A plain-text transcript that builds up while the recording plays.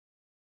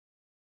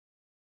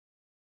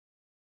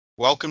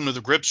Welcome to the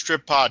Grip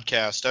Strip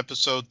Podcast,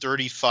 episode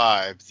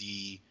 35.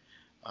 We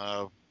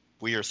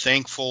are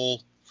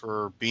thankful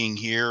for being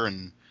here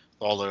and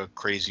all the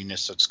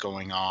craziness that's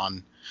going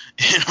on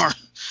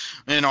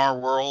in our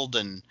world,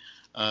 and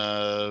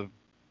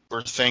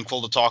we're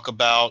thankful to talk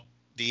about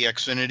the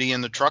Xfinity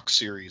and the Truck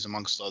Series,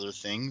 amongst other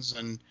things.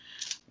 And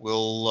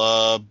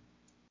we'll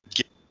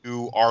give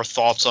you our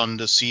thoughts on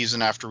the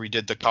season after we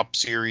did the Cup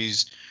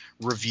Series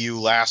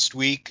review last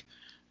week.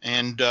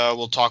 And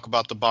we'll talk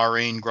about the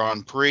Bahrain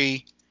Grand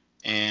Prix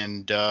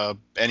and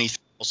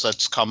anything else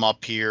that's come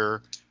up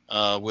here.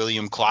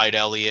 William Clyde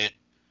Elliott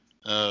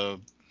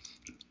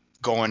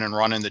going and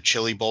running the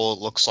Chili Bowl, it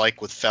looks like,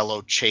 with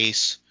fellow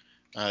Chase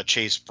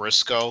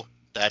Briscoe.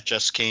 That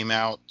just came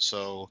out.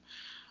 So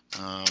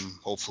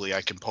hopefully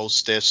I can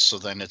post this so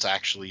then it's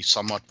actually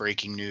somewhat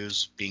breaking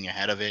news being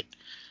ahead of it.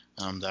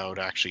 That would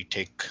actually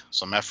take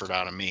some effort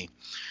out of me.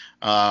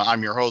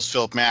 I'm your host,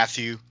 Philip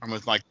Matthew. I'm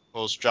with my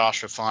host,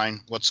 Joshua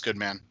Fine. What's good,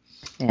 man?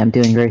 Hey, I'm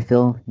doing great,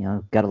 Phil.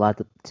 Got a lot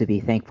to be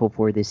thankful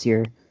for this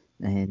year,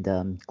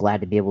 and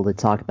glad to be able to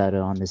talk about it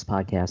on this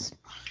podcast.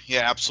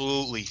 Yeah,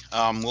 absolutely.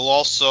 We'll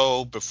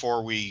also,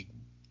 before we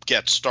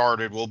get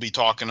started, we'll be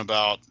talking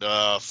about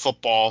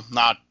football,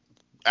 not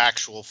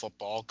actual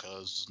football,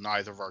 because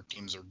neither of our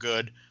teams are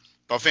good,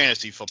 but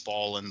fantasy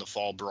football in the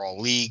Fall Brawl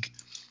League.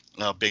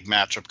 A big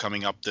matchup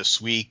coming up this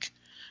week.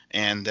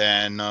 And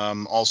then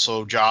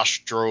also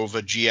Josh drove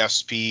a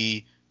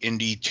GSP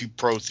Indy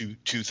Pro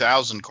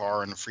 2000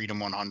 car in the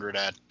Freedom 100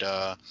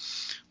 at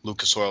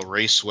Lucas Oil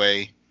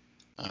Raceway.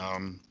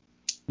 No,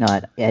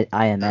 at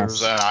IMS.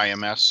 Was that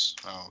IMS?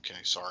 Oh, okay,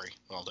 sorry.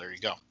 Well, there you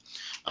go.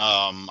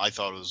 I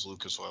thought it was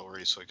Lucas Oil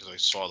Raceway because I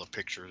saw the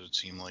pictures. It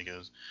seemed like it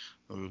was,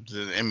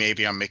 and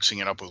maybe I'm mixing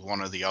it up with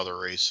one of the other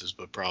races,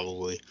 but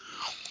probably.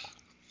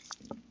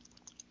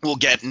 We'll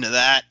get into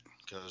that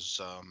because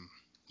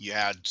you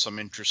had some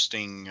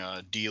interesting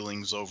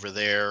dealings over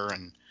there,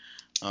 and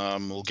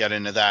we'll get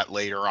into that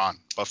later on.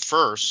 But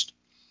first,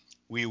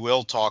 we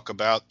will talk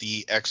about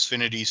the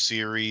Xfinity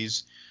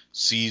Series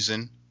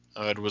season.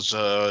 It was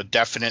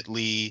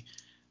definitely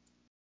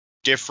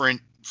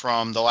different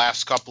from the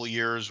last couple of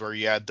years where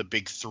you had the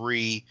big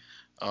three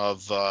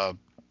of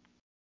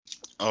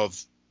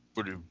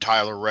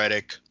Tyler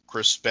Reddick,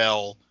 Chris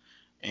Bell,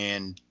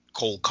 and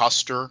Cole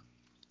Custer,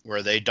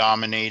 where they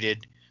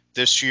dominated.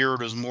 This year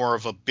it was more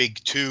of a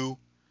big two,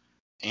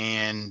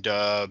 and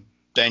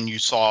then you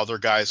saw other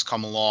guys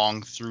come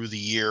along through the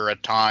year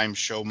at times,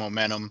 show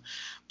momentum.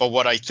 But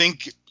what I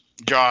think,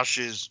 Josh,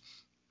 is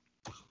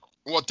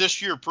what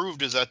this year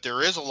proved is that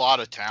there is a lot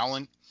of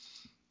talent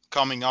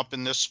coming up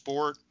in this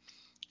sport.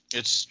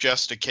 It's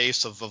just a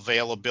case of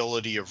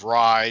availability of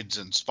rides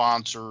and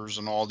sponsors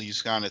and all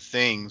these kind of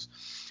things.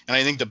 And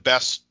I think the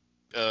best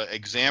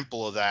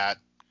example of that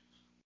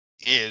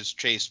is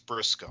Chase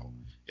Briscoe.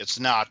 It's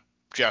not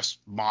just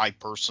my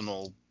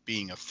personal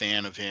being a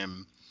fan of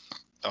him,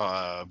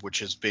 which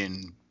has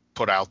been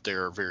put out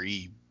there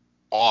very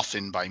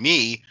often by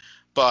me,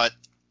 but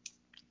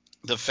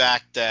the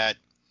fact that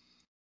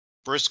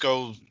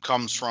Briscoe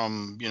comes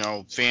from,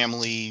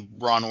 family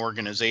run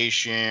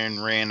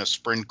organization, ran a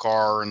sprint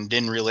car and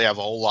didn't really have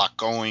a whole lot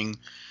going,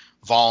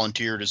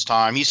 volunteered his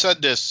time. He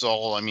said this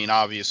all,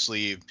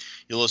 obviously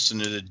you listen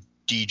to the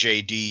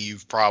DJD,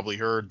 you've probably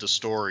heard the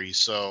story.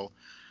 So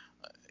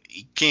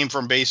he came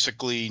from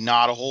basically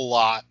not a whole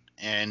lot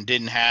and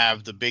didn't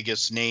have the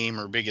biggest name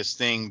or biggest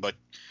thing, but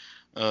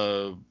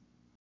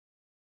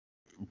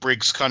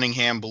Briggs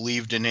Cunningham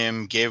believed in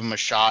him, gave him a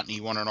shot, and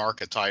he won an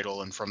ARCA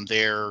title. And from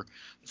there,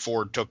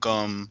 Ford took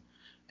him,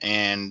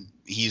 and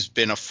he's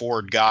been a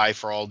Ford guy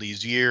for all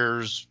these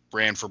years,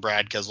 ran for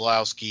Brad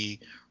Keselowski,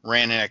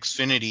 ran an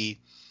Xfinity,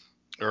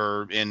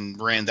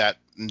 and ran that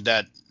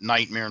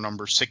nightmare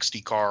number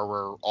 60 car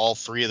where all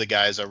three of the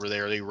guys over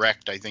there, they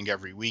wrecked, I think,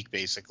 every week,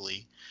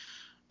 basically.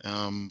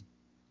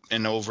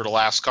 And over the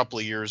last couple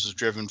of years has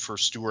driven for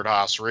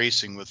Stewart-Haas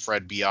Racing with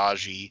Fred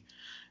Biaggi.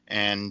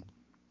 And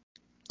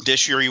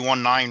this year he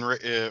won nine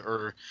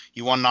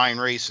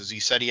races. He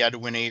said he had to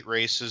win 8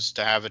 races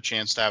to have a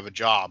chance to have a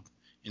job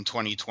in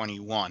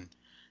 2021.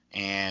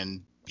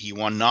 And he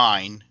won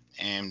 9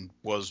 and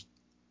was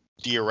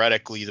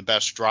theoretically the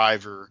best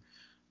driver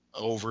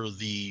over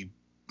the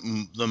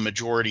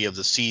majority of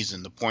the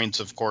season. The points,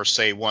 of course,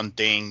 say one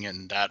thing,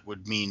 and that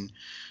would mean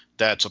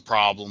that's a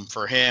problem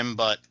for him.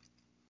 But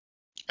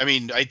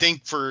I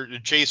think for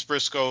Chase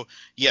Briscoe,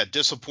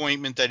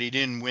 disappointment that he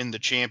didn't win the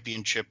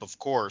championship, of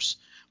course.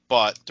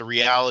 But the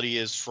reality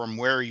is, from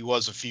where he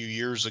was a few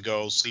years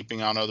ago,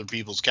 sleeping on other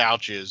people's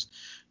couches,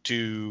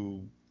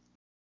 to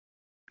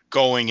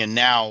going and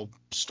now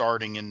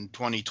starting in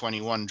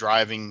 2021,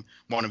 driving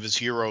one of his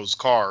heroes'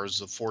 cars,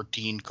 the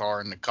 14 car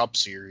in the Cup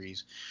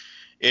Series,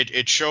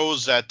 it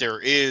shows that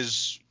there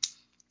is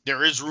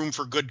room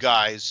for good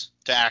guys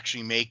to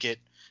actually make it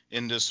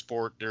in this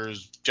sport.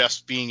 There's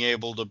just being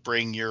able to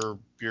bring your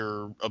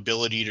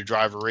ability to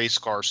drive a race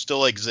car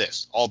still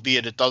exists,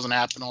 albeit it doesn't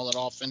happen all that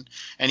often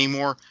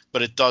anymore,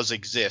 but it does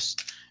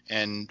exist.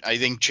 And I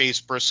think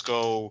Chase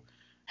Briscoe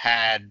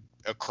had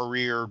a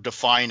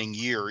career-defining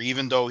year,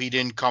 even though he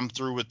didn't come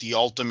through with the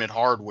ultimate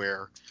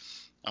hardware.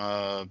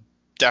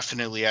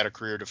 Definitely had a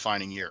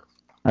career-defining year.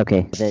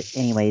 Okay, but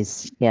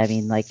anyways, yeah, I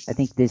mean, like, I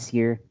think this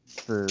year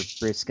for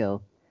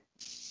Briscoe,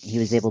 he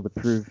was able to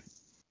prove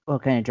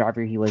what kind of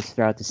driver he was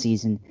throughout the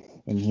season,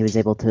 and he was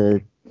able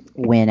to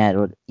win at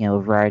a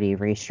variety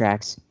of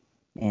racetracks.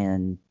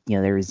 And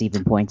there was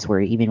even points where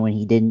even when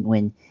he didn't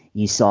win,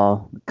 you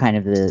saw kind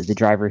of the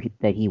driver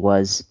that he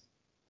was,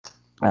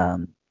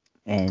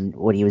 and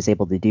what he was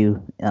able to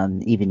do,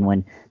 even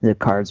when the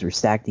cards were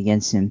stacked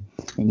against him.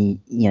 And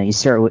you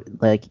start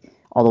with, like,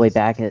 all the way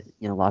back at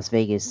Las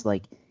Vegas,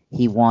 like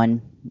he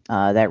won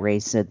that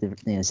race at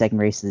the second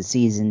race of the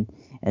season,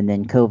 and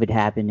then COVID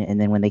happened,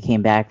 and then when they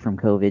came back from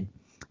COVID,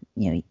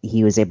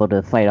 he was able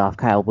to fight off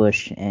Kyle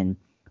Busch and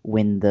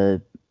win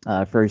the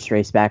first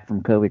race back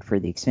from COVID for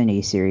the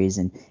Xfinity Series,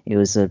 and it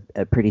was a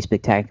pretty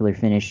spectacular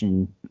finish,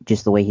 and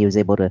just the way he was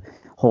able to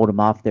hold him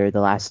off there the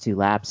last two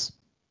laps.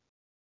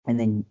 And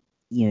then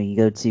you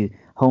go to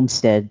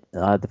Homestead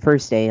the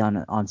first day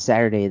on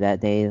Saturday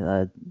that day,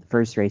 the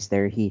first race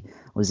there, he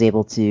was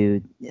able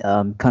to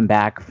come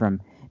back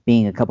from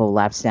being a couple of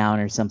laps down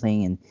or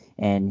something,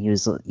 and he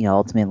was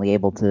ultimately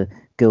able to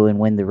go and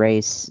win the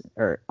race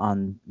or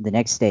on the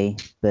next day.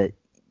 But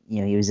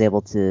he was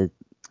able to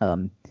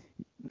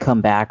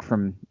come back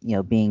from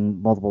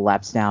being multiple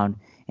laps down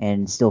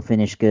and still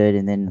finish good.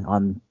 And then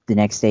on the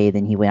next day,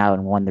 then he went out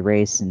and won the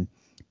race, and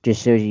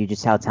just shows you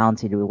just how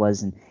talented he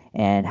was,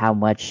 and how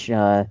much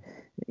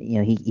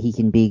he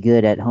can be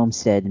good at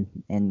Homestead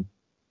and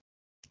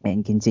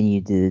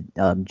continue to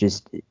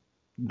just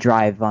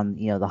drive on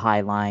the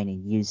high line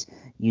and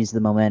use the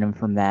momentum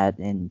from that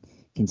and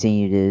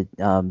continue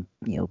to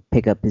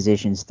pick up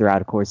positions throughout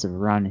the course of a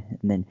run.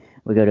 And then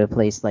we go to a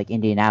place like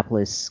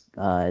Indianapolis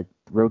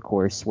road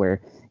course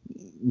where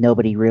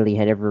nobody really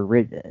had ever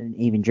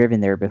even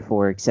driven there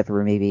before, except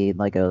for maybe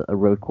like a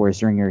road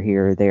course ringer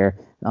here or there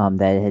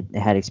that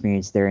had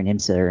experience there in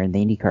IMSA or in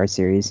the IndyCar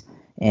series.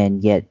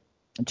 And yet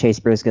Chase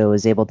Briscoe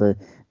was able to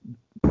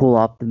pull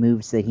off the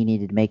moves that he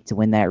needed to make to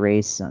win that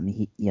race.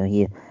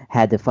 He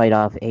had to fight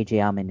off AJ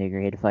Allmendinger,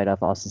 he had to fight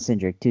off Austin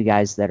Cindric, two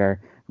guys that are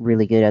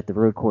really good at the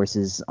road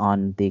courses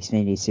on the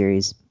Xfinity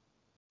Series,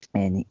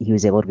 and he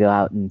was able to go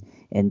out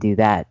and do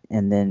that.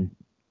 And then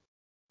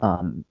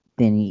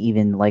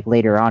even like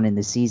later on in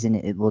the season,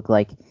 it looked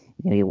like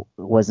it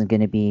wasn't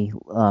going to be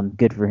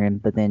good for him,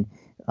 but then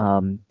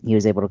he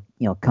was able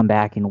to come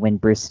back and win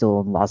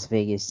Bristol and Las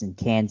Vegas and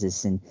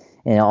Kansas and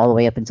all the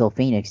way up until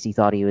Phoenix. He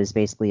thought he was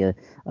basically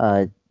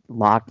a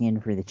lock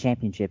in for the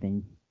championship,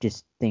 and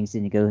just things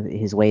didn't go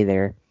his way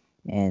there.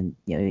 And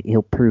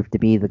he'll prove to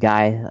be the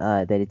guy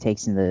that it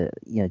takes in the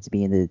to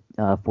be in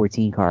the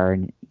 14 car,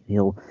 and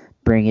he'll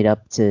bring it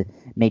up to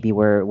maybe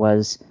where it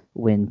was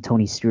when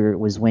Tony Stewart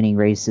was winning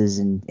races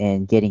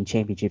and getting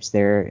championships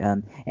there,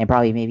 and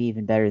probably maybe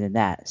even better than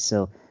that.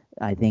 So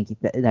I think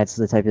that's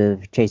the type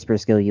of Chase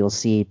Briscoe you'll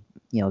see,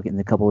 in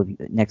the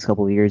next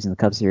couple of years in the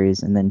Cup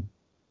Series. And then,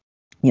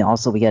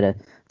 also we got to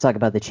talk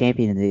about the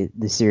champion of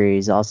the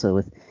series also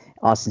with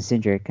Austin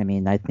Cindric. I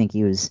mean, I think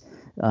he was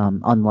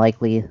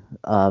unlikely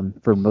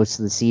for most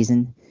of the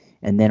season,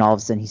 and then all of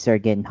a sudden he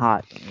started getting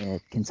hot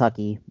at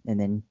Kentucky, and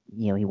then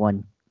he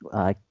won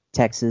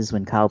Texas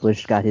when Kyle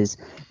Busch got his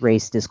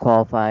race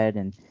disqualified,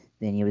 and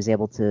then he was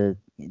able to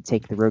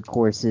take the road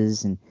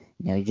courses, and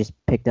he just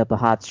picked up a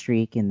hot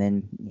streak, and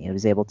then he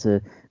was able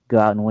to go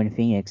out and win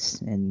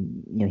Phoenix,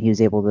 and he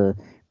was able to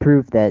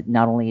prove that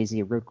not only is he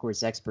a road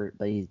course expert,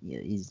 but he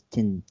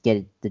can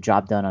get the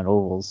job done on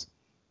ovals,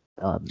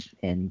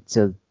 and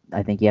so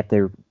I think you have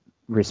to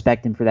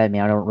respect him for that. I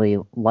mean, I don't really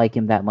like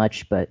him that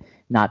much, but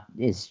not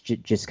it's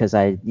just because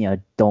I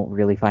don't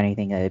really find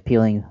anything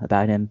appealing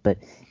about him. But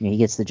he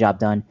gets the job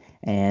done,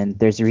 and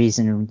there's a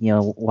reason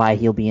why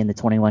he'll be in the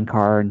 21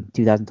 car in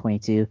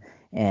 2022,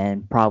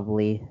 and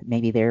probably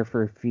maybe there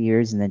for a few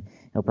years, and then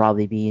he'll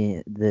probably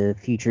be the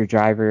future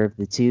driver of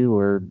the 2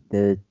 or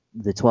the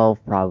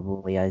 12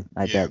 probably. I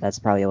bet that's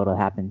probably what'll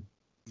happen.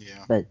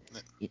 Yeah. But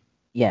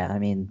yeah, I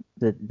mean,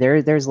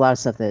 there's a lot of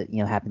stuff that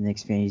happened in the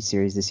Xfinity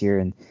Series this year,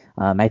 and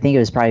I think it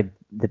was probably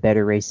the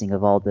better racing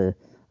of all the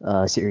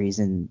series,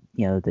 and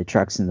the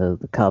trucks and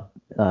the Cup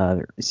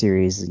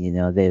series. The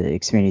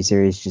Xfinity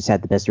Series just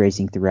had the best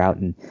racing throughout,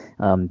 and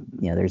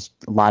there's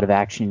a lot of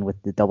action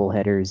with the double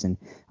headers and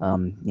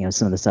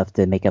some of the stuff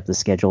to make up the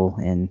schedule,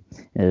 and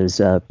it was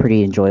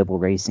pretty enjoyable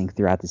racing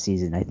throughout the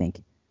season, I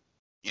think.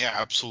 Yeah,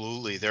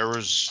 absolutely. There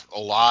was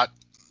a lot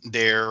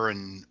there,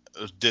 and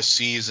this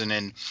season,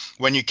 and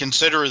when you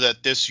consider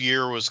that this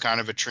year was kind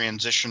of a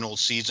transitional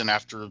season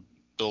after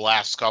the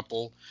last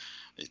couple,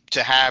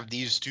 to have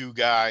these two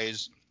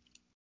guys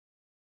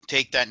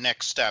take that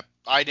next step,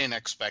 I didn't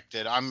expect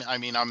it.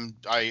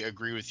 I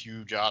agree with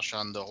you, Josh,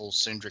 on the whole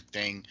Cindric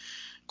thing.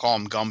 Call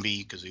him Gumby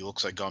because he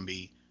looks like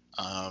Gumby.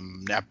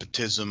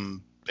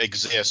 Nepotism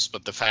exists,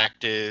 but the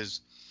fact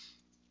is,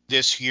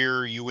 this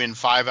year you win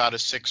 5 out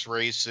of 6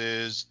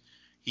 races.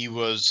 He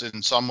was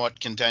in somewhat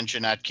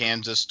contention at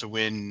Kansas to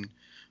win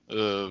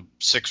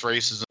 6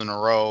 races in a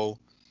row.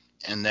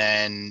 And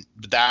then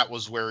that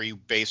was where he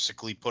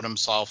basically put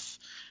himself,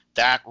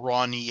 that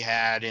run he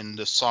had in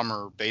the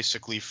summer,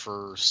 basically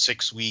for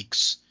 6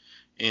 weeks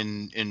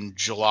in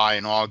July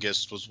and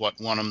August, was what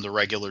won him the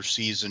regular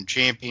season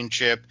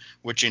championship,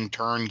 which in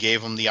turn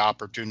gave him the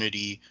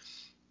opportunity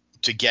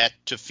to get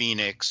to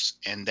Phoenix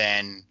and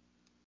then,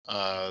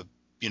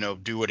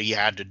 do what he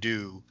had to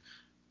do.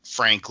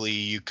 Frankly,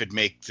 you could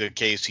make the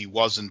case he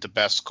wasn't the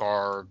best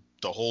car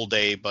the whole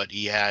day, but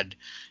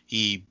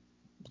he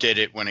did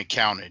it when it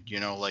counted.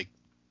 Like,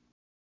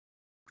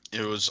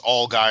 it was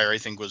Allgaier, I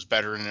think, was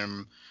better than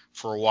him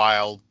for a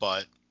while,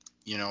 but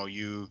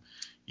you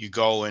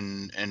go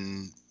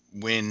and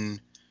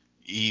win.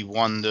 He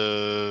won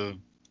the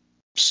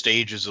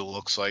stages, it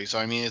looks like. So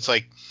I mean, it's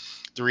like,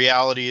 the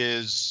reality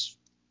is,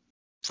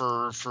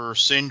 for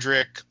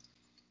Cindric,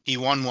 he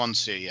won one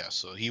stage. Yeah,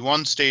 so he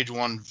won stage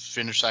one,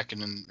 finished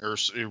second, or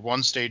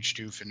won stage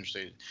two, finished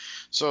stage.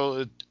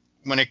 So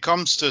when it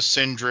comes to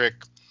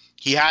Cindric,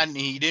 he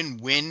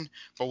didn't win,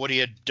 but what he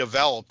had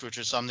developed, which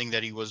is something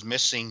that he was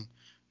missing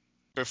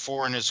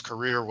before in his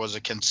career, was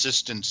a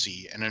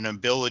consistency and an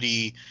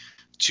ability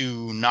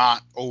to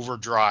not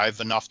overdrive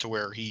enough to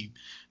where he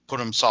put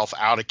himself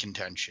out of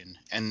contention.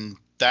 And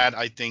that,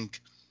 I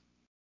think,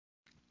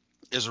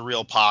 is a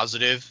real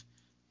positive,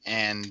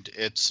 and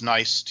it's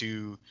nice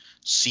to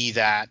see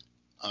that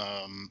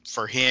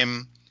for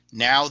him.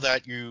 Now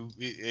that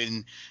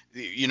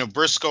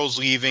Briscoe's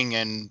leaving,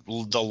 and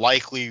the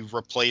likely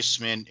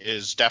replacement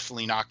is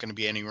definitely not going to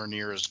be anywhere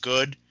near as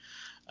good,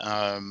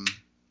 and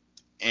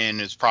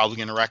is probably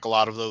going to wreck a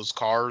lot of those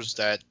cars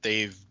that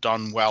they've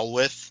done well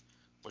with,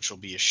 which will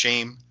be a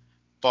shame.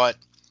 But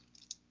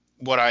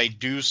what I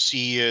do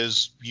see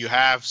is you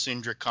have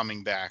Cindric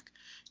coming back.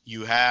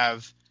 You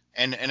have,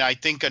 and I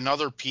think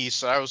another piece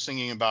that I was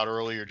thinking about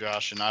earlier,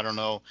 Josh, and I don't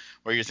know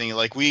what you're thinking.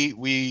 Like,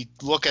 we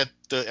look at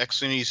the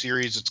Xfinity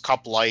Series, it's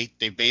Cup Light.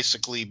 They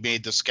basically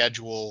made the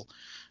schedule.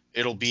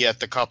 It'll be at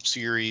the Cup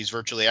Series.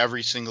 Virtually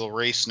every single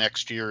race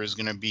next year is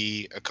going to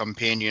be a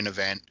companion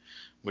event,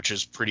 which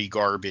is pretty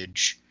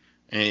garbage,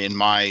 in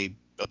my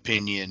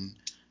opinion.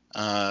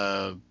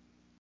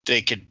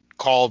 They could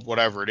call it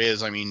whatever it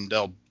is. I mean,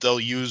 they'll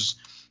use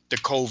the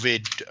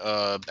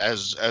COVID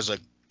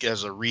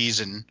as a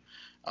reason,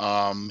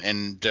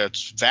 and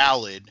that's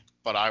valid.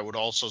 But I would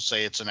also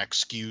say it's an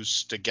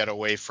excuse to get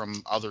away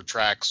from other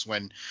tracks,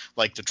 when,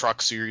 like the Truck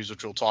Series,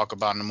 which we'll talk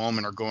about in a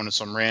moment, are going to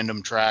some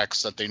random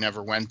tracks that they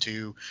never went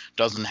to,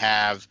 doesn't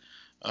have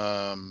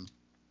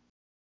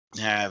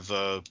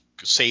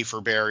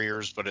safer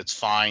barriers, but it's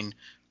fine.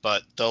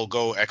 But they'll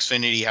go,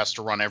 Xfinity has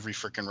to run every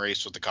freaking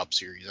race with the Cup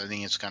Series. I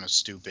think it's kind of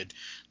stupid.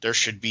 There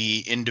should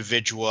be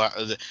individual,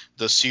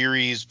 the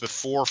series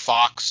before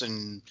Fox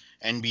and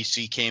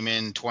NBC came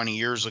in 20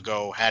 years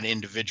ago had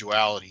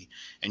individuality,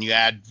 and you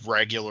had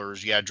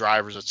regulars, you had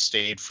drivers that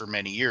stayed for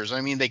many years.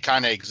 I mean, they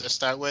kind of exist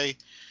that way,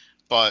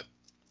 but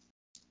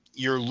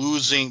you're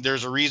losing.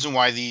 There's a reason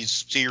why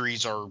these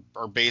series are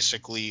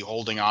basically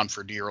holding on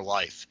for dear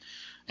life.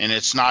 And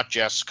it's not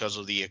just because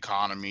of the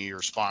economy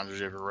or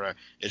sponsorship,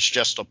 it's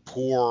just a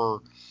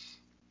poor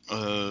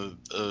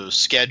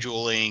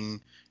scheduling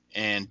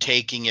and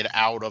taking it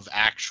out of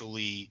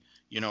actually,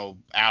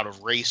 out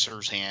of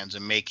racers' hands,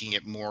 and making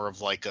it more of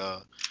like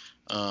a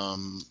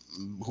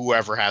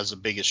whoever has the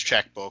biggest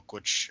checkbook,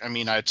 which, I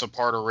mean, it's a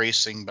part of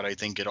racing, but I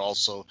think it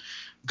also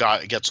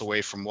gets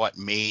away from what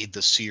made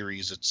the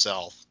series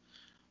itself.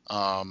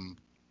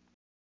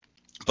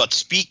 But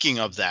speaking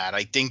of that,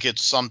 I think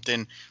it's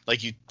something,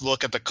 like, you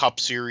look at the Cup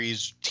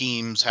Series,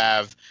 teams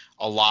have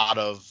a lot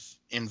of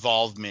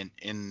involvement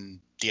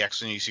in the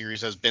Xfinity Series,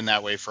 has been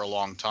that way for a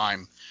long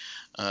time.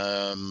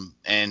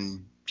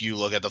 And you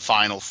look at the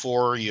Final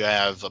Four, you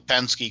have a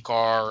Penske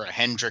car, a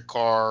Hendrick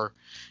car,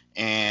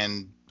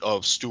 and a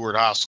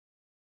Stewart-Haas.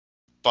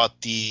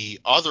 But the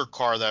other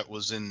car that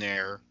was in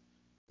there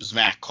was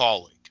Matt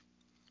Kaulig.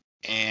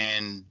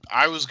 And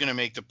I was going to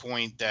make the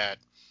point that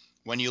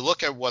when you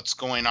look at what's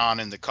going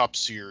on in the Cup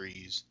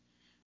Series,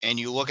 and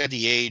you look at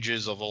the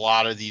ages of a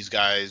lot of these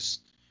guys,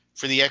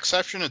 for the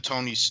exception of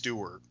Tony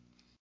Stewart,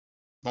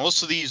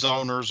 most of these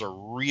owners are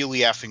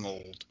really effing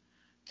old.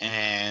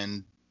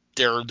 And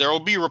there will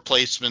be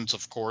replacements,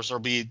 of course.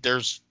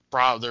 There's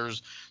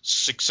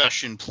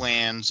succession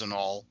plans and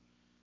all,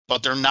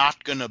 but it's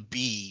not going to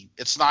be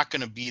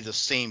the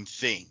same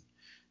thing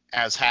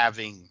as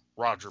having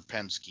Roger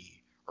Penske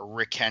or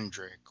Rick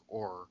Hendrick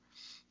or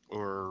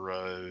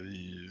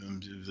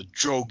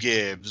Joe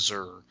Gibbs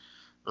or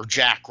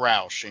Jack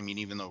Roush. I mean,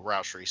 even though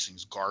Roush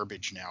Racing's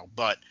garbage now,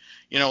 but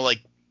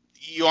like,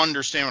 you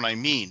understand what I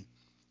mean.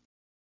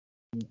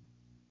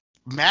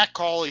 Matt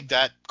Kaulig,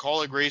 that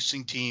Kaulig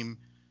Racing team,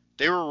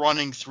 they were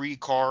running 3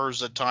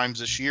 cars at times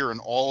this year,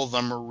 and all of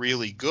them are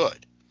really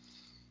good.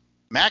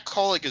 Matt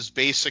Kaulig is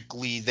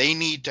basically, they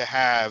need to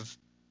have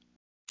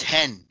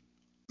 10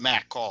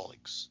 Matt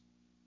Kauligs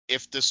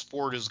if the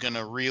sport is going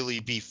to really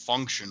be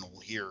functional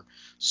here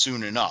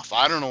soon enough.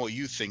 I don't know what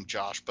you think,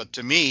 Josh, but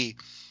to me,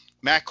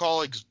 Matt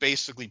Kaulig's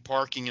basically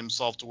parking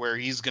himself to where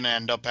he's going to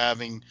end up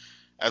having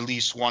at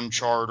least one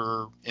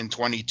charter in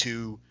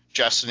 22.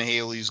 Justin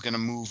Haley's going to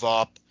move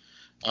up.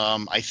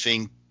 I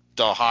think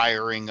the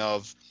hiring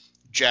of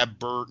Jeb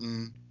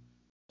Burton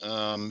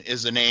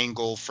is an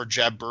angle for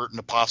Jeb Burton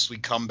to possibly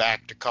come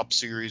back to Cup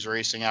Series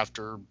racing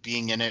after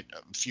being in it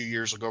a few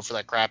years ago for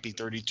that crappy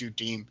 32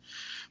 team.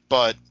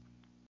 But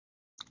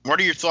what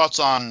are your thoughts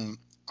on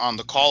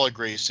the Kaulig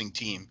racing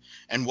team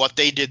and what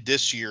they did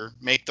this year?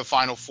 Make the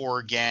Final Four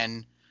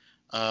again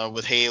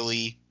with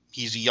Haley.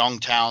 He's a young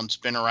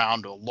talent, been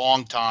around a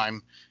long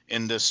time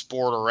in this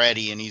sport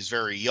already, and he's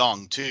very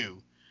young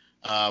too.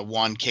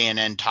 Won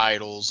K&N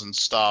titles and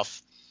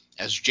stuff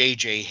as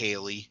JJ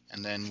Haley,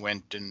 and then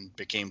went and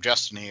became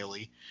Justin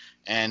Haley.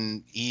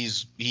 And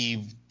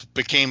he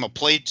became a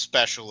plate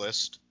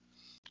specialist.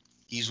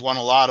 He's won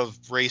a lot of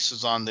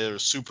races on the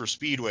super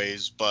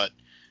speedways, but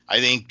I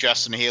think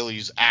Justin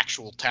Haley's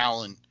actual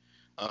talent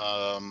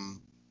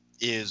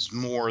is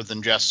more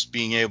than just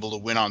being able to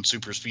win on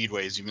super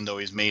speedways, even though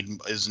he's made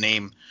his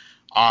name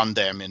on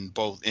them in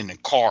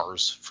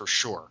cars for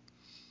sure.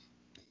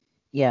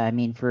 Yeah, I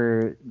mean,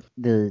 for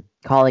the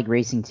Kaulig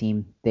racing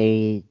team,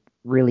 they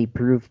really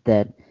proved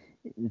that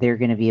they're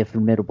going to be a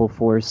formidable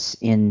force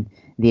in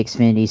the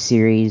Xfinity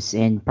Series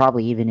and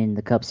probably even in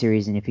the Cup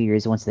Series in a few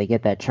years once they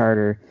get that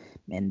charter.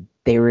 And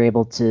they were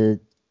able to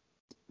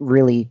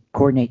really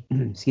coordinate.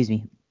 Excuse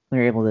me. They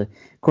were able to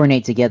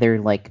coordinate together,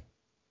 like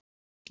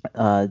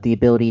the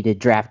ability to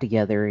draft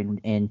together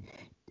and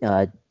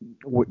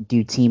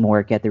do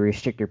teamwork at the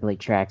restrictor plate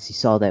tracks. You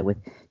saw that with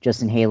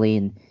Justin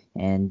Haley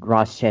and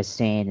Ross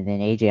Chastain and then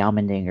AJ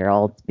Allmendinger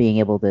all being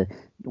able to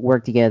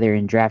work together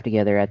and draft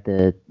together at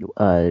the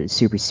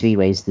super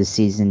speedways this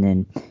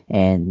season,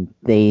 and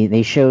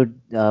they showed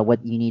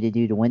what you need to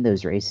do to win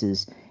those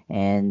races,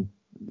 and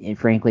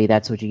frankly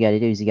that's what you got to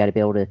do, is you got to be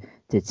able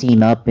to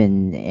team up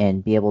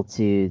and be able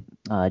to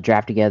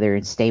draft together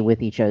and stay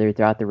with each other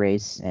throughout the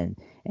race, and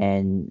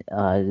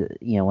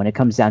when it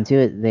comes down to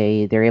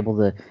it, they're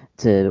able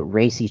to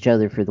race each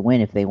other for the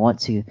win if they want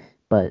to,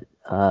 but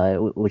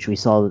which we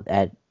saw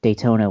at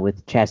Daytona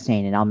with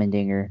Chastain and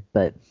Allmendinger,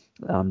 but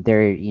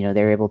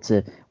they're able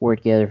to work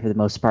together for the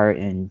most part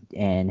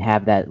and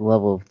have that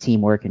level of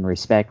teamwork and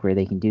respect where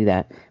they can do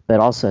that. But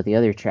also at the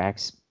other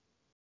tracks,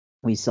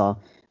 we saw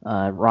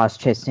Ross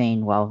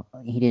Chastain, while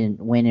he didn't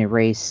win a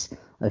race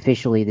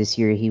officially this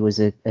year, he was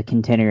a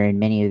contender in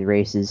many of the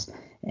races.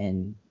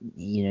 And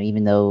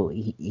even though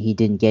he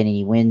didn't get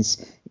any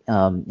wins,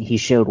 he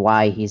showed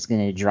why he's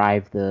going to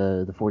drive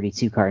the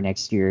 42 car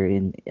next year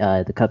in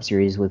the Cup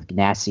Series with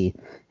Ganassi.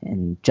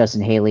 And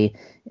Justin Haley,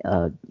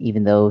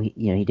 even though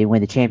he didn't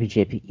win the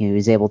championship, he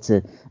was able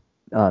to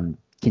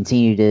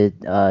continue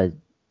to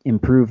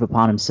improve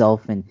upon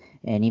himself. And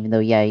even though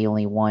he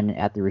only won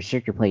at the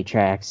restrictor plate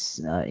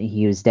tracks,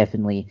 he was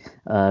definitely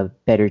a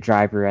better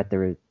driver at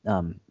the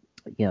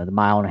the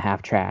mile and a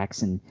half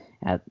tracks and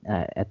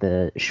at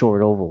the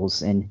short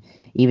ovals, and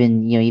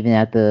even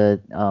at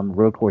the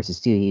road courses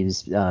too, he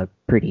was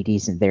pretty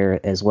decent there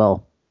as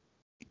well.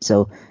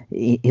 So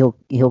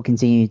he'll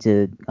continue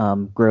to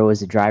grow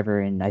as a driver,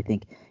 and I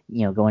think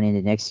going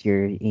into next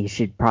year he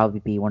should probably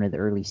be one of the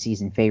early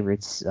season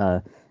favorites,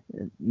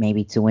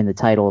 maybe to win the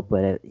title,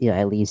 but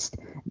at least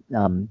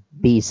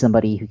be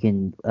somebody who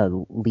can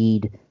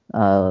lead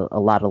a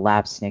lot of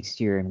laps next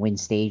year and win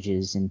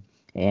stages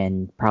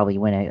and probably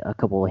win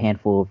a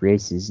handful of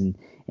races,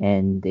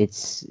 and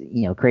it's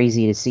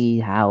crazy to see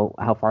how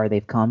far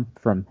they've come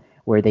from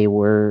where they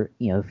were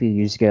a few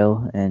years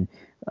ago and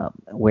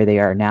where they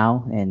are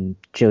now, and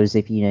shows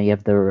if you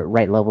have the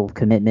right level of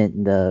commitment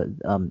and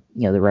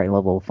the right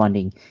level of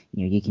funding,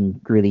 you can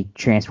really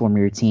transform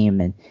your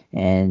team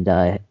and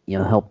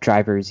help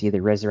drivers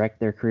either resurrect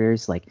their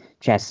careers like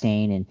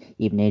Chastain and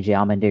even AJ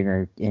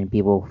Allmendinger, and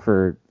people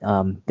for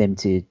them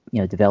to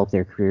develop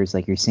their careers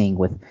like you're seeing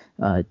with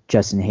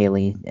Justin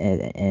Haley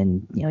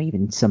and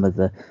even some of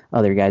the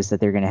other guys that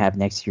they're going to have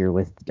next year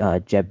with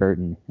Jeb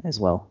Burton as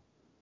well.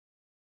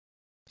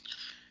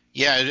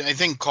 Yeah, I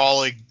think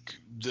Kaulig,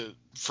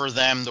 for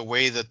them, the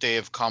way that they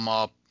have come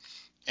up,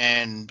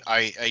 and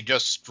I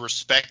just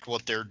respect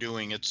what they're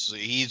doing.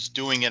 He's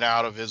doing it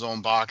out of his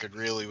own pocket,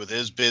 really, with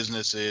his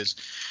businesses.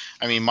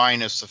 I mean,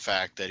 minus the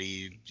fact that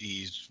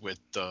he's with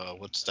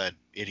what's that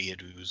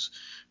idiot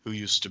who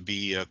used to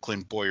be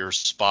Clint Boyer's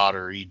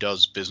spotter. He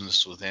does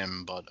business with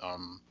him, but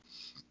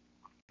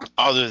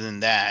other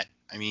than that,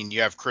 I mean,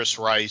 you have Chris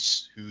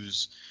Rice,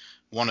 who's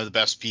one of the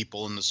best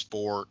people in the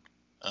sport.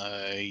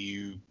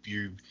 You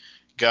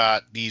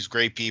got these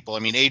great people. I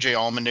mean, AJ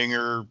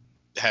Allmendinger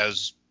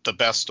has the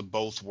best of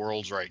both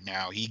worlds right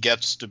now. He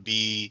gets to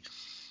be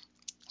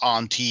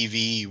on TV.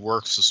 He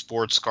works the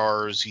sports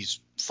cars.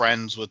 He's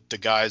friends with the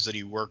guys that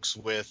he works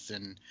with,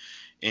 and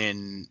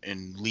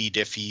Lee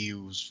Diffie,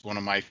 who's one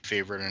of my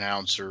favorite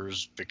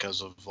announcers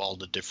because of all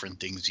the different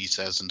things he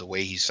says and the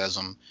way he says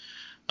them,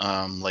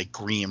 like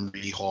Graham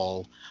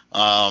Rahal,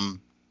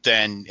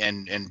 then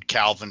and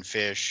Calvin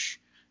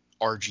Fish,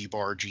 RG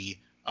Bargy.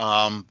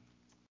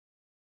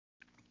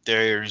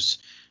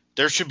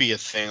 There should be a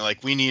thing,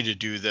 like we need to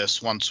do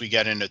this once we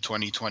get into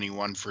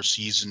 2021 for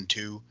season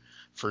 2,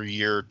 for a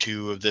year or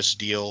two of this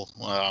deal.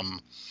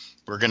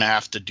 We're gonna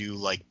have to do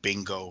like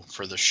bingo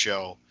for the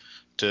show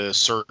to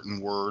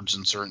certain words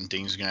and certain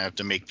things. Gonna have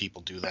to make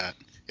people do that.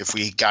 If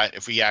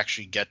we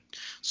actually get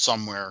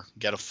somewhere,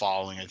 get a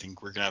following, I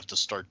think we're gonna have to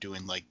start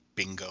doing like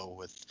bingo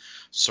with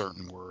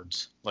certain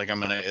words. Like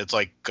it's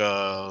like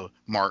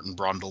Martin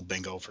Brundle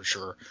bingo for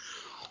sure.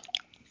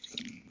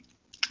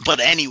 But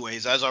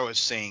anyways, as I was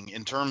saying,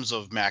 in terms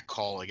of Matt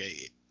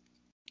Kaulig,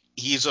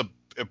 he's a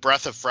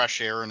breath of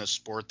fresh air in a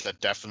sport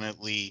that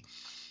definitely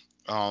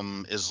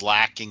is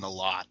lacking a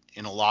lot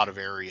in a lot of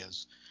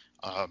areas.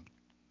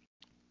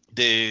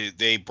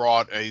 They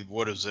brought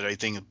what is it? I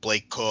think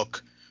Blake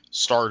Cook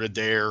started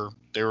there.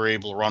 They were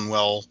able to run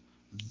well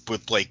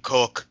with Blake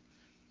Cook.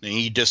 Then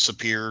he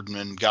disappeared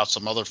and got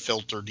some other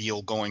filter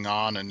deal going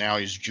on, and now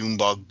he's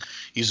Junebug.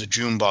 He's a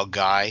Junebug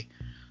guy.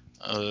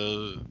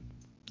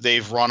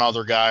 They've run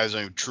other guys.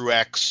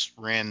 Truex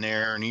ran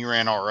there, and he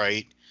ran all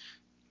right.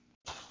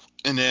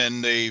 And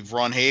then they've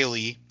run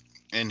Haley,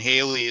 and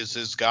Haley is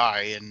his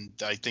guy, and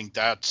I think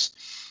that's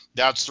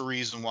the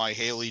reason why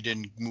Haley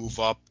didn't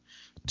move up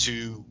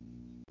to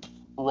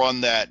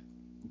run that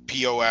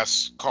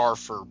POS car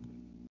for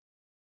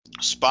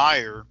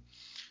Spire,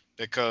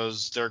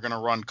 because they're going to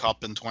run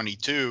Cup in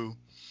 22,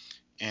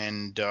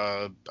 and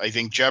I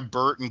think Jeb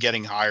Burton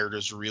getting hired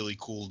is a really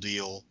cool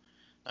deal.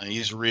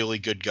 He's a really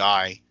good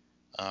guy,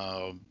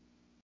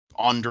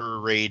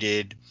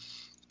 underrated.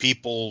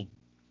 People,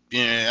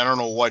 I don't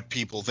know what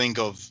people think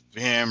of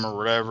him or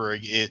whatever.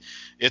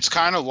 It's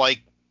kind of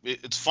like,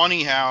 it's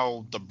funny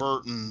how the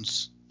Burton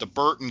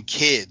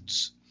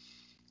kids,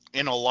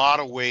 in a lot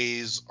of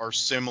ways, are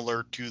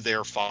similar to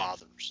their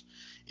fathers,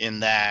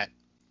 in that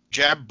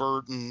Jeb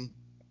Burton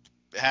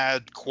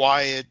had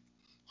quiet,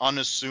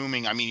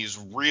 unassuming. I mean, he's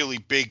a really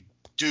big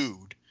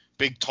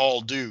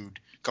tall dude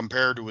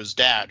compared to his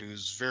dad,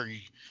 who's a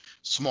very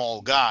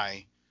small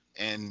guy.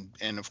 And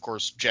of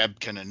course, Jeb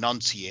can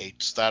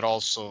enunciate, so that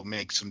also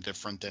makes him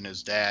different than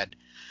his dad.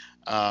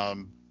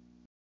 But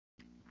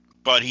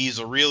he's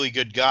a really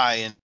good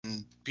guy,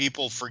 and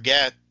people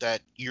forget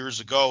that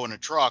years ago in a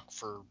truck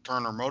for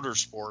Turner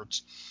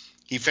Motorsports,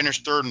 he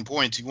finished third in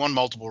points. He won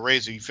multiple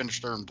races. He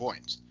finished third in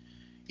points.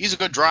 He's a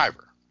good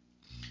driver.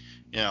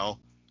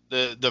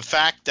 The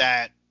fact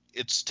that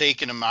it's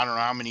taken him, I don't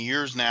know how many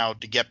years now,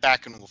 to get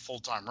back into a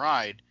full-time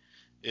ride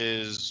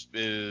is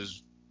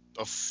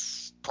a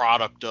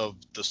product of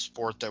the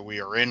sport that we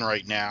are in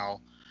right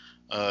now.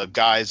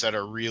 Guys that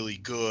are really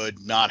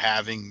good not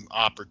having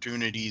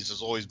opportunities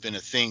has always been a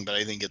thing, but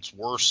I think it's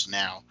worse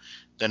now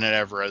than it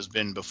ever has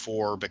been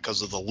before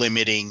because of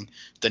the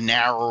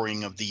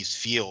narrowing of these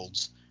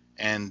fields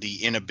and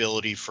the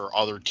inability for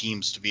other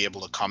teams to be able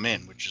to come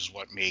in, which is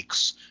what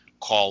makes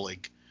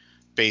Kaulig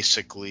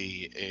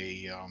basically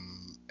a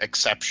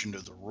exception to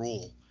the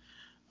rule.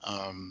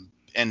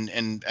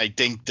 And I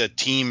think the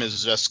team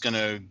is just going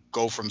to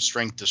go from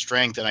strength to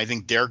strength, and I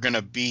think they're going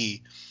to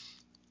be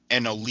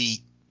an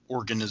elite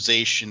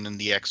organization in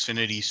the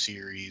Xfinity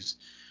series.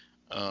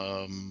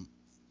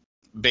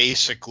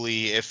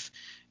 Basically,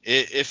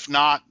 if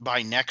not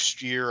by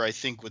next year, I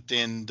think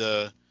within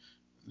the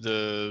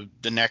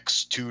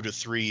next 2 to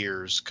 3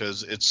 years,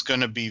 because it's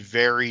going to be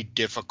very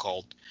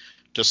difficult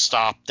to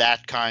stop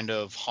that kind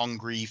of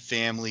hungry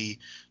family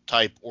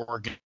type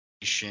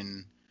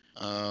organization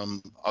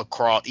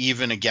across,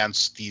 even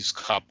against these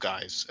Cup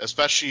guys,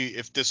 especially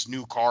if this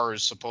new car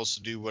is supposed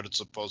to do what it's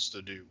supposed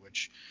to do,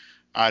 which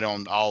I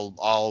don't.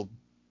 I'll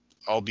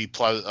be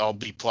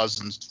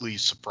pleasantly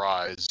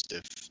surprised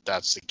if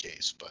that's the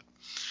case. But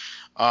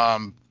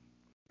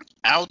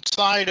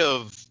outside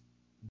of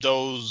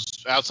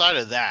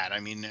that, I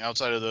mean,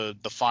 outside of the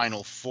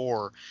final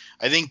four,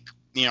 I think,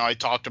 I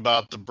talked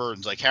about the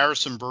Burtons. Like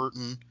Harrison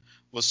Burton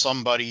was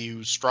somebody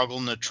who struggled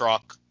in the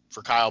truck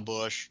for Kyle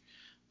Busch.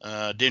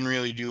 Didn't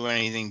really do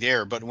anything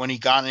there, but when he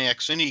got in the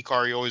Xfinity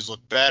car, he always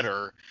looked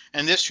better.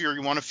 And this year,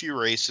 he won a few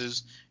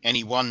races, and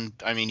he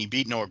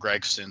beat Noah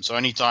Gragson. So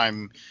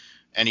anytime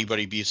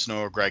anybody beats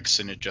Noah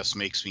Gragson, it just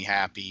makes me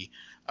happy.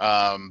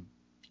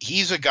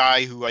 He's a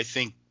guy who I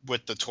think,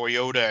 with the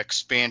Toyota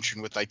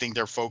expansion, I think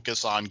their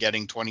focus on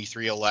getting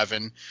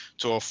 2311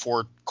 to a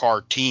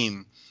 4-car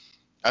team,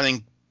 I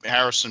think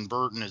Harrison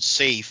Burton is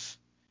safe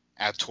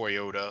at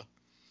Toyota.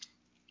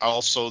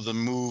 Also, the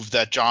move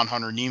that John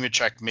Hunter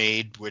Nemechek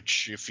made,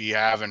 which if you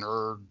haven't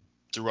heard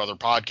through other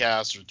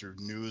podcasts or through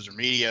news or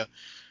media,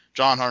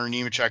 John Hunter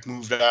Nemechek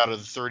moved out of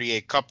the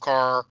 38 Cup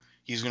car.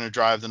 He's going to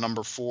drive the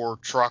number 4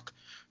 truck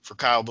for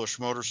Kyle Busch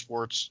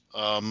Motorsports,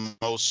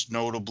 most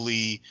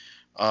notably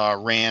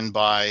ran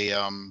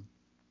by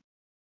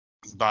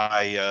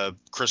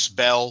Chris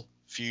Bell a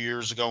few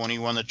years ago when he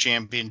won the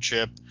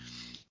championship.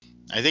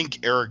 I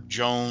think Eric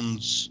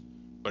Jones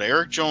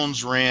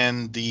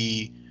ran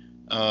the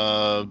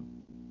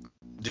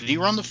did he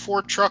run the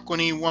Ford truck when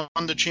he won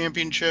the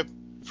championship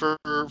for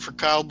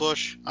Kyle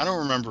Busch? I don't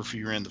remember if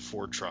he ran the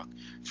Ford truck,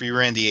 if he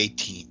ran the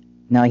 18.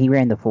 No, he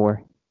ran the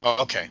 4.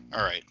 Oh, okay,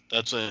 all right.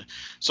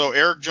 So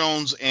Eric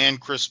Jones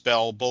and Chris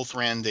Bell both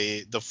ran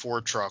the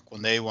Ford truck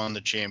when they won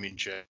the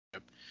championship,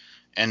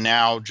 and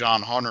now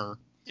John Hunter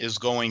is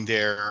going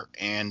there,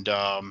 and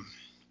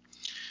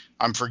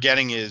I'm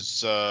forgetting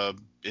his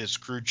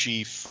crew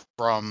chief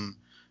from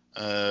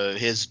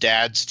his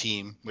dad's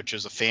team, which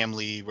is a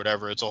family,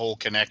 whatever. It's a whole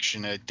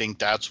connection. I think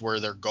that's where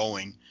they're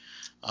going.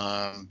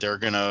 They're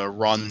gonna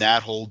run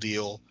that whole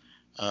deal,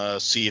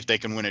 see if they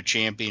can win a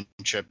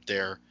championship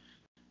there.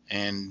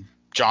 And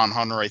John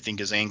Hunter, I think,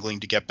 is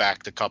angling to get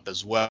back the cup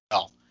as well.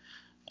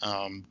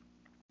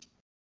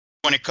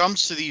 When it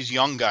comes to these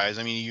young guys,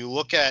 I mean, you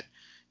look at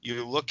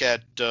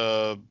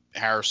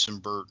Harrison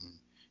Burton,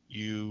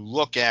 you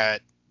look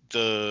at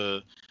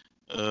the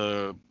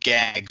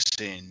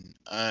Gagson.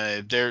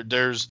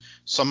 There's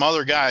some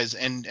other guys,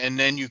 and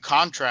then you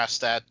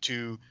contrast that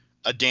to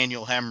a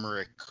Daniel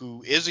Hemrick,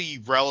 who is a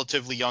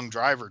relatively young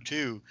driver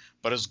too,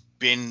 but has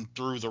been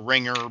through the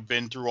ringer,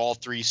 been through all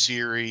 3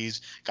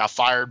 series, got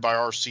fired by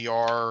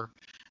RCR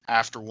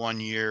after 1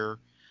 year,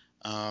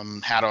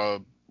 had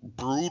a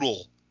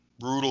brutal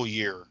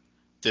year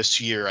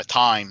this year at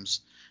times,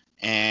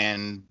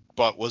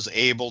 but was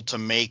able to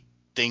make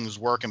things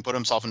work and put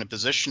himself in a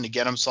position to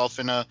get himself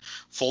in a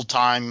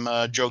full-time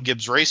Joe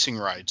Gibbs Racing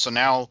ride. So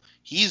now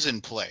he's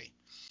in play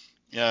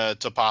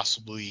to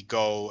possibly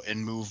go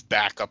and move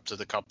back up to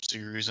the Cup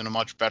Series in a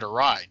much better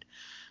ride.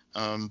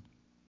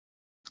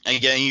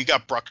 Again, you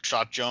got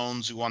Buckshot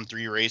Jones, who won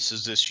 3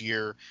 races this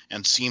year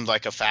and seemed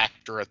like a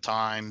factor at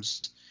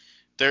times.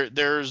 I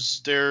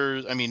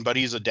mean, but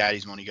he's a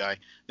daddy's money guy.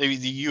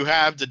 You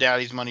have the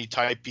daddy's money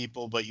type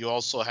people, but you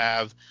also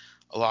have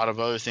a lot of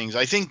other things.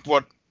 I think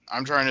what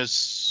I'm trying to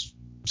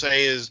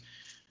say is,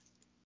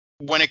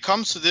 when it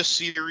comes to this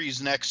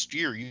series next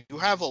year, you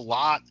have a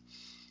lot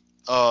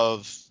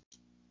of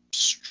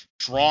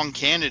strong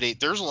candidate.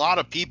 There's a lot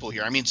of people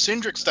here. I mean,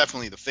 Cindric's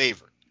definitely the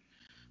favorite,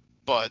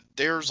 but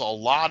there's a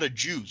lot of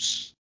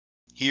juice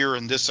here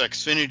in this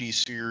Xfinity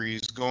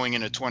series going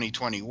into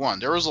 2021.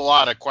 There was a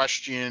lot of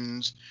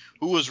questions.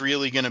 Who was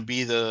really going to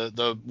be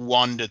the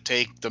one to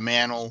take the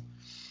mantle?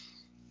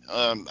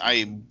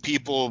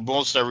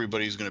 Most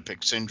everybody's going to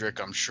pick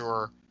Cindric, I'm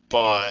sure,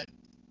 but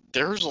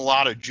there's a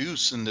lot of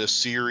juice in this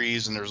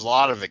series, and there's a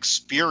lot of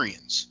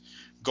experience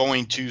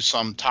going to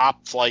some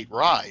top flight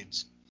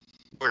rides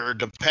where,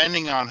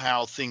 depending on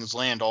how things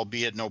land,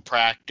 albeit no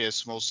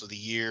practice most of the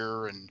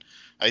year, and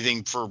I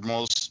think for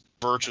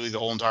virtually the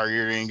whole entire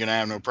year, you ain't going to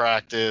have no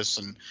practice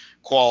and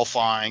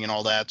qualifying and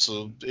all that,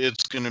 so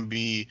it's going to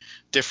be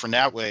different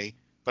that way.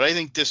 But I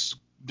think this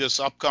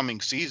upcoming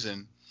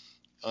season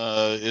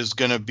is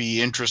going to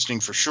be interesting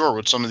for sure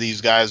with some of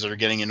these guys that are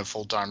getting into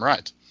full-time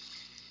rides.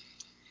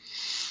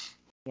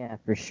 Yeah,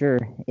 for sure.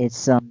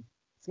 It's going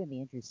to be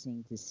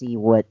interesting to see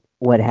what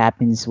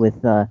happens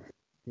with the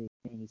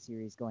Xfinity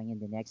Series going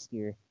into next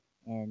year,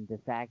 and the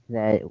fact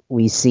that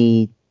we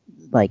see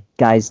like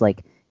guys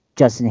like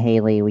Justin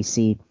Haley, we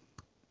see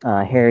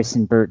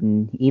Harrison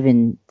Burton,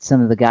 even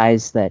some of the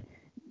guys that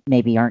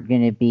maybe aren't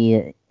going to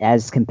be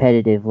as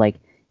competitive, like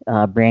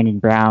Brandon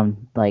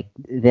Brown, like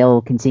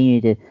they'll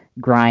continue to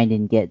grind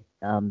and get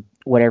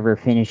whatever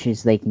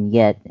finishes they can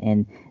get,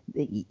 and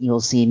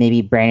you'll see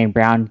maybe Brandon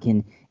Brown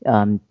can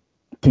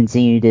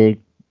continue to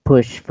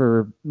push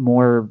for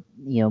more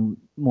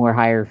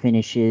higher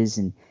finishes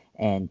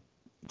and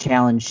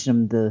challenge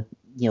some of the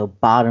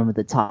bottom of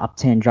the top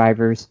 10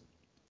 drivers.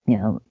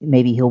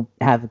 Maybe he'll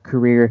have a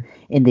career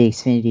in the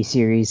Xfinity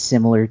Series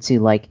similar to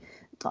like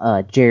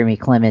Jeremy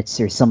Clements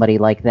or somebody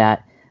like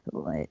that.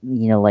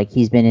 Like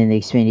he's been in the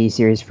Xfinity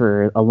Series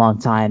for a long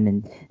time,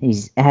 and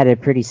he's had a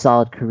pretty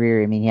solid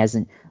career. I mean, he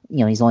hasn't,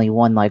 he's only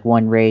won like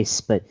 1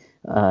 race, but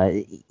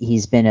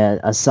he's been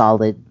a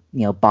solid,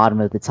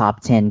 bottom of the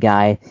top 10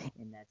 guy.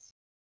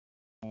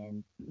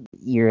 And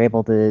you're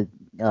able to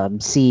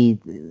see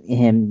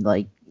him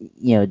like,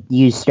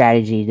 use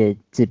strategy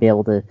to be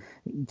able to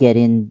get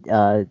in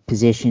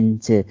position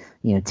to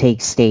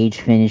take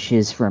stage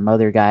finishes from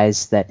other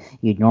guys that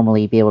you'd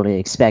normally be able to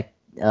expect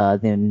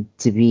them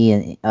to be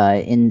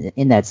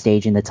in that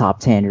stage in the top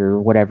 10 or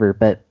whatever.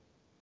 But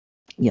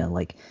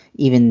like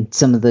even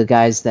some of the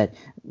guys that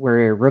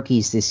were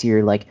rookies this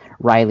year, like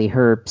Riley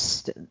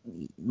Herbst,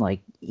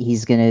 like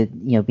he's gonna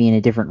be in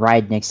a different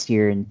ride next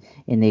year in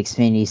the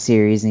Xfinity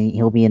Series, and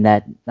he'll be in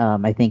that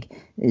I think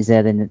is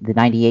that in the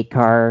 98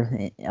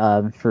 car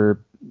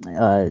for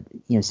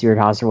Stuart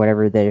Haas or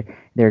whatever.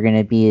 They're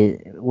gonna be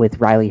with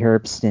Riley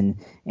Herbst,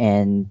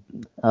 and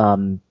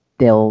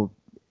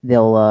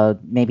they'll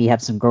maybe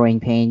have some growing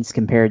pains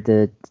compared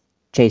to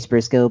Chase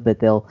Briscoe, but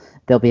they'll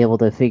be able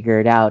to figure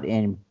it out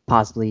and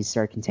possibly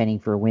start contending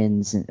for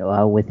wins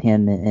with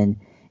him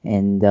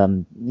and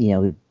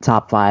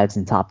top 5s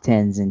and top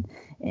 10s, and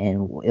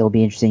it'll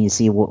be interesting to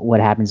see what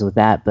happens with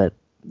that. But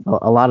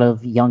a lot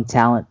of young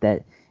talent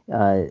that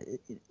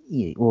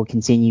will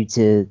continue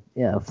to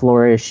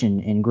flourish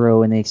and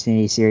grow in the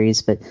Xfinity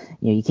Series. But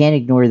you can't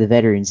ignore the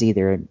veterans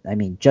either. I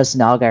mean, Justin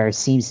Allgaier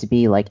seems to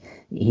be like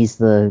he's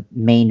the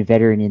main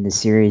veteran in the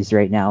series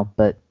right now,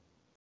 but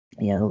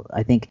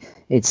I think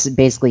it's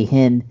basically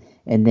him,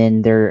 and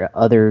then there are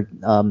other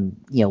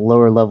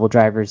lower level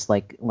drivers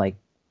like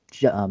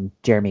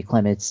Jeremy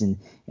Clements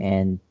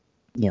and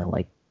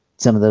like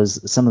some of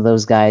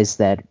those guys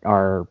that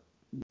are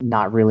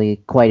not really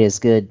quite as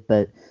good,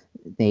 but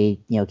they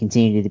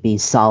continue to be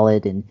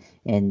solid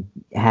and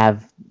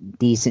have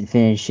decent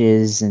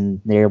finishes,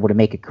 and they're able to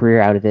make a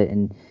career out of it.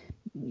 And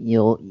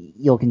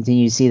you'll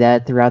continue to see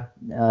that throughout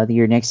the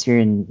year next year,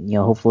 and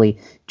hopefully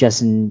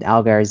Justin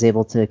Allgaier is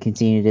able to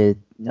continue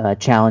to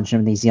challenge some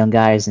of these young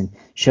guys and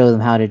show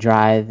them how to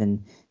drive,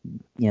 and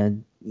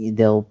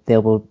they'll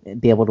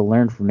be able to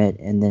learn from it.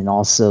 And then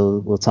also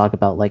we'll talk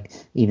about like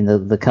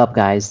even the Cup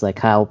guys like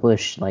Kyle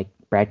Busch, like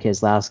Brad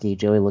Keselowski,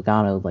 Joey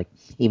Logano, like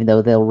even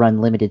though they'll run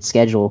limited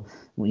schedule,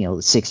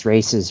 6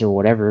 races or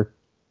whatever,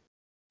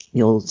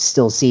 you'll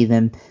still see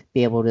them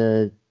be able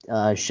to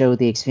show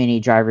the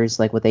Xfinity drivers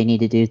like what they need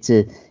to do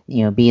to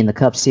be in the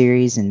Cup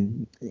Series,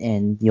 and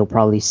you'll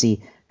probably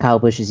see Kyle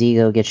Busch's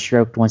ego get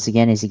stroked once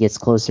again as he gets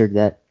closer to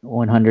that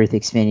 100th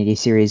Xfinity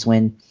Series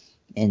win.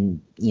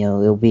 And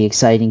it'll be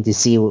exciting to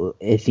see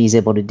if he's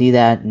able to do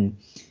that, and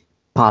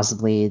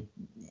possibly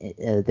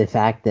the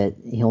fact that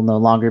he'll no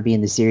longer be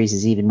in the series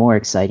is even more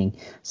exciting.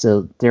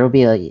 So there will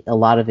be a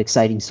lot of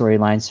exciting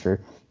storylines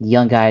for the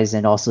young guys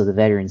and also the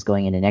veterans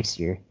going into next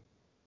year.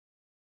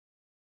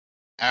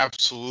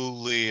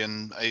 Absolutely,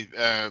 and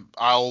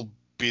I'll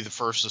be the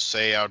first to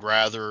say I'd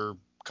rather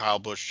Kyle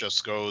Busch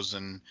just goes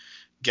and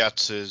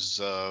gets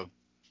his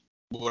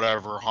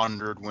whatever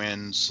 100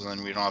 wins, so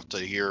then we don't have to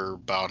hear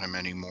about him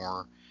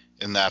anymore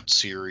in that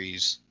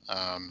series.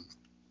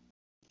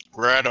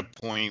 We're at a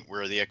point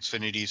where the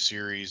Xfinity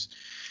Series,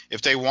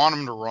 if they want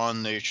him to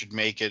run, they should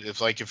make it.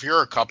 If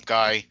you're a Cup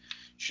guy,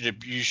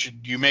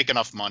 you make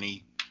enough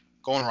money,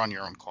 go and run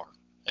your own car.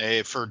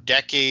 For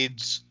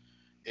decades,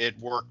 it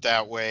worked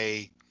that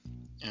way.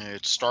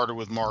 It started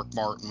with Mark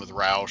Martin with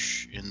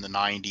Roush in the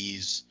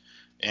 90s,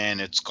 and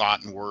it's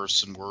gotten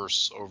worse and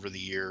worse over the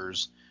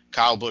years.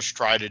 Kyle Busch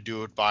tried to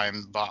do it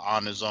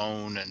on his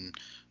own, and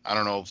I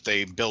don't know if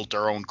they built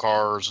their own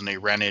cars and they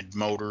rented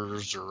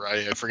motors, or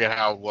I forget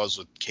how it was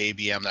with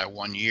KBM that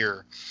one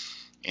year,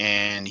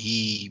 and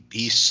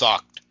he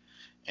sucked,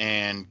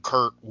 and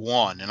Kurt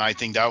won, and I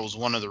think that was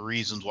one of the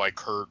reasons why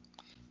Kurt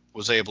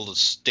was able to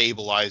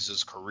stabilize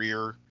his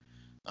career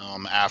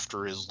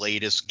after his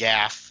latest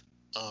gaffe,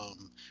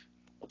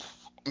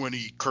 when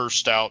he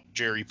cursed out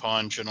Jerry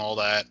Punch and all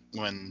that,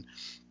 when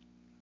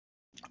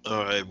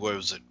what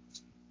was it,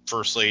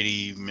 First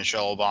Lady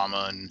Michelle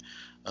Obama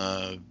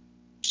and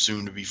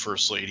soon to be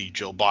First Lady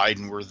Jill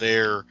Biden were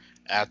there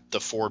at the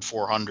Ford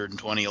 400 in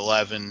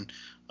 2011.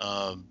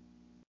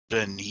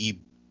 Then he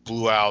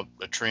blew out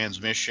a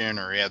transmission,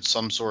 or he had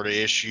some sort of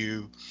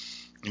issue,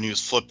 and he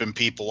was flipping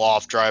people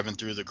off driving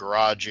through the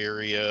garage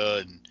area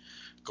and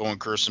going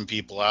cursing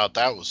people out.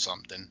 That was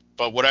something.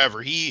 But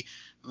whatever, he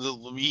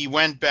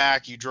went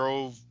back, he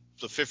drove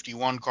the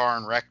 51 car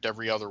and wrecked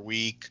every other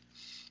week,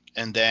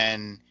 and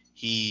then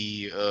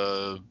he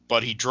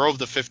drove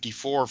the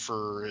 54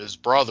 for his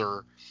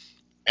brother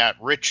at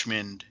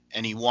Richmond,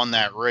 and he won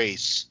that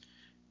race,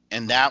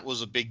 and that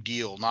was a big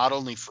deal, not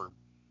only for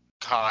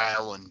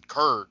Kyle and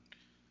Kurt,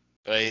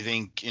 but I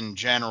think in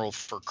general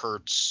for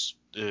Kurt's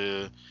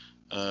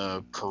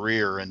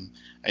career. And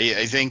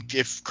I think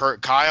if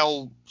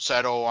Kyle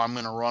said, "Oh, I'm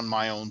going to run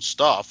my own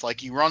stuff,"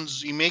 like he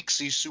makes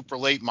these super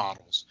late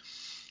models.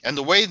 And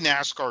the way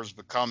NASCAR is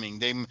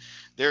becoming,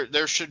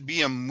 there should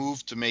be a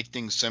move to make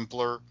things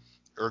simpler,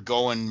 or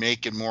go and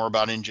make it more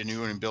about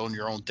ingenuity and building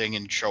your own thing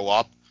and show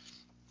up.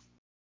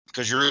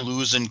 Because you're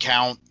losing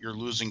count, you're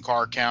losing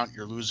car count,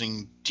 you're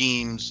losing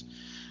teams,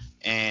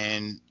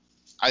 and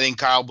I think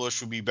Kyle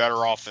Busch would be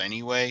better off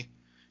anyway.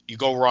 You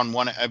go run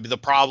one. The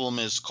problem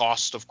is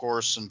cost, of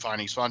course, and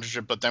finding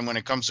sponsorship. But then when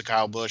it comes to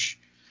Kyle Busch,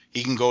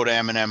 he can go to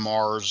M&M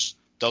Mars.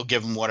 They'll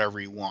give him whatever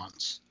he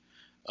wants.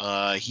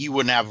 He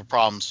wouldn't have a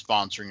problem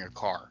sponsoring a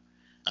car,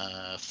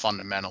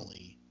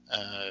 fundamentally.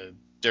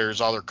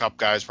 There's other Cup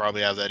guys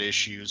probably have that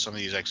issue. Some of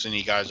these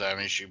Xfinity guys have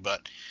an issue.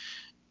 But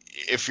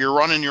if you're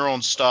running your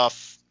own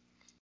stuff,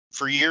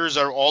 for years,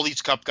 all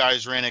these Cup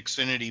guys ran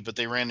Xfinity, but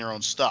they ran their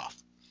own stuff.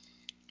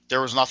 There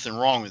was nothing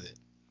wrong with it.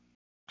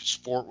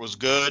 Sport was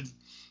good.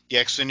 The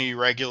Xfinity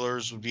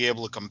regulars would be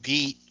able to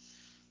compete.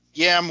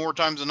 Yeah, more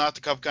times than not, the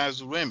Cup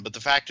guys would win. But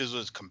the fact is, it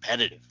was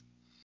competitive.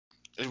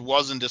 It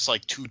wasn't this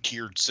like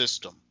 2-tiered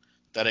system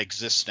that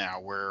exists now,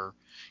 where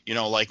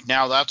like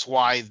now that's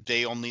why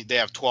they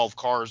have 12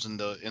 cars in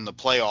the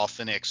playoff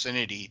in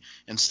Xfinity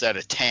instead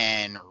of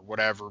 10 or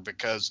whatever,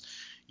 because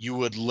you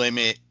would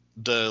limit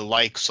the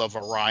likes of a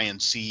Ryan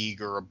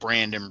Sieg or a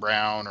Brandon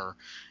Brown, or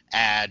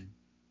add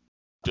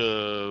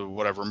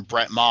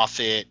Brett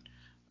Moffitt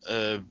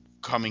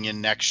coming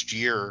in next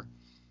year.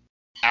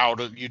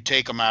 You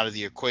take them out of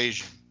the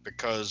equation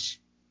because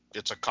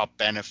it's a Cup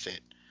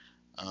benefit.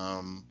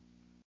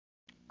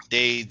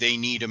 They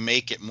need to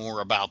make it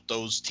more about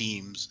those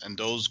teams and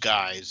those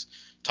guys,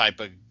 type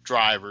of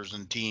drivers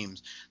and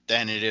teams,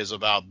 than it is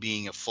about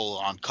being a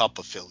full-on Cup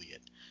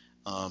affiliate.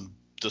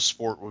 The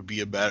sport would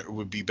be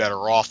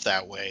better off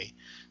that way,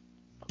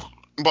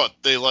 but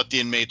they let the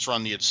inmates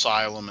run the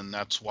asylum, and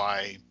that's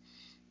why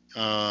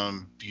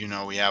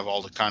We have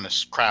all the kind of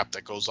crap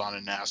that goes on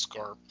in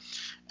NASCAR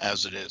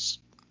as it is.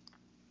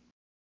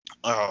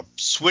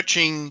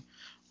 Switching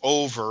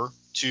over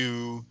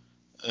to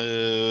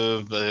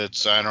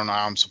but I don't know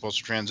how I'm supposed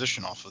to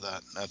transition off of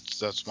that.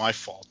 That's my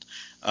fault.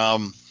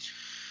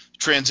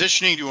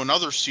 Transitioning to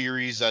another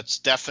series that's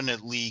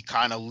definitely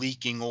kind of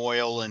leaking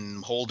oil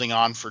and holding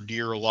on for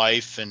dear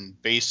life,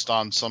 and based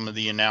on some of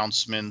the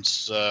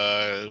announcements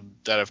that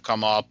have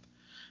come up,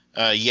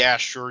 yeah,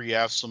 sure, you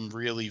have some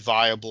really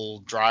viable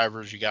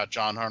drivers. You got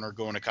John Hunter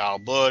going to Kyle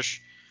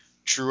Busch,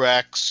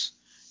 Truex.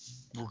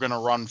 We're going to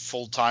run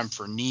full time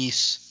for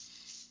Nice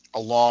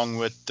along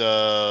with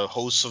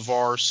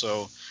Hocevar.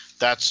 So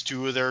that's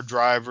two of their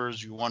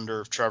drivers. You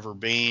wonder if Trevor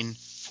Bayne,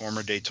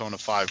 former Daytona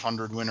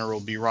 500 winner, will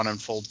be running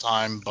full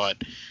time.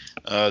 But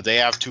they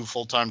have two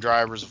full time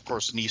drivers. Of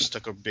course, Nice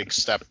took a big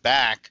step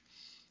back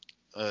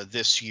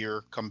this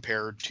year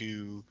compared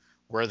to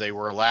where they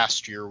were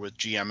last year with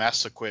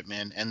GMS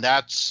equipment, and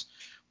that's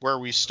where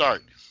we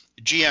start.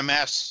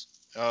 GMS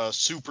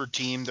super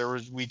team.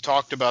 We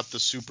talked about the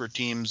super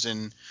teams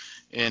in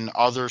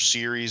other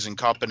series and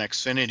Cup and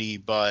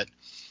Xfinity, but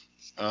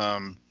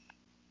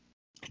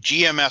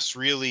GMS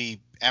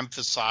really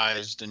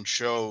emphasized and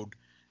showed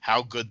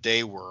how good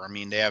they were. I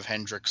mean, they have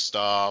Hendrick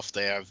stuff,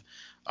 they have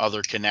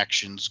other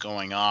connections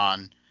going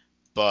on,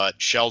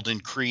 but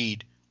Sheldon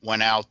Creed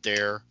went out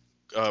there.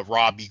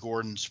 Robbie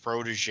Gordon's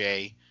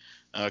protege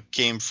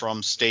came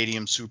from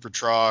Stadium Super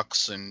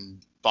Trucks and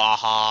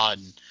Baja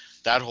and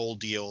that whole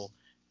deal.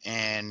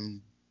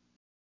 And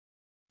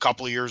a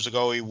couple of years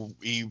ago,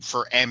 he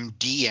for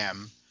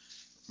MDM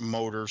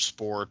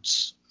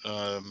Motorsports,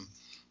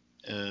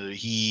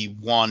 he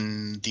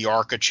won the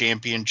ARCA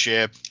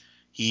Championship.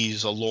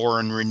 He's a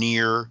Lauren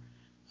Ranier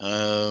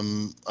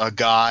a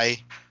guy.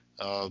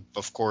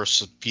 Of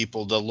course,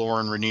 the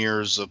Lauren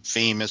Ranier is a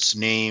famous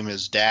name.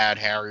 His dad,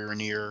 Harry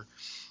Ranier,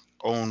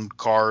 owned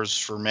cars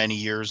for many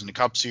years in the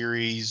Cup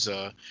Series.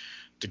 The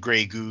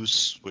Grey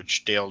Goose,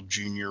 which Dale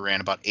Jr.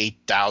 ran about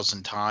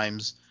 8,000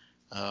 times,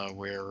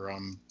 where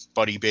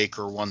Buddy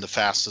Baker won the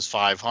fastest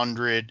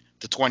 500.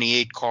 The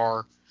 28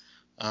 car,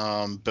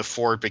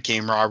 before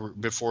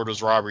it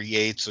was Robert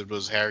Yates, it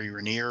was Harry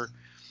Ranier.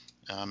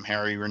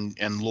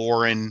 And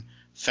Lauren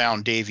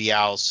found Davey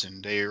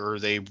Allison.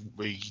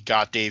 We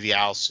got Davey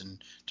Allison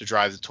to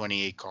drive the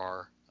 28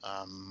 car,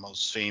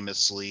 most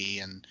famously,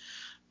 and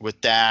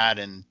with that,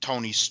 and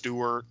Tony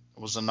Stewart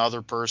was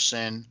another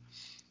person.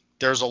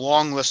 There's a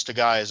long list of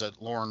guys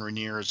that Lauren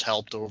Ranier has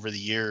helped over the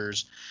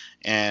years,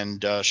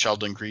 and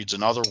Sheldon Creed's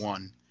another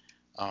one.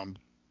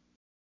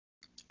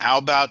 How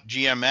about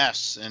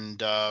GMS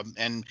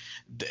and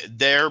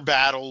their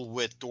battle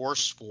with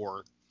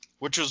ThorSport,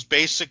 which was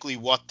basically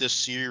what this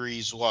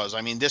series was?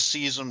 I mean, this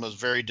season was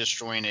very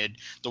disjointed.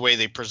 The way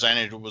they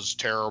presented it was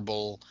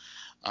terrible.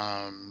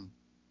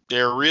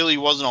 There really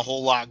wasn't a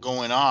whole lot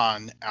going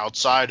on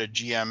outside of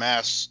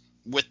GMS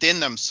within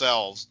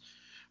themselves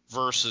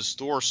versus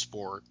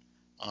ThorSport.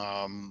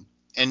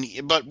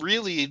 But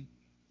really,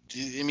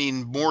 I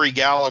mean, Maury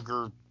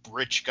Gallagher,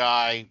 rich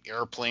guy,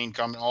 airplane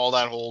coming, all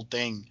that whole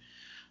thing.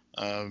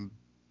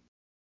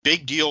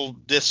 Big deal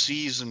this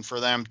season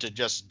for them to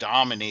just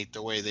dominate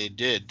the way they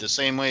did. The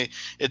same way,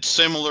 it's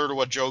similar to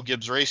what Joe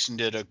Gibbs Racing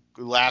did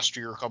last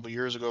year, a couple of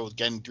years ago, with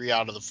getting 3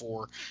 out of the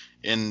 4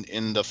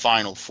 in the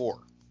Final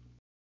Four.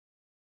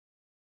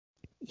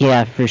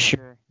 Yeah, for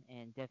sure,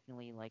 and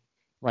definitely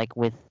like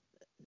with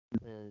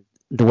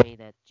the way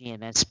that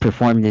GMS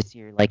performed this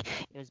year, like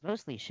it was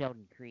mostly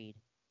Sheldon Creed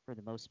for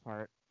the most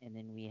part, and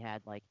then we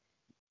had like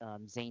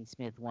Zane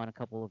Smith won a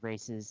couple of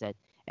races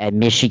at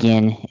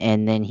Michigan,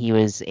 and then he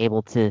was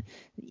able to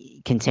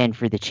contend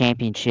for the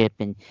championship,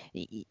 and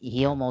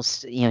he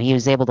almost, he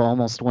was able to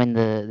almost win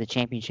the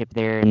championship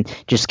there, and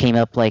just came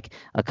up like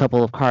a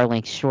couple of car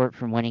lengths short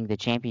from winning the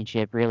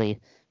championship, really.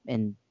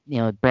 And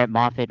Brett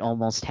Moffitt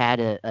almost had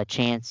a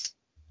chance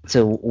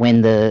to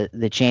win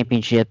the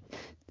championship.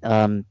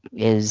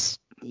 Is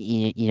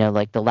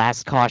like the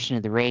last caution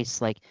of the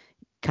race, like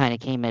kind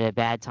of came at a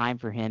bad time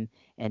for him,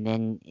 and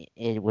then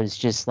it was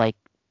just like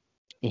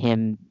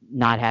him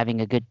not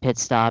having a good pit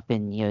stop,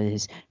 and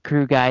his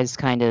crew guys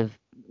kind of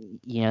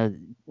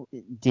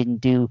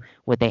didn't do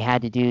what they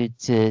had to do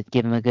to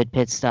give him a good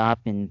pit stop,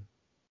 and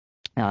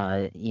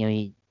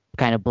he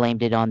kind of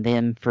blamed it on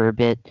them for a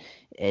bit.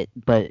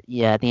 But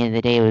yeah, at the end of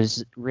the day, it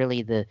was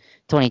really the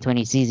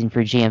 2020 season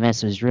for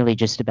GMS was really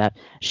just about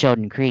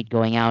Sheldon Creed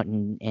going out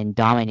and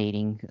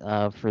dominating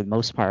for the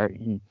most part,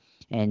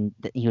 and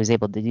he was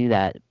able to do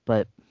that.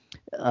 But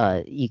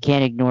you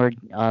can't ignore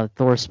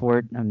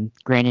ThorSport.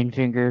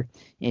 Graenenfinger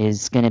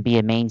is going to be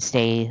a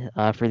mainstay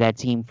for that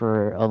team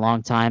for a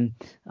long time.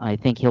 I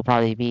think he'll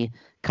probably be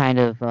kind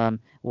of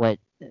what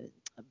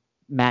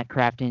Matt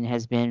Crafton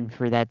has been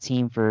for that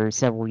team for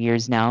several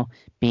years now,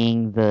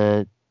 being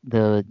the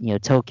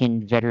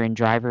token veteran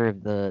driver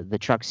of the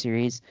truck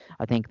series.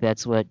 I think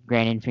that's what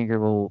Graenenfinger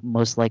will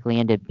most likely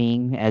end up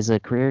being as a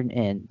career,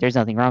 and there's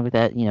nothing wrong with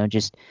that.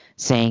 Just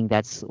saying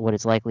that's what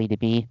it's likely to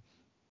be.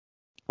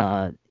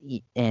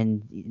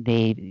 And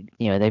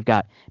they've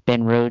got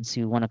Ben Rhodes,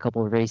 who won a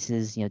couple of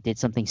races, did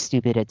something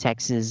stupid at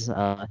Texas,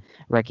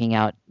 wrecking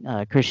out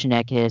Christian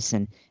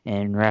Eckes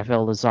and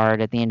Rafael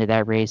Lazard at the end of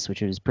that race,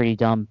 which was pretty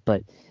dumb.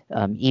 But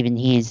even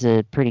he's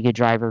a pretty good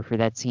driver for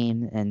that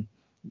team,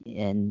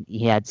 and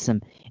he had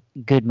some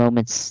good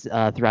moments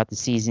throughout the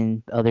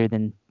season, other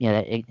than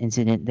that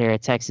incident there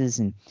at Texas,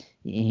 and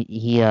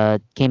he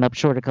came up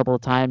short a couple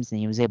of times, and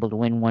he was able to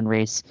win one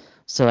race.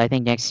 So I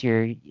think next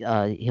year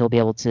he'll be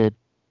able to,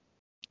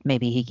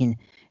 maybe he can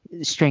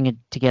string it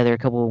together a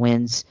couple of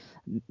wins.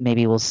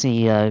 Maybe we'll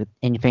see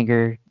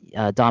Infinger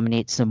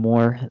dominate some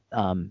more.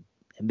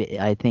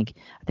 I think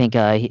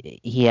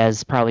he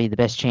has probably the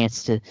best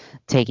chance to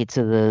take it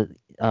to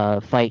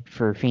the fight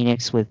for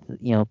Phoenix with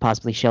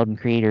possibly Sheldon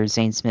Creed or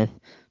Zane Smith.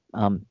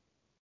 Um,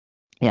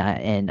 yeah,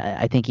 and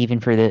I think even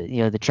for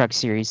the truck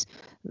series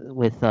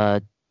with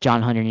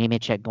John Hunter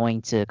Nemechek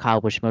going to Kyle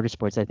Busch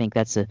Motorsports, I think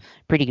that's a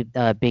pretty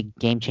big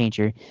game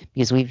changer,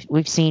 because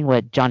we've seen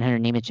what John Hunter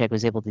Nemechek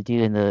was able to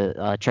do in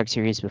the truck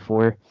series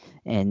before,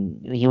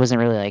 and he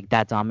wasn't really like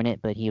that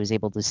dominant, but he was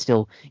able to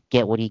still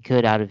get what he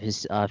could out of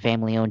his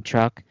family-owned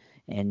truck.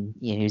 And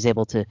he was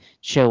able to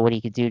show what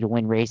he could do to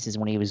win races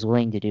when he was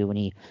willing to do, when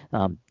he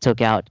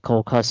took out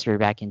Cole Custer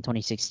back in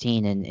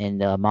 2016 in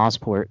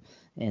Mosport,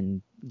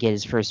 and get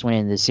his first win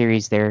in the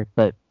series there.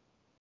 But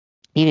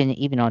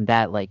even on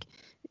that, like,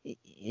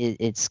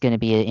 it's going to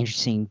be an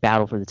interesting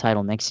battle for the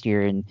title next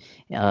year, and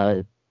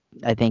I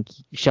think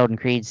Sheldon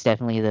Creed's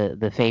definitely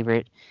the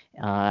favorite.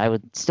 I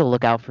would still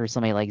look out for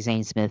somebody like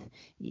Zane Smith.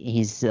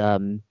 He's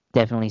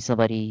definitely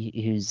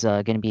somebody who's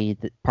going to be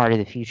part of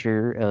the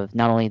future of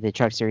not only the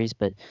Truck Series,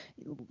 but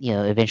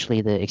eventually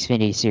the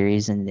Xfinity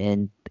Series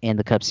and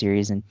the Cup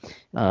Series. And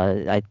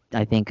I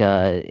think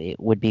it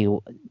would be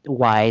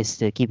wise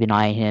to keep an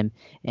eye on him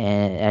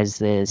as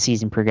the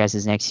season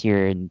progresses next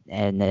year,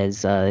 and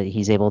as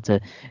he's able to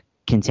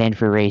contend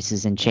for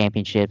races and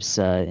championships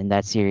in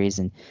that series.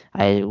 And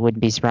I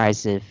wouldn't be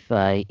surprised if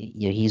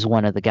he's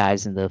one of the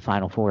guys in the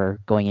Final Four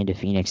going into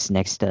Phoenix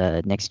next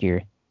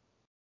year.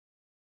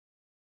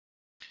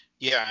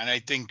 Yeah, and I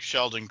think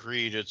Sheldon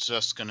Creed, it's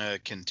just going to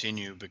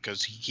continue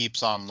because he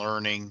keeps on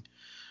learning.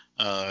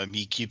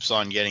 He keeps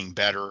on getting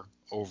better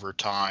over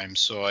time.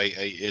 So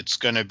it's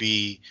going to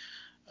be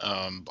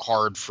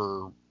hard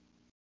for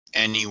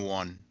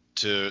anyone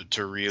to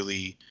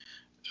really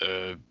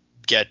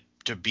get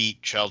to beat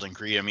Sheldon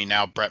Creed. I mean,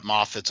 now Brett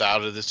Moffitt's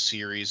out of this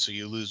series, so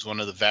you lose one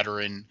of the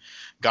veteran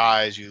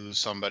guys. You lose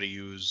somebody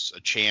who's a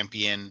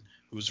champion,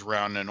 who's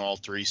around in all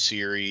three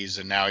series,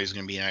 and now he's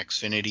going to be in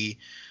Xfinity.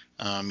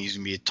 He's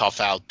going to be tough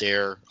out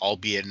there,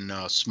 albeit in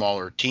a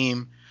smaller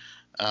team.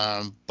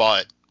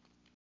 But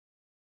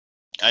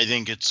I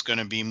think it's going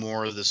to be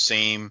more of the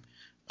same.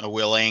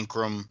 Will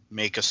Ankrum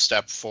make a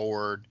step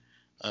forward?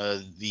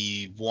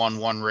 The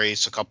one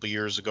race a couple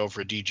years ago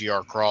for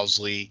DGR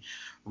Crosley.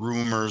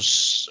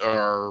 Rumors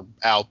are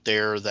out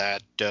there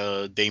that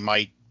they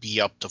might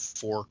be up to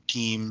 4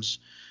 teams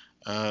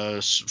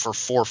for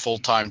 4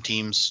 full-time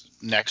teams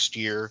next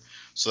year.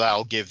 So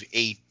that'll give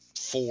 8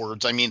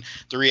 Fords. I mean,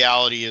 the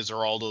reality is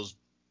they're all those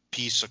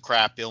piece of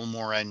crap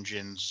Ilmor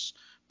engines,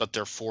 but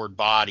they're Ford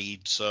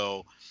bodied.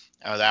 So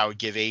that would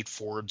give 8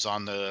 Fords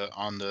on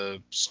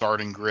the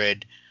starting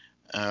grid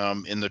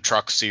in the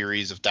truck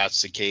series, if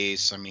that's the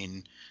case. I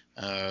mean,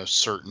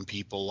 certain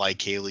people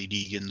like Haley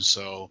Deegan,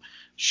 so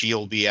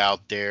she'll be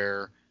out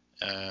there.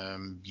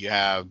 You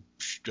have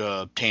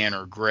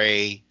Tanner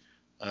Gray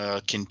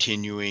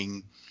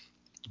continuing.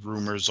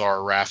 Rumors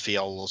are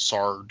Rafael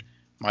Lazard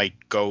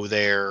might go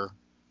there.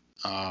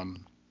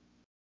 I'm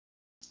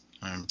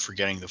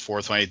forgetting the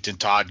fourth one.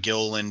 Todd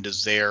Gilliland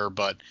is there,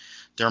 but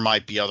there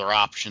might be other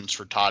options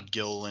for Todd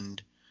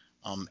Gilliland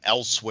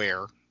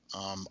elsewhere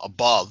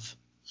above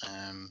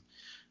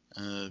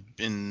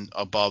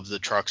above the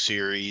truck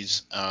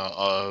series,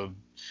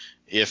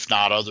 if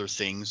not other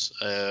things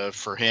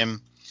for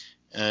him.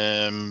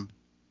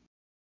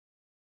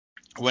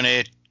 When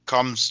it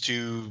comes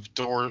to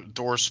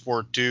Door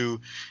Sport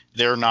 2,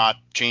 they're not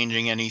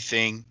changing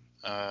anything.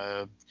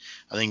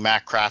 I think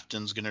Matt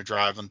Crafton's going to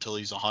drive until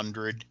he's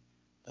 100,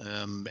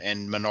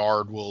 and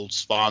Menard will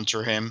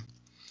sponsor him,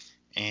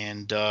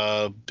 and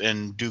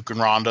Duke and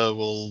Ronda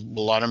will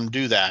let him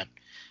do that.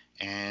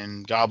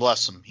 And God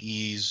bless him.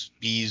 He's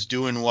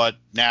doing what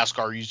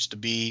NASCAR used to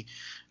be.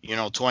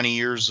 20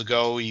 years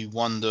ago, he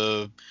won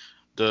the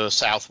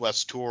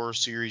Southwest Tour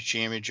Series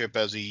Championship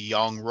as a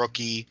young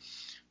rookie.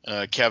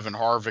 Kevin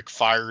Harvick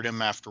fired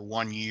him after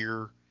 1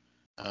 year.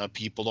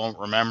 People don't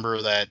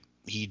remember that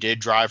he did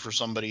drive for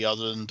somebody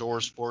other than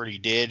Dorsport. He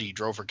did. He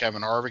drove for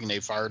Kevin Harvick, and they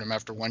fired him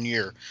after 1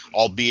 year,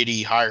 albeit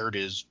he hired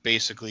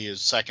basically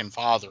his second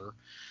father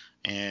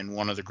and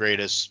one of the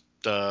greatest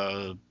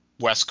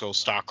West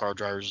Coast stock car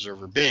drivers there's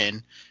ever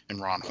been,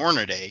 in Ron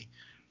Hornaday,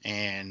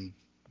 and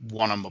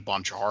won him a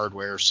bunch of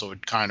hardware, so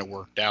it kind of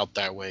worked out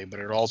that way.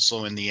 But it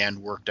also, in the end,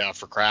 worked out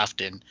for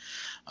Crafton,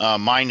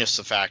 minus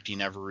the fact he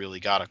never really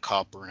got a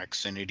Cup or an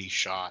Xfinity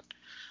shot.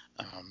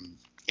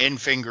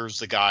 Infinger's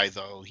the guy,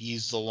 though.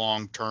 He's the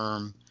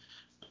long-term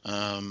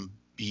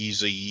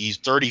He's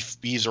 30.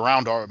 He's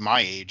around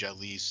my age at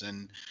least,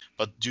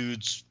 but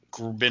dude's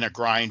been a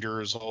grinder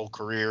his whole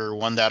career.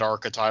 Won that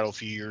ARCA title a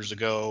few years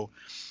ago.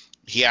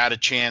 He had a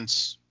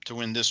chance to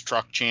win this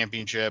truck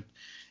championship,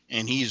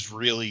 and he's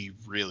really,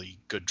 really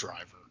good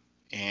driver,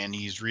 and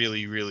he's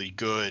really, really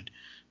good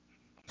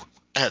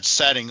at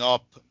setting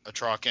up a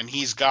truck, and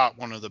he's got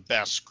one of the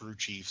best crew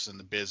chiefs in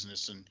the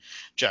business, and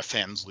Jeff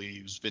Hensley,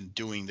 who's been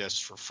doing this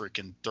for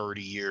freaking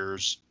 30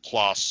 years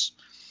plus.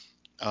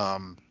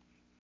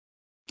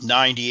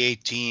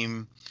 98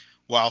 team,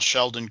 while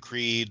Sheldon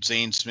Creed,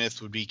 Zane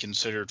Smith would be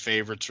considered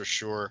favorites for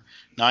sure.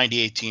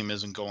 98 team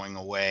isn't going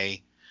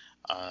away.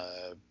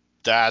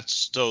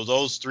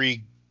 Those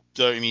three.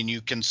 I mean, you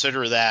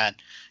consider that.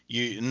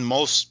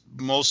 Most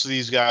of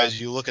these guys,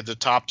 you look at the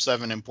top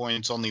 7 in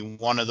points, only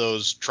one of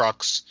those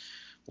trucks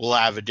will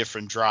have a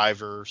different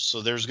driver.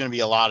 So there's going to be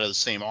a lot of the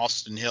same.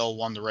 Austin Hill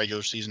won the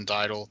regular season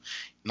title,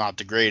 not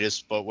the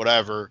greatest, but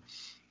whatever.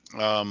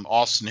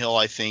 Austin Hill,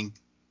 I think,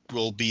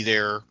 will be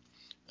there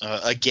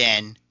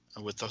again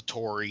with the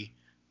Tory,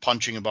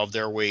 punching above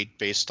their weight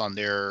based on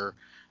their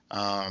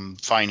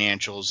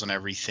financials and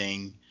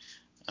everything.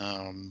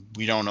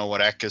 We don't know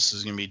what Eckes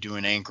is going to be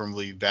doing. Ankrum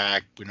will be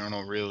back. We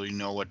don't really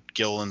know what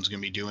Gilliland's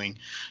going to be doing.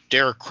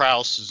 Derek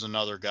Kraus is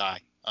another guy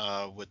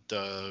with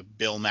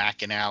Bill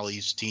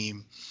McAnally's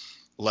team,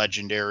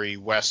 legendary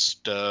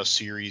West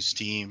Series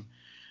team.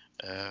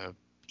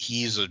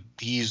 He's a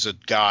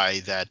guy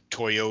that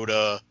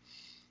Toyota,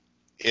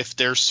 if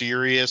they're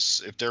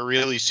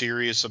really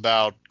serious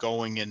about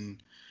going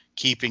and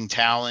keeping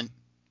talent,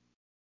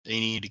 they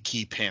need to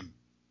keep him.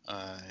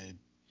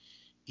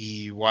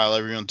 While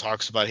everyone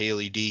talks about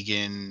Hailie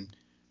Deegan,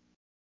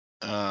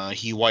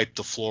 he wiped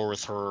the floor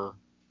with her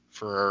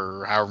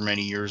for however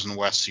many years in the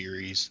West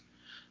Series,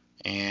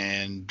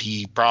 and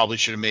he probably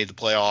should have made the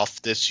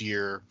playoff this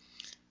year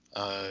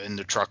in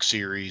the Truck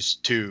Series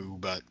too,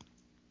 but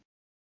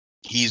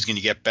he's going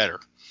to get better.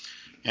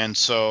 And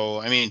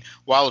so, I mean,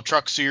 while the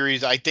Truck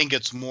Series, I think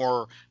it's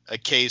more a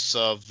case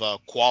of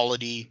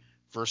quality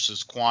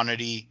versus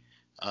quantity.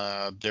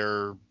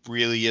 There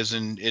really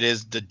isn't.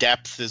 The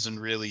depth isn't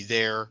really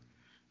there.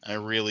 It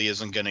really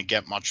isn't going to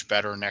get much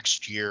better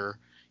next year,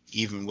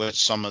 even with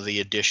some of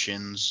the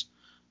additions.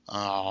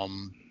 I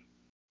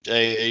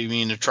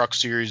mean, the Truck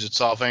Series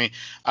itself. I mean,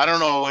 I don't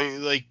know.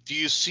 Like, do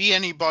you see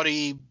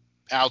anybody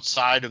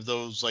outside of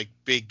those like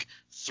big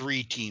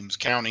 3 teams,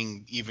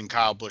 counting even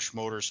Kyle Busch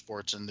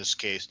Motorsports in this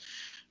case?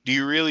 Do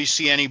you really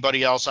see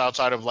anybody else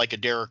outside of like a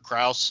Derek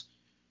Kraus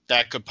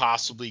that could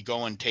possibly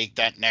go and take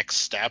that next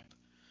step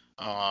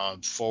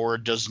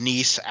forward? Does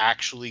Nice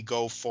actually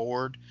go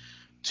forward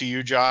to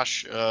you,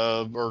 Josh,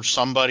 or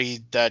somebody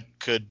that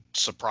could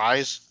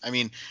surprise? I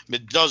mean,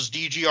 does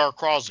DGR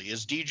Crosley?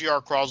 Is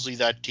DGR Crosley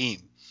that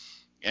team?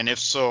 And if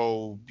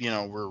so,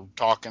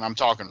 I'm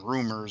talking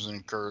rumors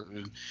in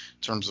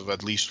terms of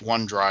at least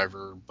one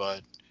driver,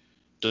 but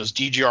does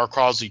DGR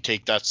Crosley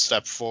take that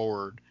step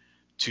forward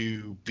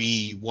to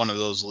be one of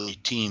those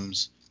elite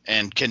teams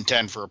and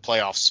contend for a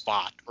playoff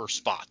spot or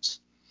spots?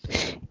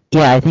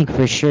 Yeah, I think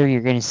for sure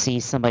you're going to see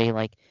somebody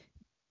like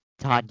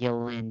Todd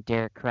Gilliland,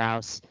 Derek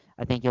Kraus.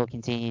 I think they'll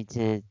continue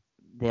to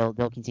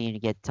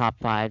get top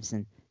 5s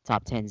and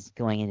top 10s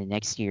going into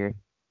next year,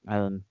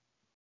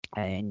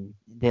 and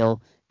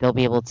they'll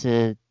be able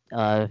to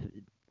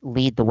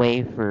lead the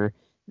way for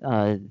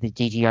the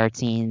DGR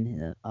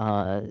team.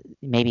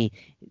 Maybe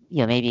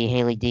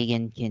Hailie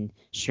Deegan can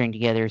string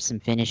together some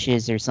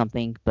finishes or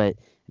something, but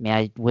I mean,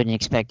 I wouldn't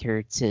expect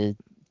her to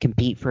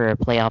compete for a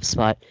playoff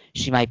spot.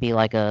 She might be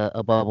like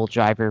a bubble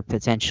driver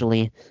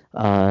potentially.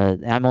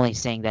 I'm only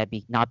saying that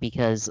not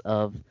because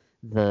of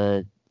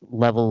the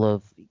level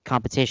of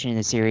competition in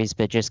the series,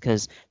 but just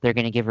because they're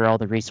going to give her all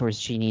the resources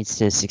she needs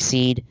to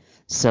succeed.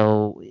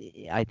 So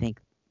I think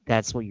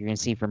that's what you're going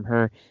to see from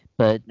her.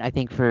 But I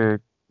think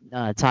for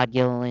Todd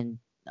Gilliland,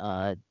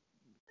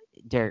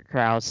 Derek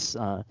Kraus,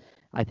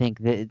 I think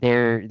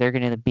they're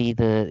going to be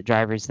the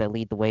drivers that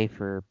lead the way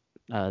for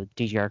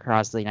DGR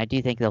Crosley, and I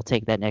do think they'll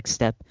take that next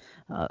step.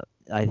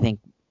 I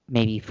think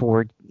maybe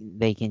Ford,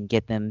 they can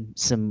get them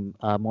some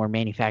more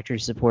manufacturer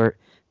support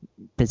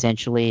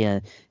potentially.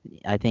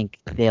 I think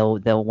they'll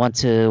want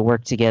to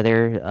work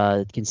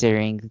together,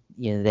 considering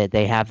that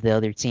they have the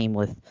other team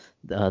with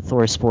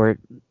ThorSport,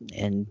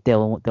 and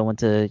they'll want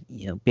to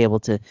be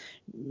able to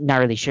not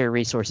really share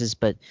resources,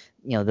 but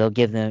they'll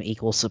give them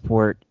equal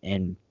support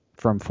and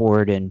from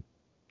Ford, and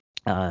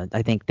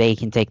I think they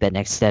can take that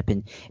next step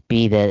and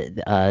be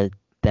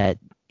that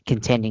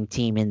contending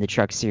team in the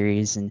Truck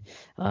Series. And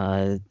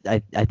I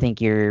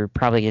think you're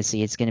probably going to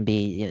see it's going to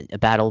be a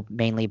battle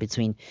mainly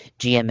between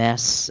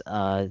GMS,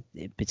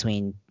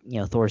 between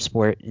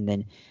ThorSport, and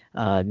then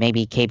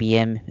maybe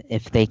KBM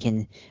if they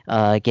can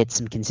get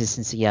some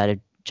consistency out of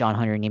John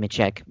Hunter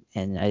Nemechek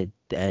and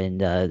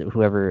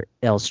whoever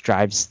else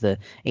drives the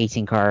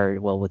 18 car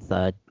with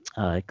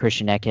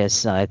Christian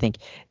Eckes. I think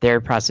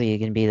they're possibly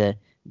going to be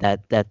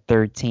that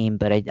third team,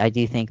 but I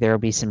do think there will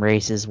be some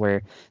races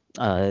where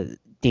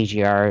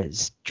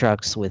DGR's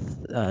trucks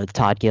with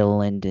Todd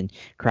Gilliland and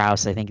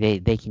Kraus. I think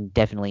they can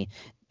definitely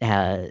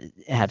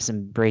have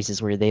some races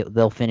where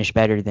they'll finish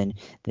better than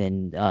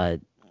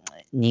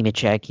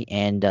Nemechek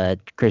and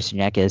Christian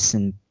Eckes,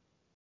 and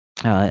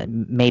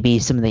maybe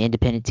some of the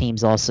independent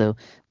teams also,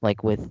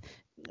 like with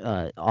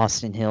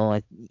Austin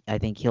Hill. I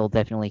think he'll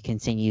definitely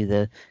continue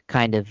the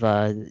kind of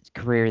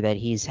career that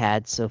he's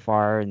had so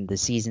far and the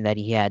season that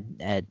he had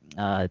at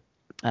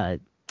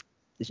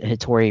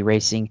Hattori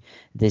Racing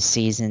this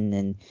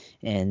season,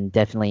 and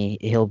definitely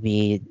he'll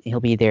be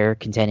there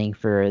contending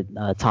for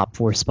a top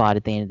 4 spot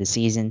at the end of the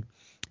season.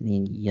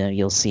 And,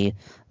 you'll see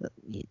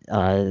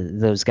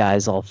those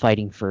guys all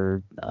fighting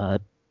for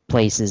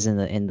places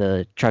in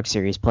the Truck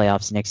Series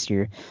playoffs next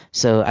year.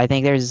 So I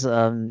think there's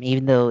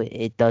even though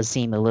it does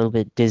seem a little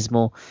bit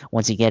dismal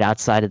once you get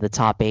outside of the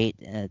top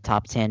 8,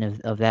 top 10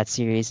 of that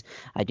series,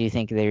 I do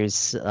think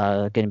there's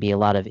going to be a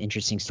lot of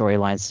interesting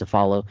storylines to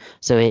follow.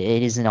 So it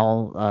isn't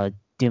all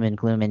doom and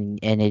gloom, and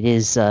it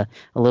is a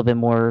little bit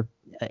more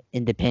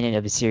independent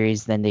of a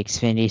series than the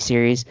Xfinity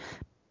series,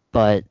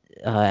 but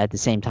at the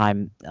same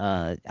time,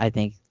 I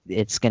think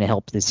it's going to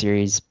help the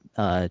series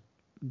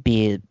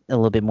be a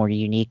little bit more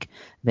unique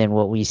than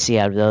what we see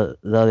out of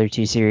the other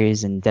 2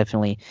 series, and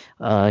definitely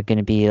going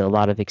to be a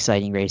lot of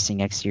exciting racing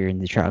next year in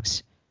the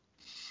trucks.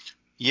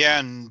 Yeah,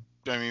 and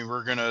I mean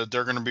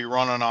they're gonna be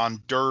running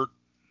on dirt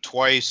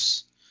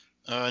twice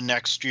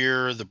next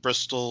year. The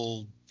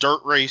Bristol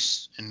Dirt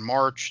Race in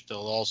March. They'll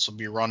also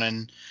be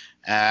running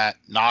at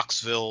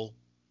Knoxville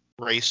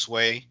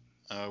Raceway,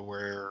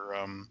 where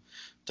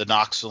the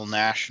Knoxville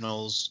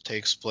Nationals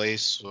takes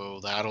place. So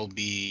that'll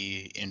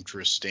be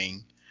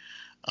interesting.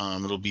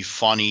 It'll be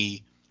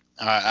funny.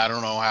 I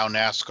don't know how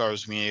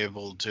NASCAR's being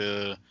able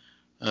to.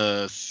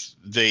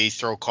 They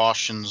throw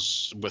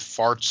cautions with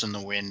farts in the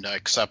wind,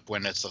 except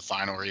when it's the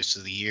final race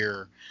of the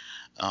year.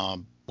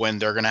 When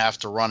they're going to have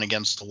to run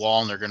against the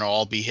wall and they're going to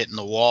all be hitting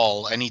the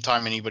wall.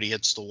 Anytime anybody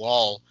hits the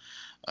wall,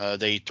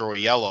 they throw a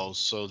yellow.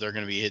 So they're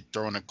going to be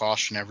throwing a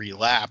caution every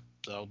lap.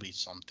 That'll be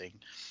something.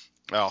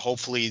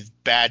 Hopefully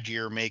bad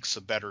year makes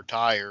a better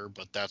tire,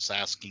 but that's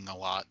asking a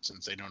lot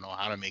since they don't know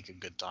how to make a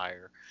good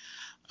tire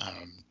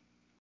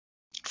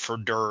for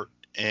dirt.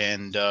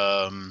 And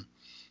I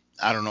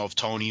don't know if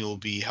Tony will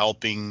be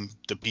helping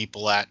the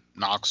people at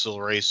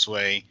Knoxville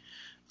Raceway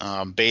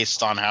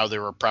based on how they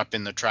were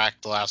prepping the track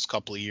the last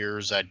couple of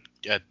years at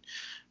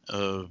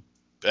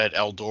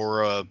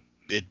Eldora.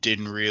 It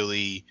didn't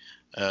really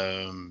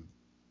add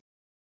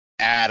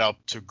up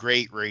to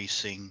great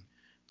racing.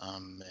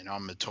 And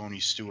I'm a Tony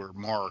Stewart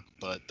mark,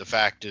 but the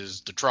fact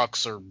is the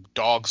trucks are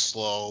dog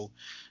slow.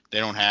 They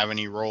don't have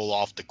any roll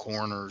off the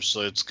corners,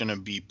 so it's going to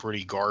be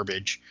pretty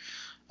garbage.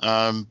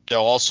 They'll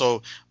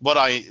also, what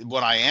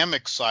I am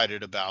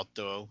excited about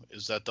though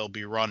is that they'll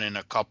be running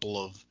a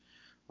couple of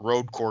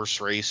road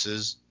course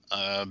races.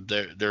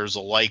 There's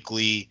a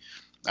likely,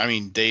 I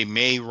mean, they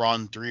may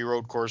run 3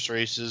 road course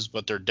races,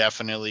 but they're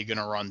definitely going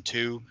to run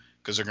 2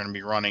 because they're going to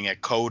be running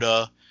at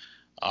COTA.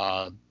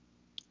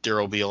 There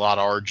will be a lot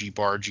of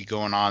argy-bargy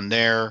going on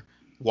there.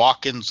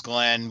 Watkins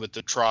Glen with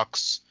the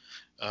trucks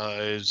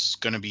is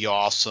going to be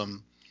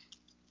awesome.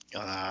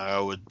 I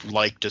would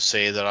like to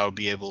say that I would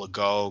be able to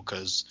go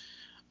because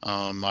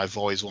I've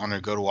always wanted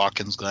to go to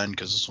Watkins Glen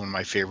because it's one of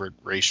my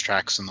favorite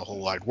racetracks in the whole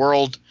wide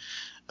world.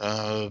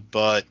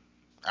 But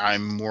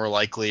I'm more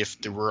likely, if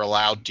they were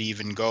allowed to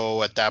even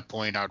go at that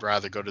point, I'd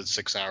rather go to the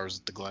 6 hours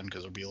at the Glen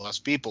because there'll be less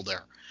people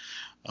there.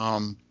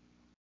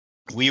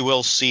 We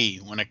will see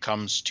when it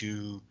comes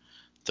to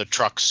the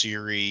truck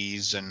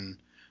series and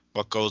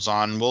what goes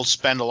on. We'll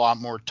spend a lot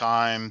more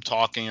time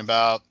talking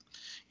about,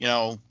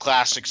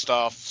 classic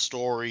stuff,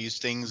 stories,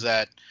 things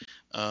that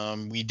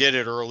we did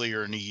it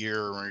earlier in the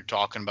year when we were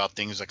talking about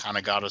things that kind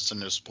of got us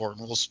into sport.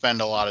 And we'll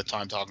spend a lot of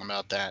time talking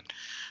about that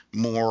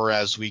more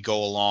as we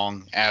go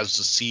along, as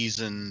the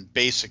season,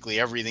 basically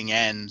everything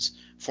ends.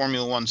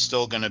 Formula One's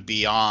still going to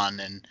be on.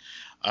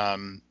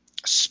 And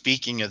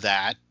speaking of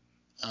that,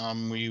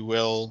 we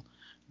will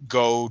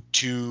go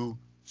to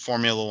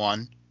Formula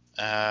One.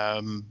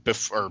 I'm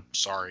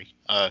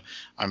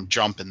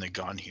jumping the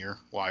gun here.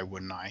 Why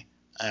wouldn't I?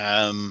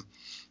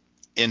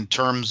 In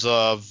terms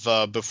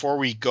of before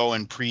we go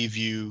and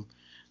preview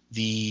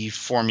the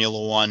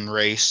Formula One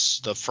race,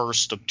 the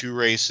first of 2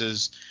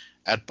 races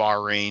at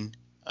Bahrain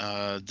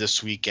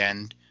this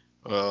weekend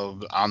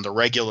on the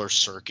regular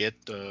circuit,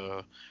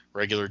 the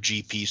regular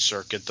GP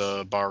circuit,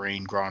 the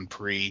Bahrain Grand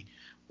Prix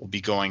will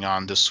be going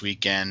on this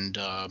weekend.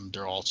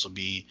 There'll also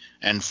be,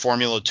 and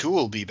Formula 2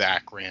 will be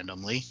back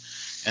randomly.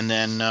 And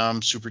then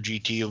Super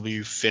GT will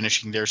be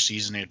finishing their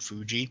season at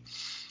Fuji.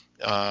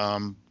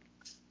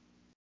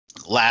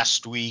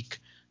 Last week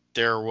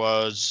there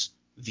was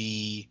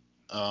the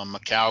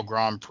Macau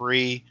Grand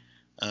Prix.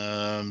 They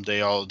had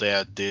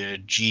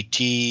the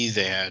GT,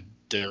 they had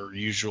their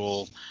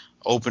usual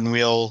open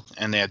wheel,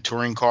 and they had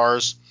touring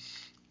cars.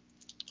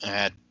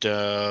 And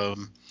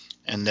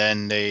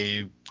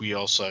then we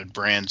also had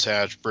Brands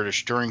Hatch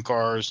British touring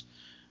cars.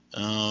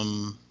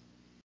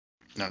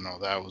 No,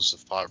 that was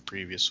the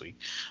previous week.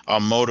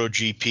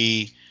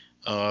 MotoGP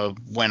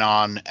went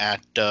on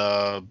at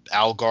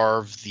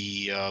Algarve,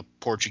 the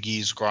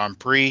Portuguese Grand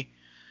Prix,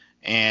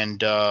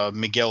 and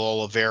Miguel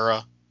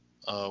Oliveira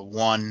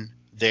won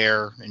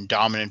there in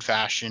dominant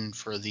fashion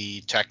for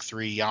the Tech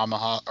 3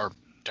 Yamaha or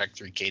Tech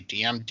 3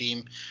 KTM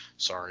team.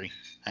 Sorry,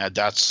 I had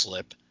that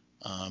slip.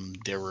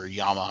 They were a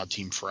Yamaha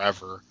team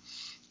forever.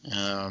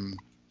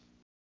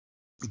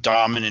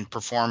 Dominant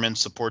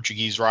performance. The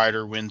Portuguese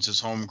rider wins his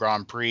home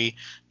Grand Prix.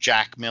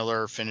 Jack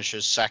Miller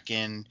finishes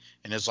second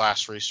in his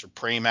last race for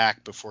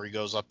Pramac before he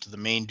goes up to the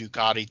main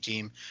Ducati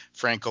team.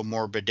 Franco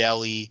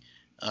Morbidelli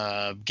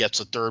gets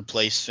a third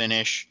place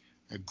finish.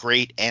 A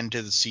great end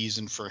to the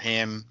season for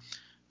him.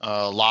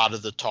 A lot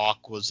of the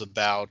talk was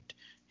about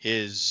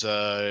his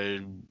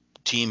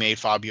teammate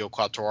Fabio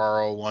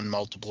Quartararo won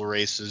multiple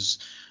races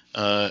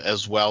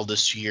as well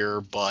this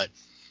year, but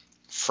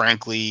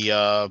frankly,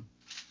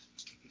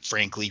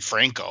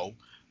 Franco,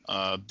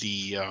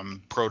 the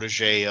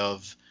protege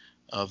of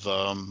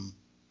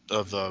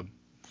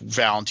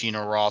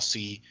Valentino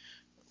Rossi,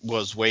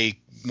 was way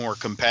more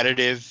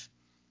competitive,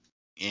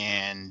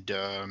 and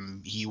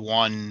he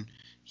won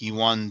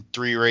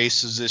 3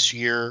 races this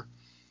year.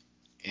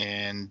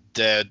 And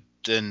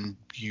then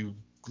you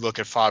look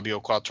at Fabio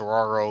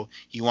Quartararo,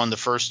 he won the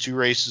first 2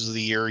 races of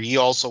the year. He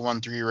also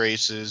won 3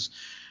 races,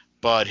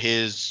 but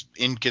his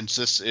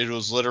inconsistent, it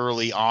was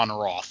literally on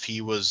or off.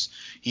 He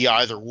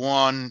either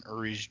won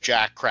or he's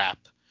jack crap.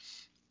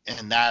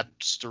 And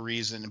that's the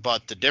reason.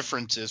 But the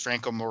difference is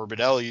Franco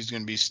Morbidelli is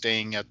going to be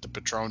staying at the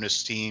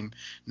Petronas team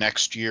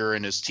next year,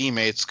 and his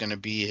teammate's going to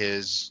be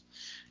his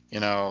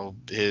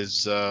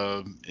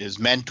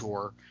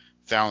mentor,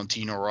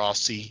 Valentino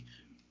Rossi,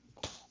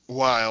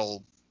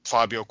 while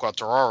Fabio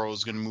Quartararo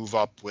is going to move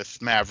up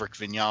with Maverick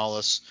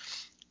Vinales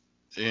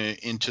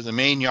into the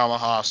main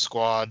Yamaha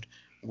squad,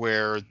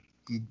 where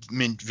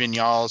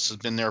Vinales has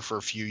been there for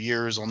a few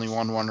years, only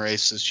won 1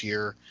 race this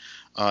year.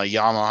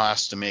 Yamaha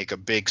has to make a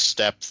big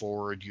step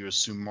forward. You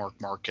assume Marc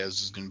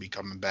Marquez is going to be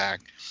coming back,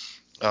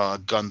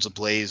 guns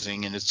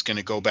a-blazing, and it's going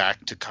to go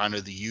back to kind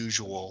of the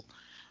usual.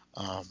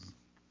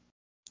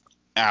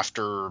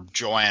 After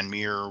Joan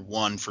Mir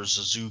won for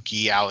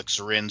Suzuki, Alex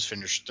Rins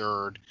finished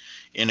third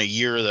in a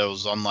year that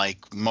was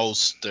unlike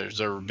most there's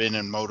ever been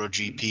in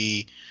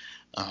MotoGP.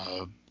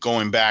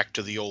 Going back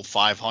to the old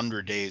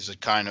 500 days,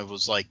 it kind of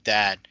was like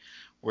that,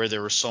 where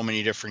there were so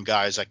many different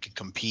guys that could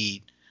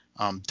compete.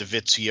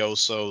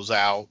 Dovizioso's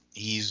out.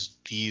 He's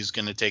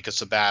going to take a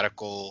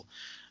sabbatical.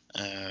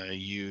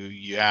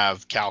 You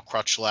have Cal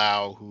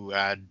Crutchlow, who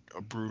had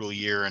a brutal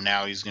year, and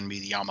now he's going to be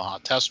the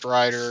Yamaha test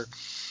rider.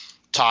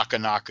 Taka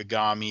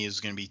Nakagami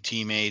is going to be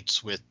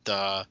teammates with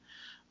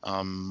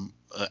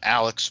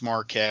Alex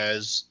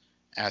Marquez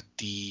at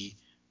the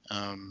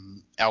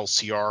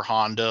LCR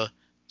Honda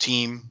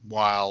team,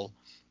 while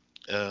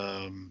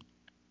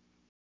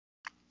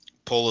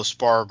Pol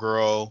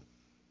Espargaro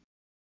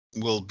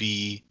will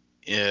be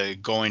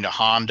going to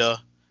Honda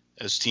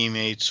as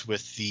teammates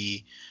with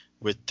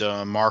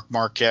Marc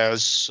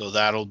Marquez. So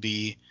that'll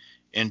be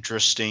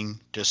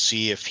interesting to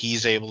see if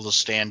he's able to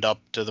stand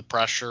up to the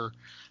pressure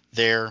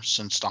there,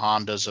 since the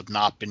Hondas have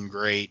not been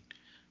great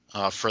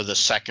for the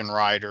second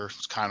rider.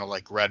 It's kind of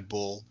like Red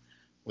Bull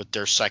with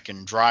their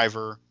second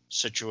driver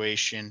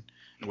situation,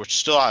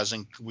 which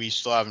we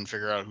still haven't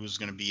figured out who's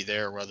going to be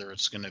there, whether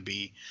it's going to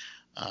be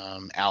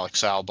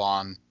Alex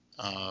Albon,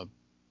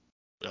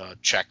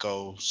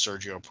 Checo,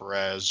 Sergio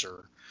Perez,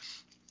 or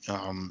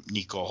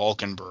Nico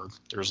Hulkenberg.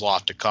 There's a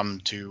lot to come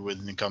to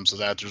when it comes to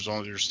that.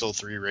 There's still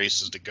 3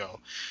 races to go,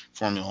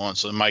 Formula One,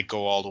 so it might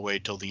go all the way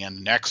till the end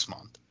of next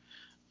month.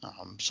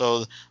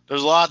 So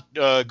there's a lot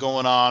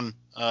going on.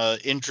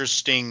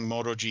 Interesting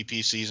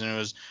MotoGP season. It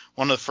was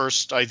one of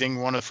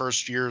the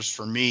first years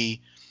for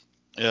me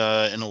in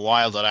a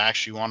while that I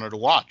actually wanted to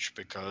watch,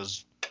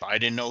 because I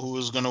didn't know who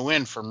was going to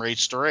win from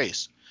race to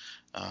race,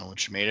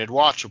 which made it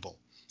watchable.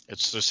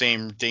 It's the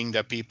same thing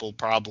that people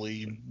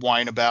probably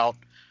whine about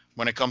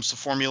when it comes to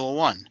Formula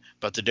One.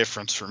 But the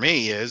difference for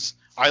me is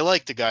I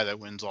like the guy that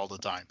wins all the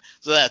time.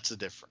 So that's the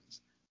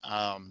difference.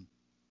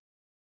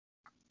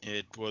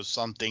 It was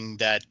something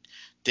that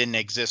didn't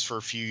exist for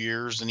a few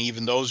years, and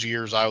even those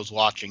years I was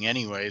watching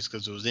anyways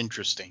because it was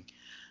interesting.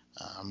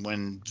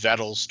 When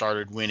Vettel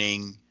started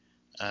winning,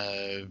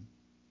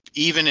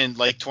 even in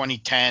like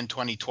 2010,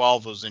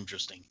 2012 was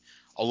interesting.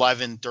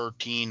 11,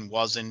 13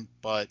 wasn't,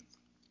 but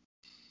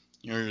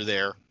you're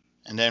there.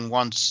 And then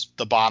once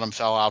the bottom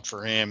fell out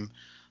for him,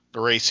 the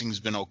racing's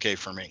been okay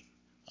for me.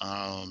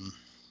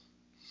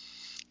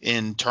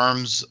 In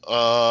terms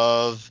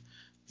of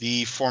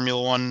the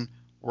Formula One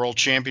World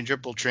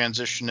Championship, we'll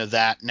transition to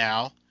that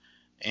now.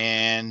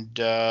 And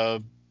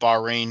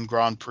Bahrain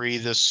Grand Prix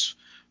this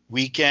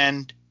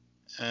weekend.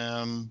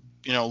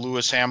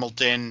 Lewis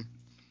Hamilton,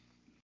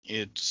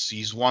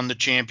 he's won the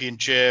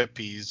championship.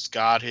 He's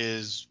got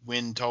his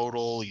win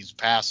total. He's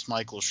passed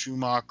Michael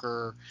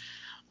Schumacher.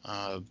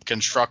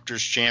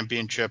 Constructors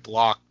Championship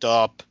locked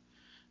up.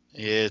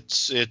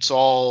 It's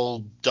all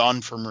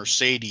done for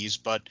Mercedes,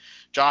 but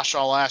Josh,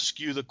 I'll ask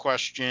you the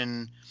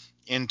question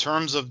in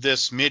terms of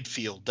this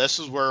midfield. This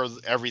is where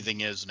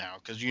everything is now,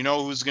 because you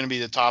know who's going to be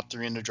the top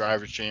three in the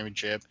Drivers'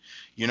 Championship.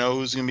 You know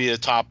who's going to be the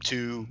top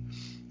two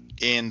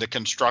in the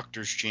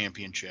Constructors'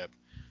 Championship.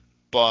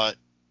 But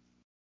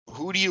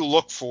who do you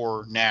look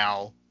for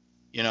now?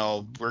 You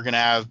know, we're going to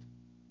have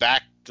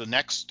back the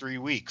next 3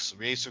 weeks.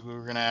 Basically,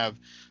 we're going to have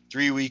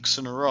 3 weeks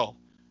in a row.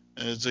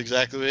 And it's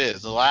exactly what it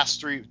is. The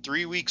last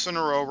three weeks in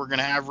a row, we're going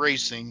to have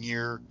racing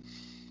here.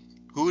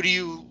 Who do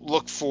you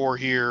look for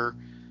here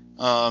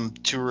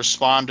to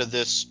respond to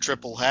this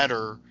triple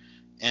header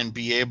and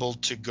be able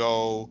to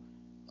go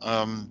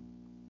and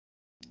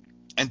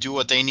do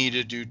what they need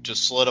to do to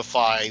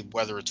solidify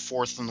whether it's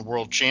fourth in the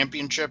World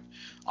Championship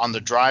on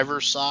the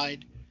driver's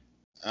side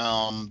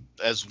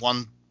as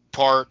one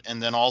part,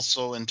 and then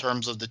also in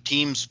terms of the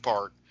team's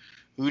part,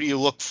 who do you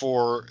look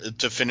for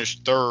to finish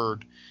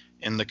third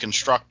in the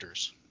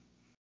constructors?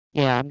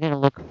 Yeah, I'm going to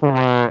look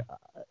for,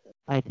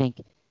 I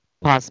think,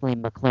 possibly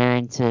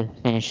McLaren to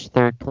finish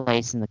third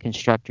place in the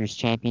Constructors'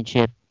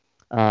 Championship.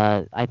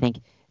 I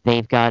think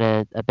they've got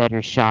a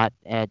better shot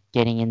at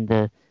getting in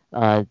the,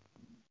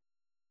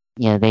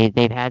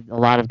 they've had a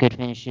lot of good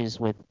finishes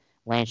with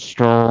Lance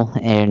Stroll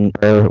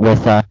or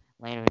with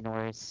Lando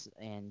Norris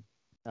and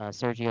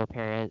Sergio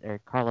Perez or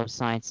Carlos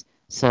Sainz.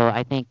 So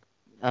I think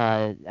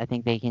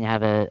they can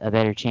have a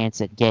better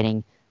chance at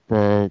getting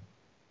the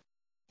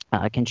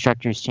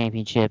Constructors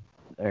Championship,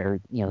 or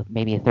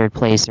maybe a third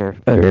place or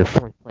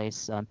fourth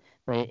place.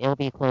 But it'll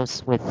be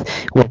close with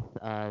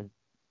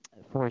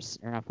Force,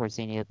 or not Force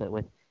India, but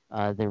with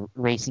the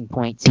Racing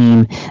Point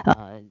team.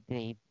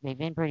 They've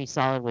been pretty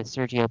solid with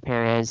Sergio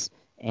Perez,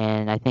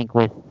 and I think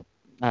with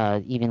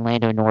even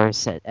Lando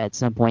Norris at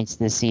some points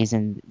this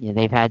season,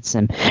 they've had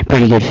some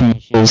pretty good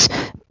finishes.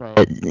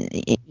 But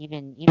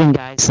even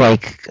guys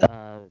like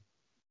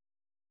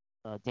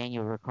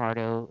Daniel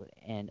Ricciardo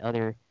and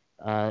other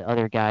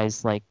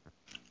guys like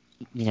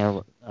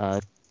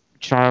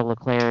Charles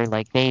Leclerc,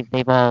 like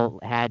they've all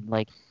had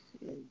like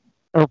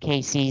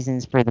okay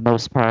seasons for the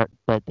most part,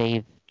 but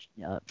they've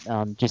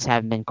just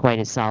haven't been quite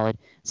as solid.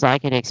 So I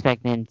could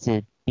expect them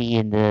to be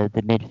in the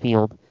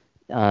midfield,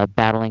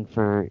 battling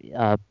for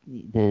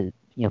the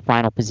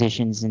final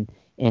positions in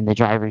the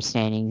drivers'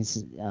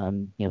 standings.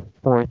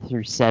 Fourth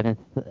through seventh.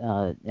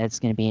 That's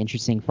going to be an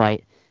interesting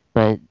fight.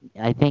 But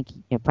I think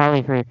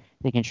probably for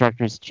the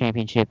Constructors'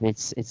 Championship,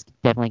 it's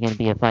definitely going to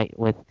be a fight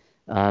with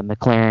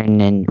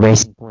McLaren and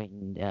Racing Point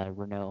and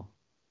Renault.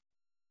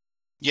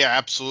 Yeah,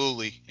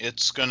 absolutely.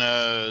 It's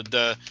gonna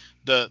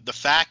the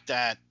fact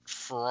that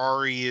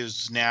Ferrari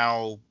is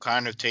now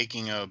kind of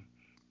taking a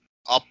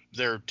up,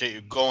 they're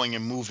going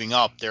and moving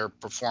up. Their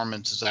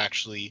performance is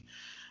actually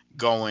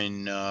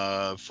going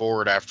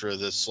forward after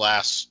this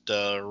last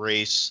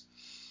race.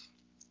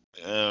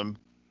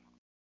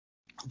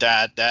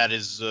 That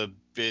is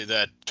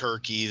that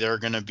Turkey. They're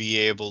going to be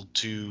able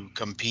to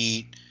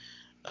compete.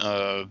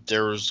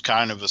 There was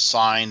kind of a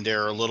sign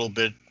there a little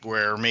bit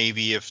where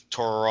maybe if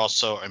Toro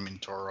Rosso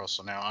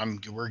now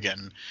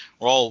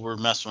we're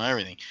messing with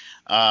everything.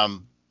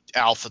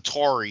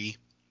 AlphaTauri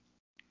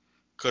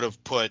could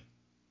have put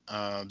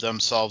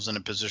themselves in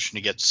a position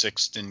to get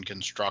sixth in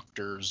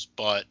constructors,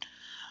 but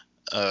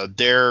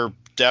they're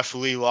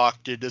definitely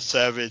locked into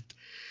seventh.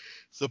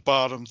 The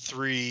bottom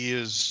three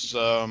is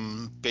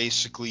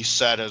basically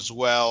set as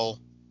well.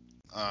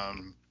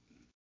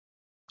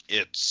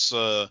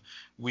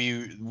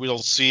 We'll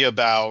see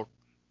about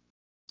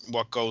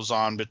what goes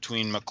on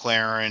between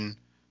McLaren,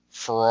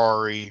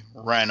 Ferrari,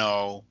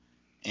 Renault,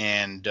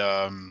 and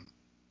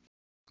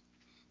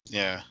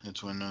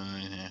it's when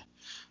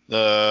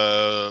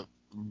the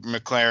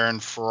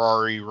McLaren,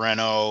 Ferrari,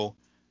 Renault,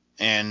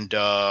 and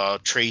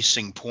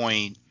Racing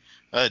Point.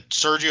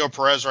 Sergio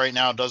Perez right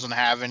now doesn't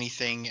have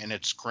anything, and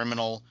it's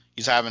criminal.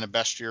 He's having the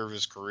best year of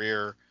his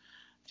career,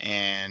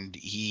 and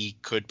he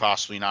could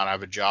possibly not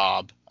have a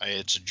job.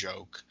 It's a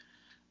joke.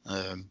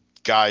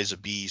 Guy's a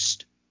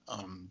beast.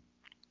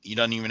 He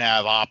doesn't even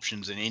have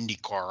options in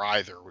IndyCar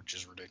either, which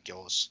is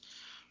ridiculous.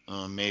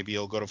 Maybe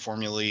he'll go to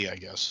Formula E, I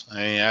guess. I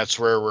mean, that's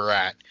where we're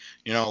at.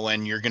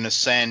 When you're going to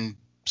send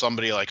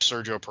somebody like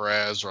Sergio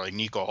Perez or like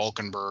Nico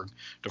Hulkenberg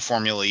to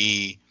Formula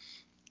E,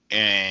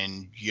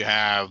 and you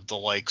have the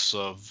likes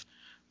of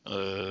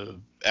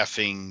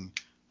effing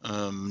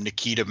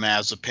Nikita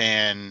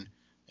Mazepin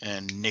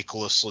and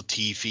Nicholas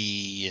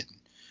Latifi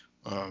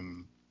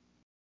and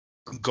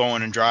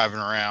going and driving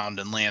around,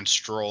 and Lance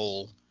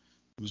Stroll,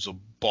 who's a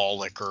ball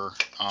licker.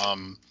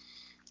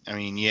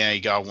 He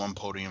got one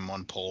podium,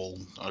 one pole.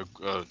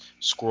 A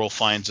squirrel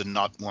finds a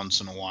nut once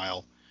in a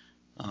while.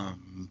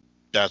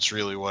 That's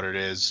really what it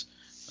is.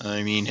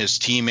 His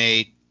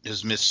teammate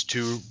has missed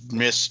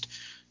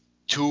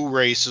two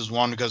races,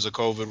 one because of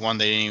COVID, one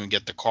they didn't even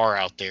get the car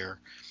out there,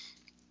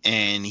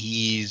 and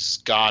he's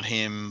got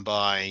him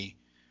by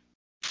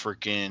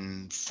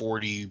freaking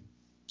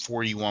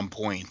 41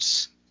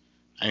 points.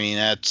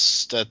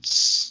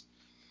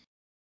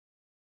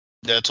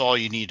 That's all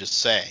you need to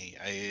say.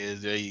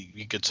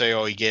 You could say,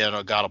 oh, he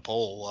got a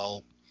pole.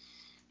 Well,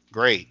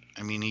 great.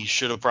 I mean, he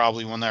should have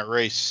probably won that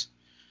race,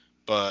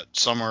 but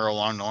somewhere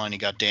along the line he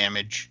got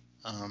damage.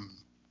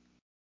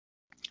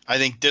 I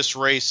think this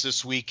race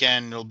this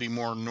weekend it'll be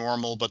more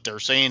normal, but they're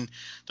saying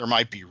there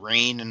might be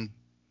rain in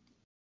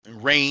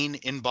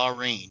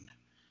Bahrain,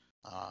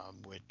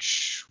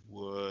 which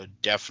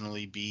would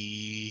definitely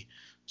be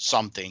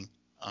something.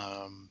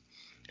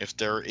 If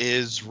there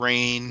is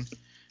rain,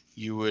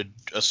 you would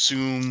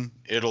assume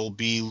it'll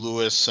be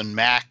Lewis and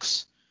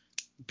Max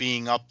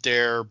being up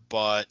there,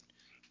 but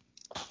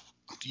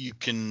you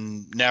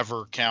can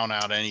never count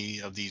out any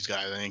of these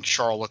guys. I think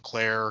Charles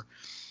Leclerc,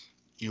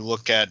 you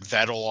look at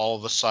Vettel, all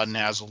of a sudden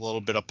has a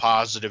little bit of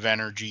positive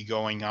energy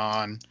going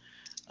on.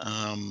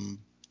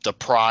 The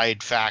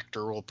pride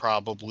factor will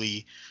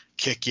probably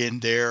kick in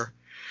there.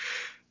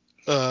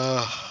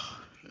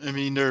 I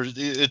mean, I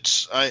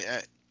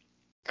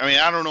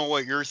don't know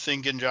what you're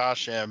thinking,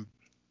 Josh.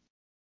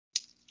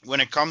 When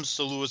it comes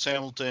to Lewis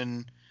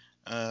Hamilton,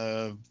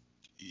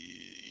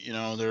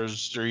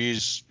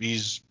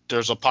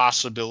 there's a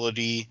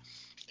possibility.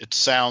 It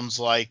sounds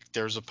like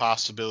there's a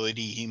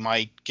possibility he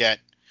might get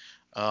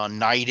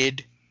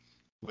knighted,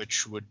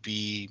 which would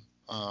be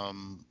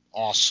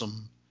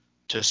awesome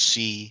to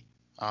see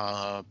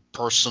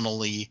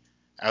personally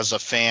as a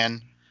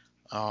fan.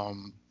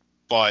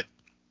 But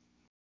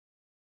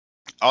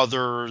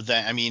other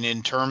than, I mean,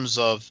 in terms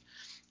of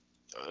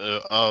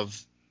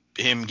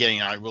him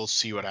getting, I will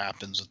see what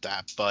happens with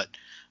that. But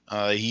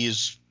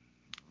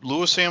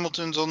Lewis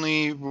Hamilton's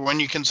only, when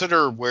you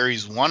consider where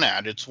he's won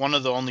at, it's one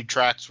of the only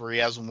tracks where he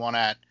hasn't won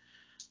at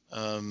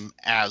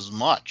as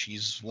much.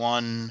 He's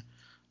won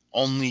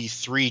only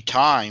 3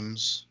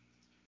 times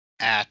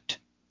at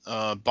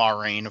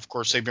Bahrain. Of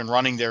course, they've been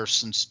running there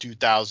since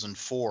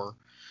 2004.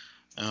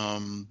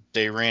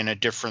 They ran a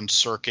different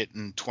circuit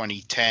in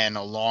 2010,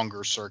 a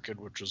longer circuit,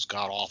 which was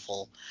god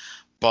awful.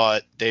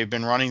 But they've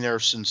been running there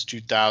since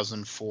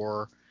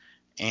 2004,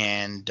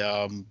 and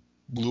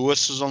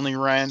Lewis has only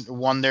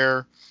won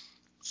there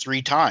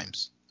 3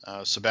 times.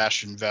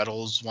 Sebastian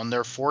Vettel's won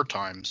there 4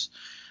 times,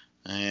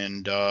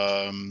 and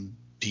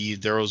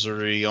those are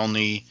the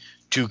only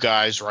 2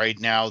 guys right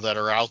now that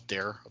are out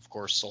there. Of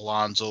course,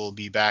 Alonso will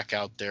be back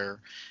out there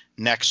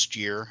next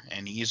year,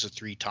 and he's a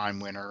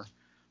 3-time winner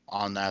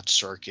on that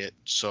circuit.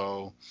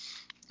 So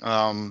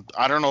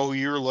I don't know who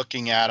you're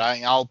looking at.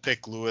 I'll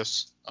pick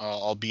Lewis.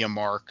 I'll be a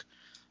mark.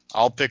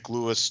 I'll pick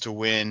Lewis to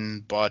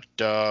win, but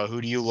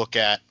who do you look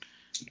at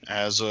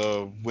as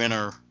a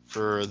winner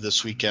for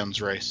this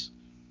weekend's race?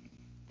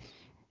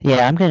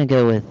 Yeah, I'm going to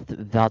go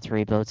with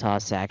Valtteri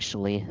Bottas,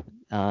 actually.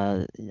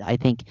 I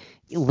think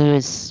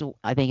Lewis,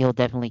 I think he'll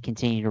definitely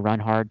continue to run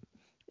hard.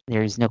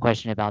 There's no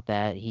question about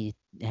that. He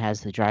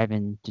has the drive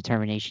and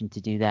determination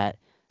to do that,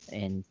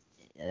 and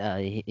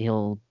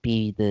he'll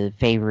be the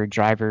favored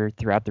driver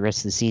throughout the rest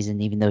of the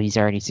season, even though he's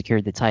already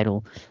secured the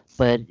title.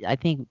 But I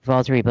think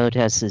Valtteri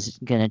Bottas is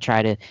going to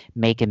try to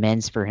make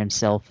amends for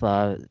himself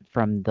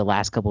from the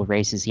last couple of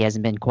races. He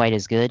hasn't been quite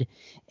as good,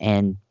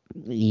 and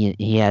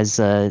he has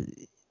the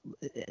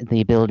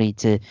ability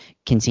to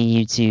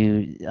continue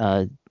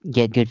to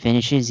get good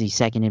finishes. He's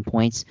second in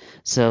points,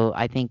 so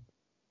I think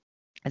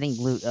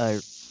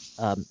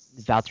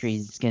Valtteri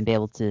is going to be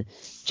able to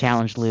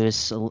challenge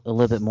Lewis a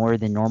little bit more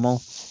than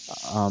normal,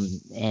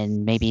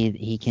 and maybe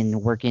he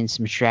can work in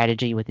some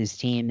strategy with his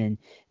team, and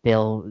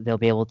they'll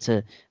be able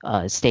to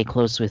stay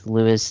close with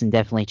Lewis and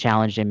definitely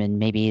challenge him, and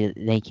maybe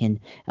they can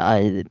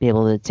be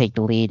able to take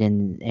the lead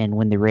and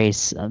win the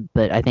race.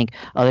 But I think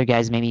other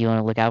guys maybe you want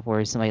to look out for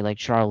is somebody like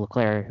Charles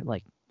Leclerc.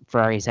 Like,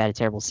 Ferrari's had a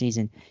terrible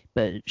season,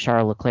 but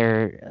Charles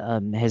Leclerc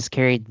has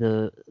carried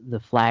the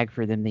flag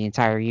for them the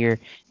entire year.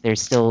 They're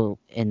still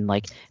in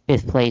like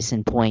 5th place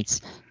in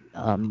points,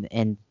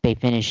 and they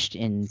finished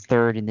in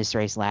 3rd in this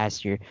race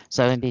last year.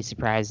 So I wouldn't be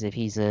surprised if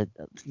he's a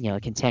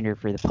contender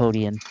for the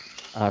podium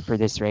for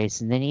this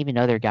race. And then even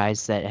other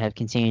guys that have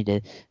continued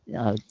to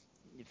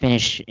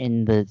finish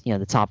in the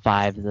top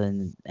 5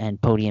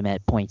 and podium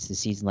at points this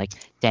season, like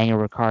Daniel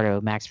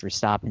Ricciardo, Max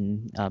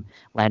Verstappen,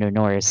 Lando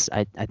Norris.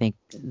 I think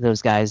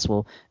those guys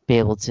will be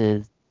able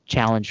to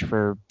challenge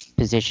for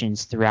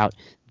positions throughout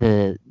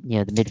the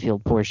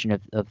midfield portion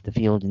of the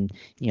field, and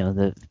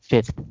the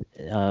 5th,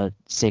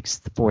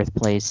 6th, 4th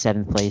place,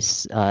 7th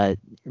place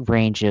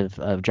range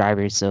of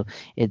drivers. So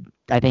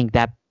I think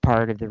that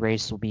part of the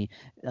race will be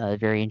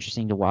very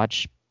interesting to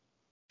watch.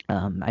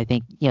 I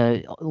think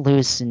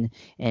Lewis and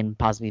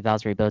possibly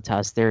Valtteri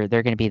Bottas, they're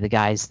going to be the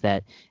guys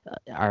that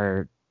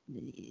are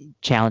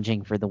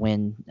challenging for the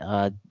win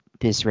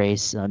this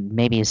race.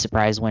 Maybe a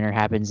surprise winner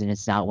happens and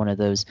it's not one of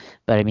those,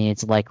 but I mean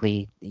it's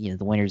likely the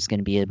winner is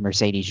going to be a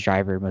Mercedes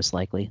driver most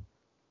likely.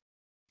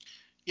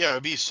 Yeah,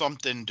 it'd be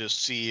something to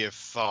see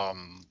if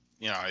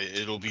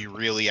it'll be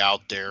really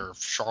out there. If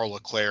Charles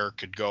Leclerc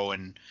could go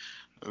and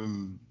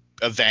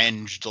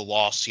avenge the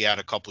loss he had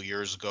a couple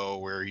years ago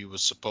where he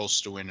was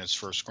supposed to win his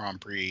first Grand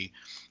Prix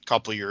a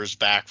couple years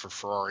back for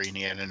Ferrari and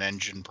he had an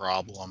engine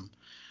problem.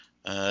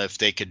 If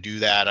they could do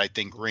that, I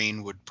think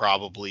rain would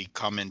probably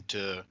come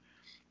into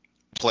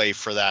play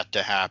for that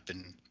to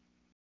happen.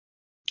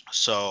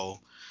 So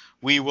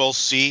we will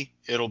see.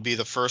 It'll be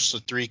the first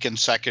of 3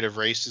 consecutive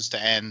races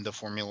to end the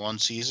Formula One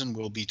season.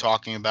 We'll be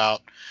talking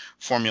about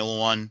Formula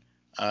One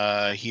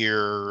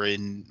here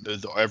in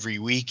every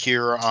week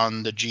here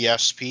on the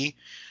GSP.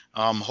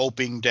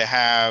 Hoping to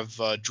have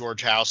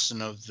George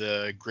Houston of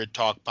the Grid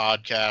Talk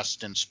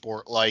podcast and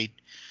Sportlight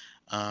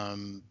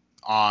on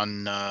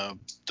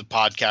the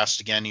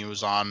podcast again. He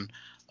was on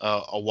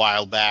a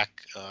while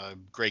back.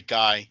 Great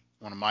guy,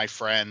 one of my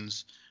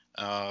friends.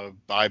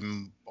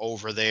 I'm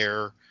over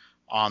there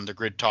on the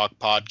Grid Talk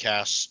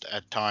podcast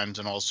at times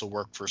and also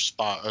work for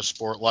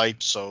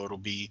Sportlight, so it'll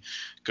be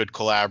good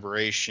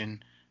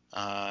collaboration.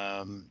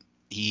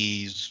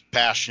 He's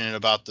passionate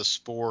about the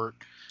sport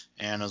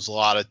and has a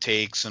lot of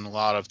takes and a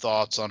lot of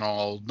thoughts on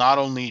not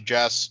only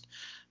the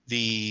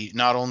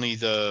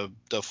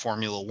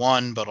Formula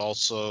One, but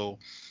also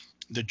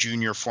the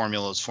junior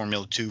formulas,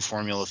 Formula 2,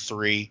 Formula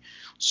 3.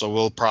 So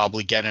we'll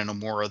probably get into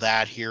more of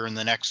that here in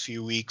the next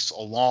few weeks,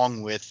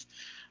 along with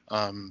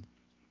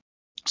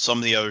some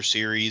of the other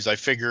series. I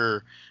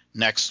figure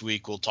next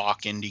week we'll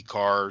talk Indy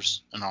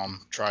cars, and I'll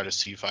try to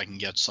see if I can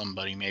get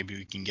somebody. Maybe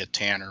we can get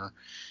Tanner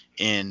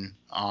in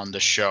on the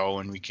show,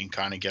 and we can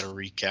kind of get a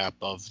recap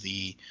of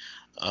the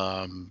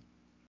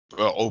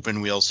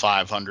Open Wheels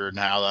 500 and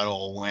how that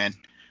all went.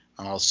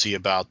 I'll see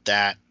about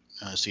that.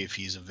 See if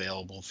he's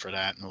available for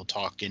that, and we'll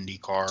talk Indy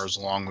cars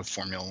along with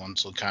Formula One.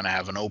 So we'll kind of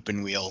have an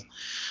open wheel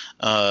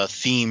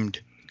themed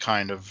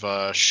kind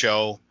of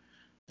show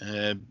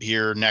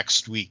here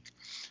next week.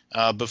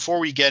 Before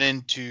we get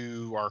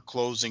into our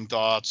closing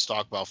thoughts,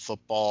 talk about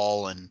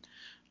football and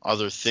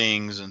other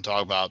things, and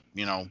talk about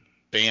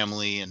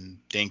family and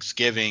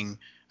Thanksgiving,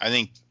 I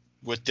think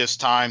with this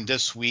time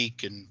this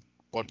week and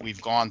what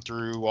we've gone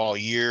through all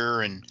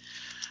year, and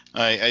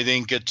I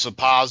think it's a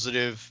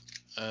positive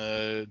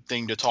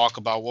thing to talk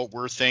about what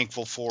we're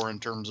thankful for in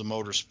terms of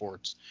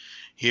motorsports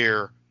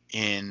here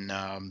in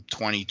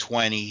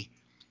 2020.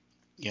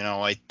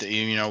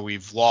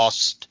 We've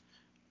lost.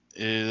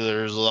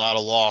 There's a lot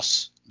of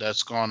loss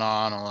that's gone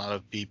on, a lot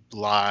of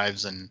people's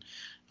lives and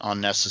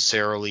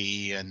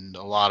unnecessarily, and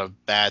a lot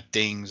of bad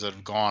things that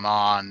have gone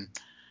on,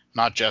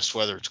 not just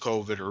whether it's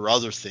COVID or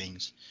other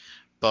things.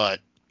 But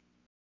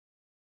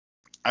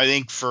I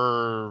think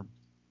for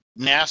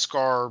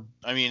NASCAR,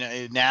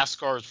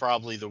 NASCAR is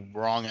probably the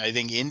wrong. I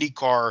think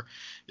IndyCar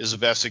is the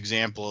best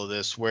example of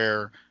this,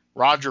 where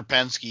Roger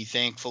Penske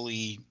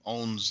thankfully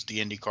owns the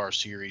IndyCar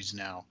series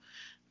now.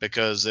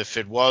 Because if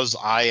it was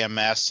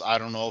IMS, I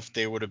don't know if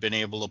they would have been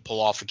able to pull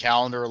off a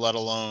calendar, let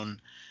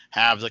alone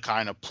have the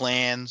kind of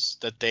plans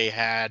that they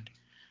had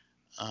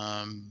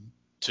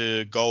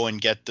to go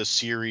and get the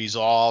series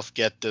off,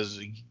 to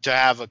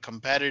have a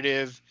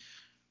competitive,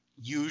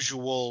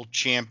 usual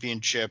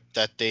championship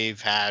that they've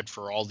had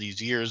for all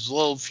these years.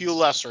 A few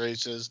less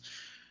races,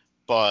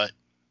 but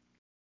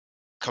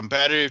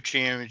competitive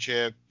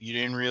championship. You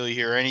didn't really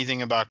hear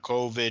anything about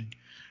COVID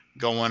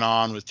going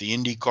on with the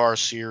IndyCar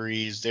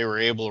series. They were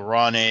able to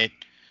run it.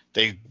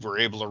 They were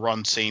able to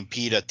run St.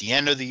 Pete at the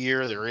end of the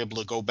year. They were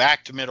able to go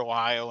back to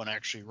Mid-Ohio and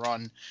actually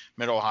run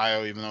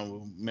Mid-Ohio, even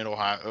though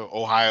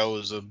Ohio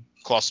is a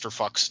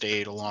clusterfuck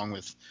state, along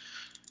with,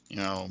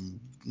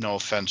 no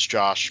offense,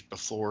 Josh, but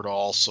Florida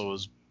also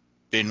has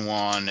been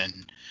one,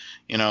 and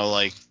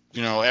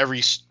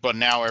but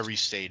now every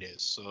state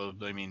is. So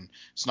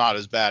it's not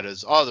as bad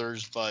as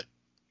others, but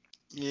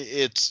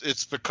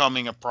it's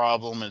becoming a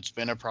problem. It's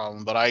been a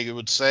problem, but I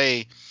would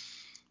say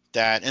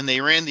that, and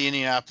they ran the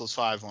Indianapolis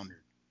 500,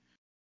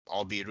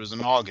 albeit it was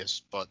in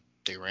August, but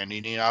they ran the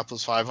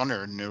Indianapolis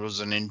 500, and it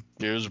was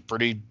a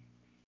pretty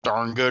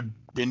darn good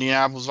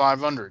Indianapolis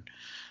 500.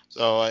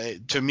 So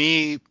to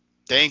me,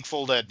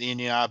 thankful that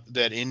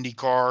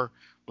IndyCar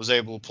was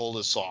able to pull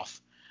this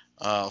off.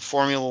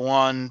 Formula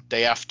One,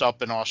 they effed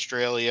up in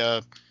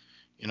Australia.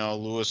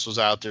 Lewis was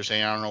out there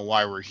saying, I don't know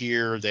why we're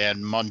here. They had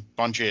a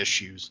bunch of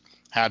issues.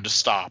 Had to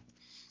stop.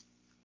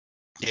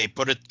 They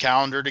put a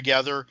calendar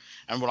together,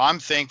 and what I'm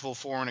thankful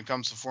for when it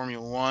comes to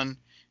Formula One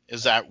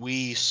is that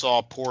we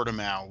saw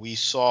Portimao. We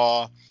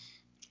saw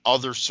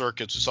other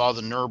circuits. We saw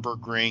the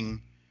Nürburgring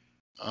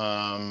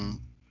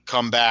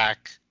come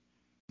back.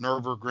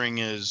 Nürburgring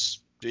is,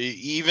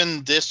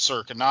 even this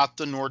circuit, not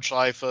the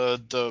Nordschleife,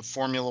 the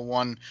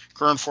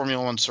current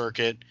Formula One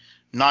circuit,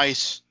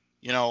 nice,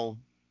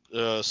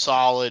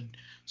 solid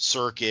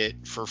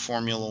circuit for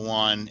Formula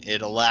One.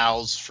 It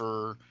allows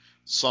for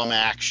some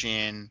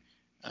action.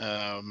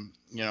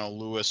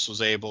 Lewis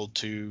was able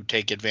to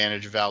take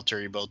advantage of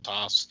Valtteri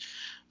Bottas,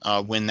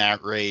 win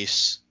that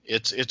race.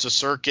 It's a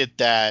circuit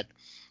that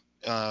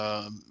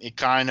it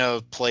kind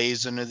of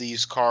plays into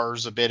these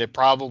cars a bit. It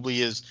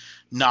probably is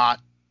not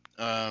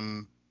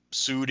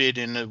suited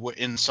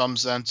in some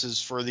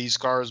senses for these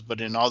cars,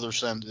 but in other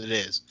senses it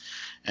is.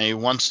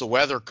 And once the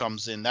weather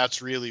comes in,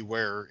 that's really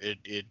where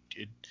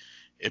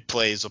it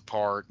plays a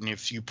part. And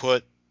if you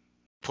put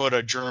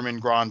a German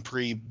Grand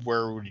Prix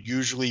where it would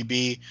usually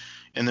be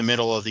in the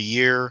middle of the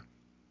year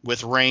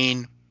with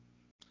rain,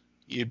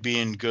 you'd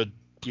be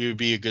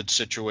a good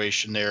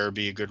situation there. It'd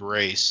be a good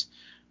race.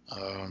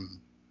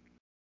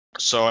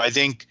 So I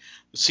think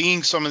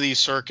seeing some of these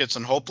circuits,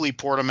 and hopefully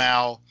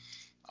Portimao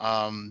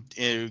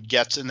it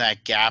gets in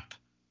that gap.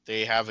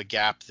 They have a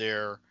gap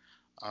there.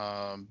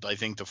 I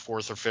think the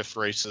fourth or fifth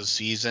race of the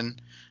season,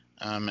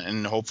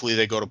 and hopefully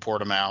they go to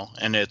Portimao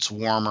and it's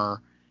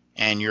warmer,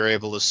 and you're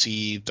able to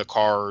see the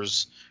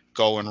cars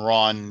go and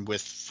run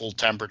with full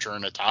temperature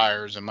in the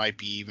tires. It might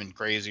be even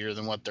crazier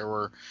than what there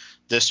were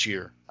this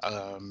year,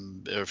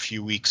 a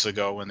few weeks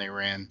ago when they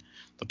ran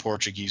the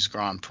Portuguese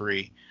Grand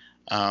Prix.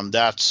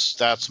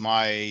 That's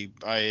my.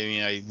 I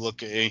mean, I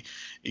look at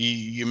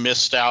you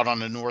missed out on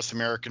the North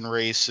American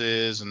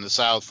races and the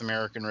South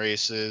American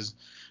races,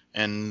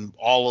 and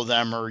all of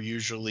them are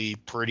usually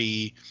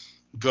pretty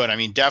good. I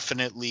mean,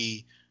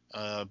 definitely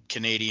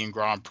Canadian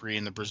Grand Prix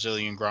and the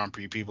Brazilian Grand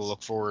Prix. People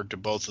look forward to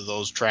both of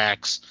those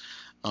tracks.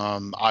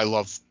 I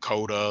love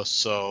Coda,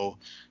 so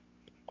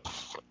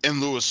and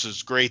Lewis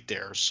is great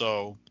there.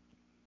 So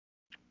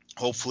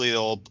hopefully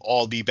they'll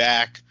all be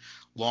back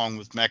along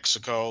with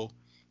Mexico.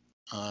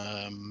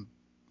 I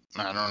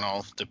don't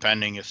know,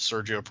 depending if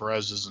Sergio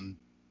Perez isn't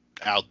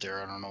out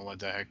there. I don't know what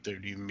the heck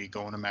they'd even be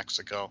going to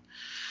Mexico.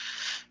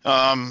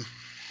 Um,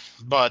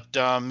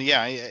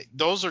 yeah,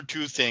 those are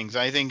two things.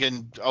 I think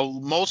in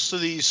most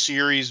of these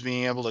series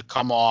being able to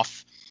come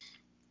off,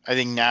 I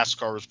think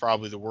NASCAR was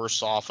probably the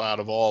worst off out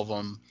of all of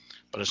them,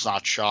 but it's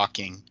not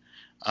shocking.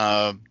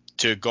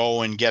 To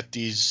go and get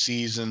these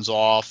seasons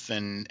off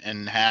and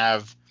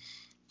have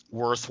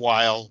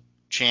worthwhile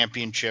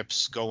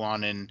championships go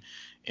on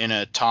in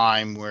a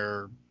time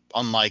where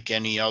unlike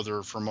any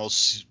other for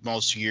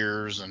most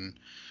years and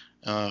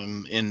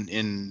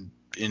in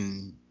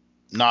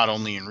not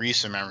only in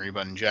recent memory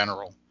but in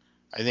general.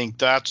 I think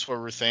that's what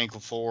we're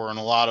thankful for, and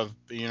a lot of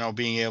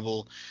being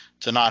able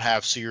to not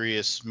have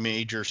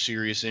major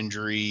serious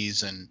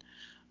injuries, and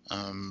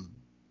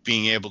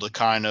being able to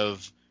kind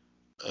of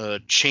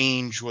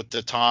change with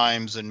the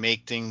times and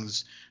make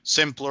things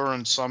simpler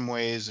in some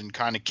ways and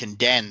kind of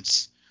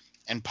condense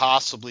and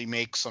possibly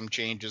make some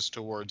changes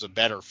towards a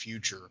better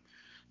future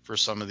for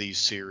some of these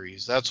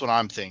series. That's what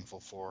I'm thankful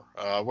for.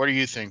 What are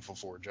you thankful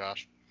for,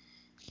 Josh?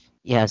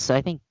 Yeah, so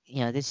I think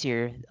this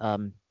year,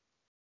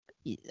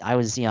 I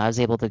was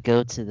able to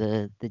go to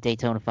the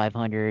Daytona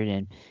 500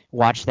 and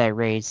watch that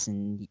race,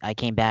 and I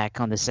came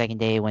back on the second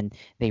day when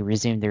they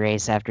resumed the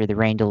race after the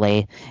rain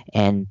delay,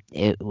 and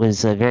it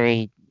was a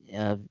very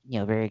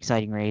very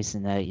exciting race,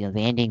 and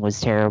the ending was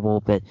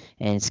terrible,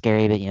 and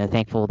scary, but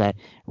thankful that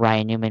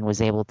Ryan Newman was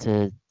able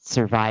to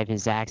survive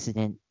his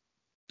accident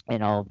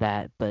and all of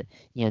that. But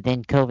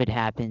then COVID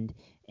happened,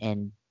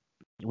 and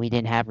we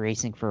didn't have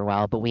racing for a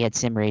while, but we had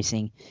sim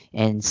racing,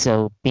 and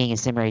so being a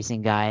sim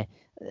racing guy,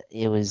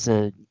 it was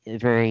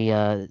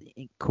very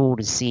cool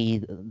to see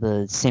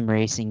the sim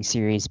racing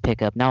series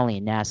pick up not only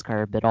in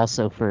NASCAR but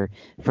also for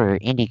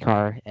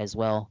IndyCar as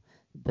well.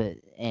 But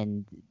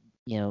and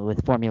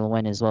with Formula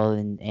One as well,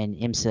 and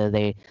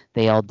IMSA,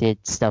 they all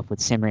did stuff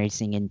with sim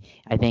racing, and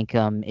I think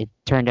it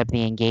turned up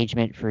the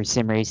engagement for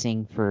sim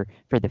racing for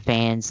the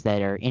fans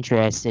that are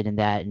interested in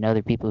that, and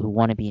other people who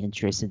want to be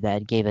interested in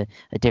that. It gave a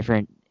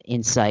different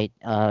insight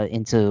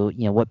into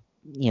what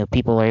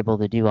people are able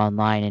to do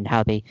online, and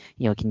how they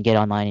can get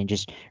online and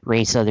just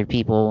race other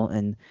people,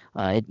 and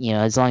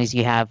as long as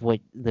you have what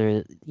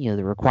the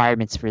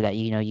requirements for that,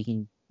 you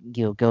can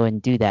go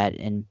and do that.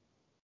 And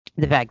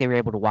the fact they were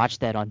able to watch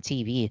that on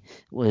TV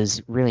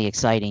was really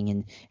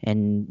exciting,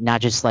 and not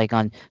just like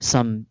on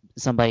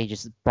somebody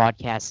just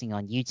broadcasting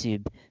on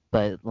YouTube,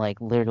 but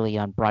like literally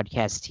on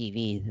broadcast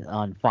TV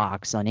on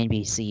Fox, on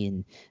NBC,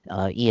 and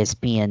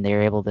ESPN. They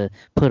were able to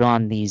put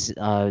on these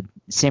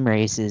sim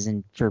races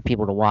and for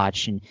people to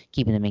watch, and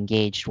keeping them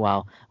engaged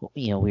while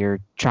we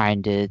were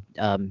trying to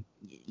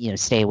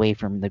stay away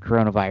from the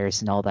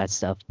coronavirus and all that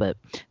stuff. But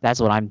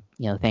that's what I'm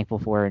thankful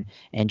for,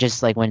 and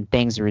just like when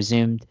things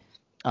resumed,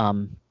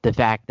 the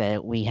fact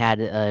that we had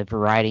a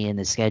variety in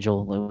the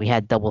schedule. We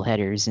had double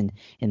headers in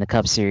the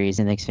Cup Series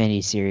and the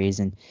Xfinity Series,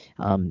 and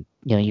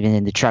even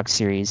in the Truck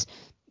Series,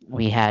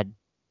 we had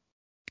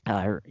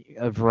a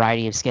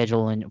variety of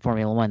schedule in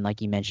Formula One.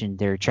 Like you mentioned,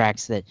 there are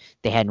tracks that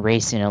they hadn't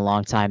raced in a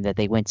long time that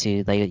they went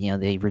to.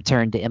 They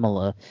returned to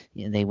Imola,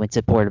 they went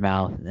to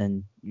Portimao,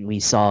 and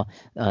we saw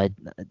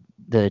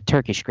the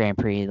Turkish Grand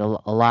Prix. A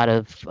lot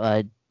of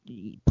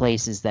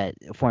places that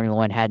Formula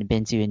One hadn't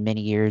been to in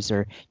many years,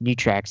 or new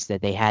tracks that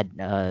they had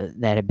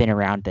that have been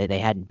around that they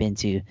hadn't been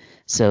to.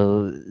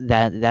 So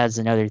that's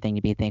another thing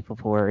to be thankful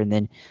for. And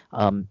then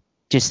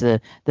just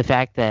the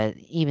fact that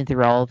even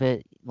through all of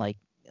it, like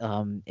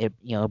it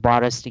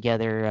brought us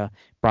together,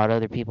 brought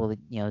other people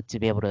to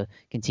be able to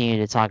continue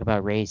to talk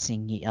about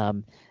racing,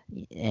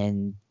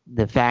 and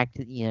the fact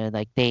that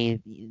like they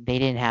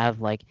didn't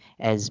have like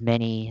as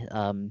many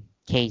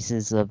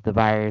cases of the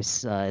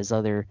virus as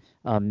other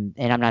and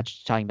I'm not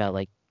talking about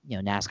like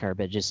NASCAR,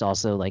 but just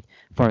also like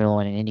Formula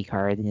One and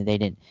IndyCar. They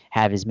didn't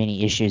have as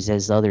many issues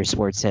as other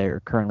sports that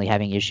are currently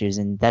having issues,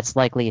 and that's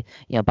likely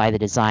by the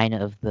design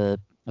of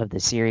of the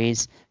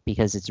series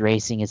because it's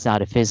racing. It's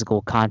not a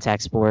physical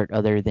contact sport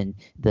other than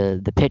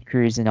the pit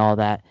crews and all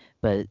that.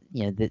 But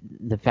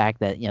the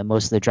fact that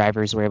most of the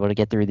drivers were able to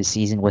get through the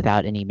season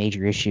without any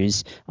major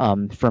issues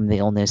from the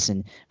illness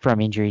and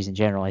from injuries in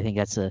general, I think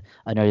that's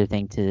another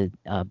thing to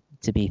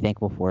be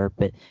thankful for.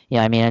 But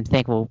I mean, I'm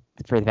thankful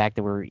for the fact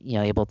that we're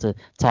able to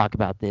talk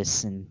about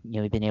this, and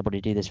we've been able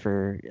to do this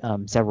for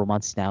several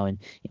months now, and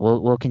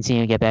we'll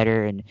continue to get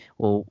better, and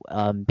we'll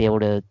be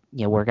able to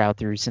work out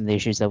through some of the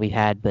issues that we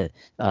had, but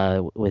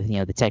with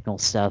the technical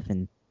stuff,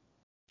 and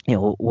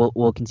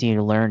we'll continue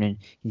to learn and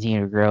continue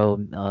to grow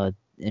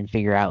and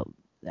figure out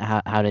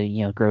how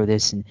to grow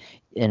this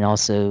and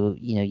also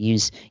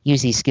use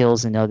these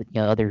skills in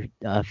other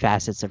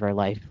facets of our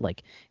life,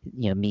 like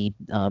me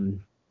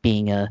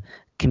being a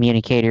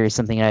communicator is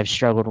something that I've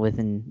struggled with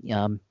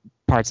in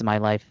parts of my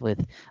life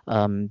with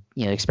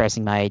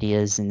expressing my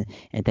ideas and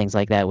things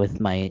like that with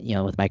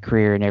my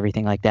career and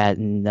everything like that,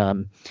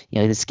 and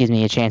this gives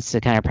me a chance to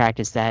kind of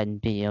practice that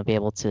and be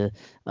able to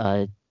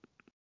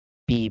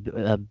be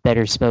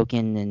better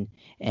spoken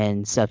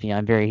and stuff.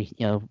 I'm very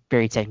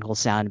very technical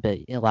sound, but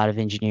a lot of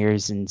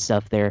engineers and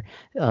stuff, they're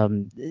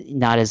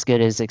not as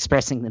good as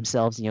expressing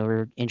themselves.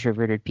 We're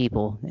introverted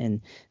people,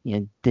 and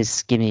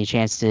this gives me a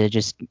chance to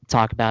just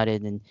talk about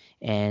it,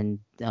 and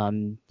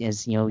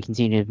as we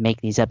continue to make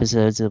these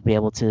episodes, we'll be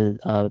able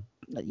to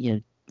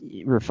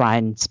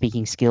refine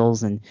speaking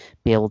skills and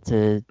be able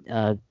to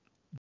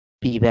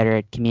be better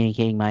at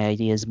communicating my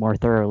ideas more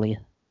thoroughly.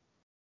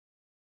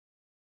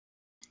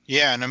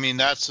 Yeah, and I mean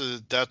that's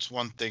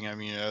one thing. I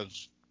mean,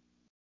 as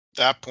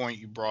that point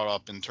you brought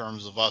up in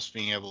terms of us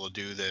being able to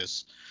do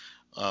this.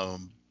 I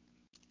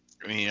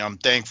mean, I'm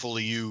thankful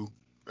to you,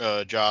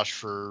 Josh,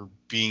 for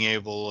being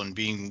able and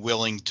being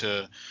willing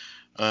to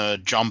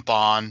jump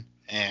on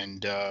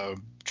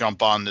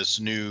this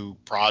new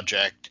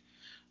project.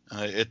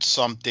 It's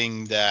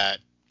something that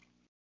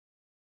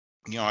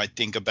I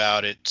think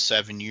about it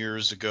 7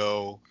 years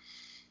ago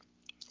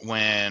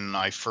when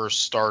I first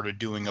started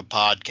doing a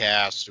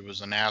podcast. It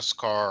was a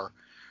NASCAR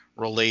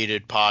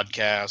related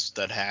podcast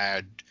that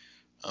had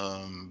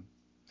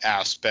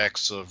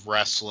aspects of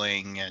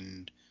wrestling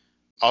and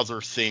other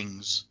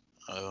things,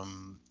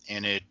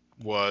 and it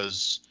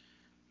was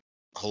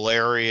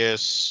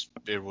hilarious.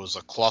 It was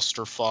a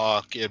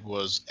clusterfuck. It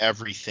was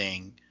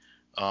everything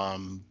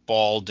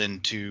balled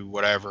into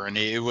whatever, and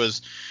it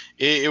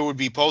would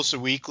be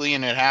posted weekly,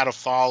 and it had a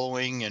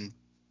following, and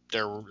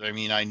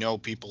I know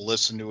people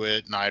listened to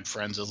it, and I had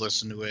friends that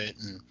listened to it,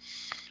 and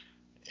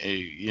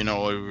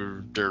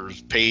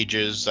there's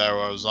pages that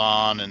I was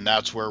on, and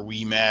that's where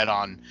we met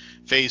on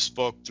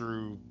Facebook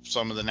through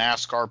some of the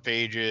NASCAR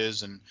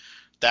pages, and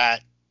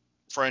that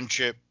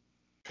friendship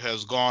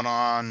has gone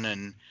on,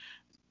 and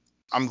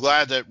I'm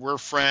glad that we're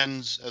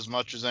friends as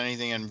much as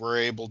anything, and we're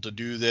able to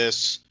do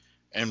this,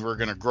 and we're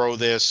going to grow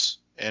this,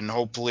 and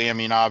hopefully, I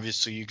mean,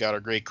 obviously you got a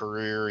great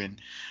career,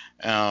 and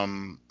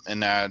I'm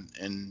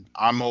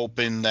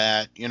hoping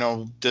that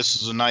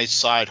this is a nice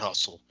side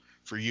hustle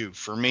for you.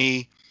 For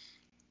me,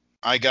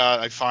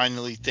 I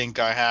finally think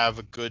I have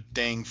a good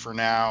thing for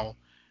now,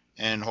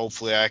 and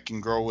hopefully I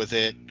can grow with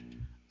it.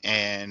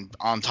 And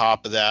on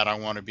top of that, I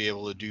want to be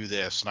able to do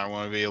this, and I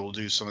want to be able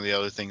to do some of the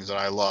other things that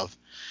I love.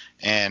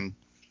 And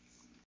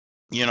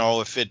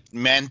if it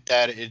meant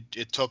that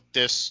it took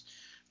this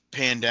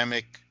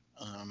pandemic,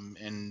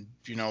 and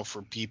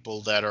for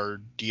people that are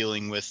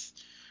dealing with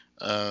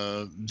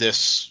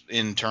this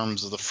in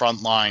terms of the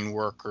frontline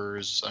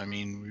workers, I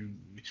mean,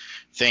 we're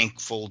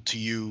thankful to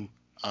you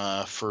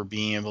for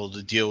being able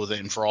to deal with it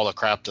and for all the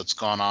crap that's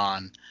gone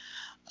on,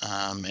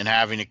 and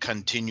having to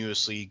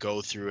continuously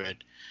go through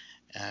it.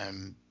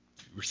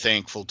 We're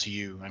thankful to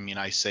you. I mean,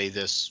 I say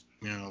this,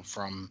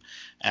 from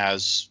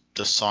as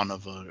the son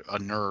of a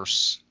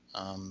nurse,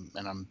 and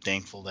I'm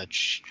thankful that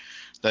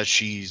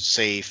she's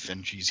safe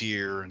and she's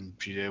here and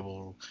she's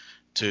able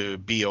to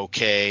be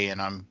okay.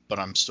 But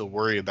I'm still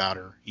worried about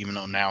her, even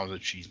though now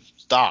that she's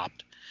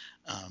stopped.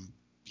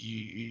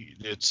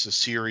 It's a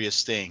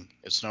serious thing.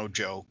 It's no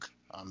joke.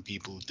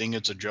 People who think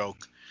it's a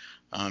joke,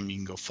 you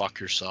can go fuck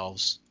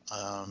yourselves.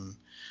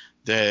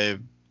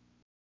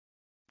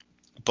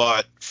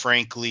 But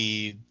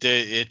frankly,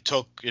 it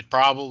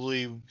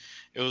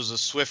was a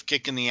swift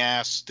kick in the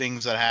ass,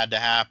 things that had to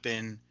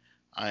happen.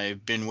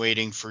 I've been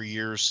waiting for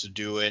years to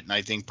do it, and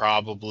I think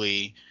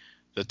probably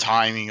the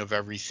timing of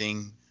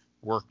everything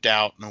worked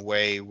out in a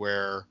way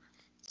where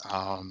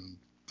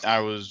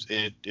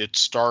it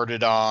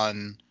started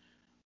on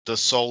the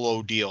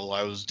solo deal.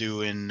 I was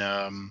doing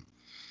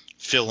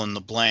fill in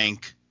the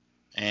blank,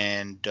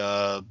 and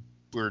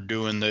we're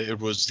doing it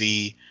was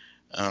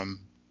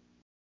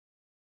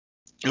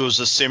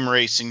a sim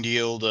racing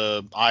deal,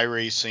 the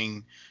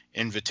iRacing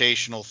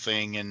invitational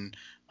thing, and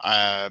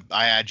I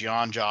had you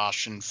on,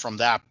 Josh, and from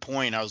that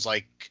point I was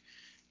like,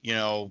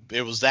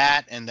 it was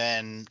that, and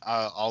then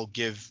I'll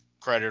give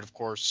credit, of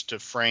course, to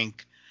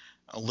Frank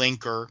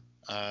Linker,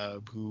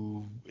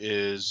 who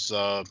is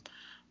a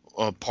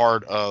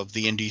part of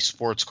the Indie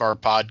Sports Car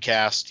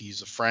podcast.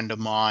 He's a friend of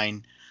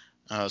mine.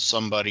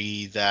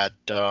 somebody that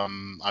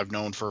I've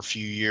known for a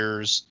few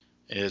years.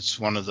 It's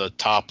one of the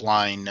top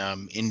line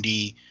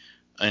indie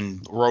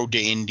and Road to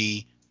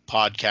Indie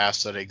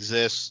podcasts that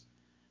exists.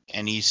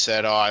 And he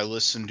said, "Oh, I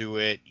listened to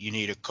it. You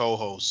need a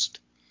co-host.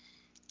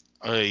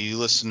 You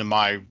listen to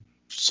my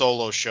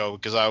solo show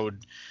because I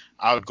would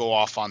go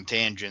off on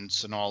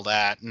tangents and all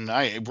that.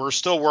 And we're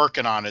still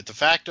working on it. The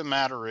fact of the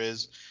matter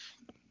is,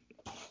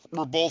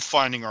 we're both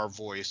finding our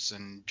voice.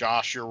 And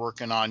Josh, you're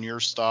working on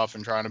your stuff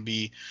and trying to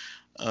be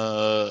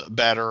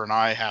better, and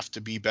I have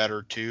to be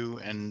better too.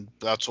 And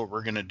that's what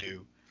we're gonna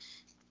do.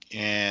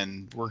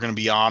 And we're gonna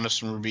be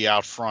honest and we're gonna be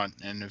out front.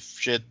 And if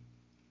shit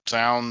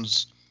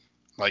sounds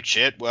like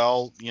shit,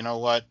 well, you know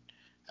what?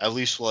 At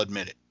least we'll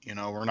admit it.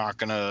 We're not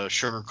gonna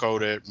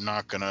sugarcoat it. We're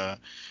not gonna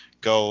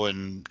go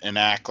and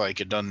act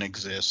like it doesn't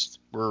exist.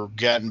 We're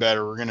getting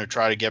better. We're gonna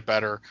try to get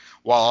better.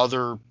 While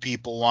other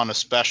people want to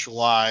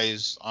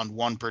specialize on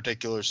one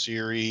particular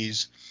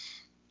series,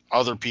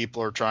 other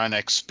people are trying to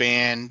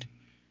expand.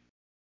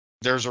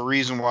 There's a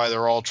reason why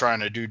they're all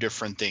trying to do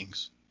different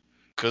things.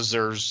 Because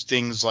there's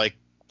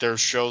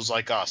shows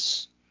like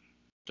us.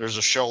 There's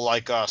a show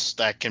like us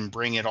that can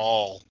bring it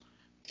all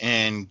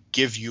and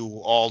give you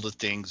all the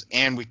things,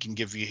 and we can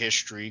give you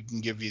history,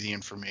 can give you the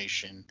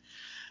information,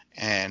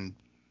 and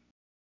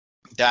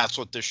that's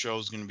what this show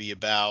is going to be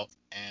about.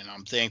 And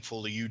I'm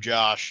thankful to you,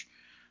 Josh,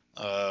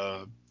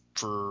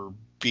 for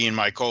being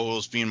my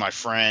co-host, being my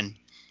friend,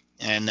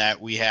 and that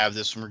we have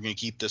this, and we're going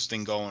to keep this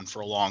thing going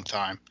for a long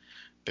time,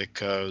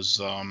 because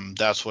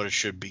that's what it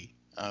should be.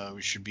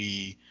 We should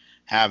be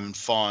having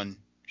fun,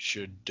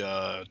 should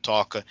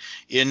talk,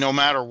 no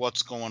matter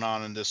what's going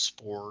on in this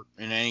sport,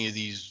 in any of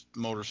these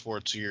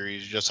motorsport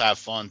series, just have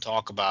fun,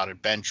 talk about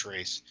it, bench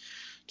race,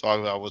 talk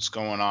about what's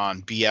going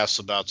on,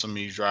 BS about some of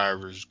these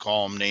drivers,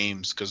 call them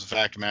names, because the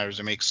fact of the matter is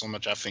they make so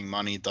much effing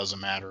money, it doesn't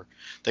matter.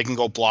 They can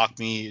go block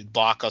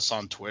us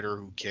on Twitter,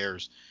 who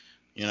cares?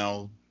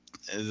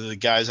 The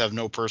guys have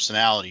no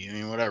personality. I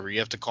mean, whatever, you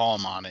have to call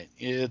them on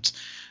it.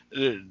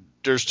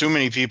 There's too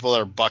many people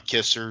that are butt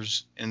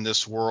kissers in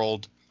this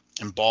world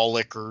and ball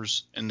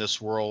lickers in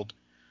this world.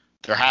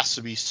 There has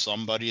to be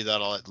somebody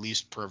that'll at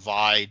least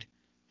provide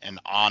an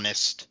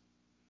honest,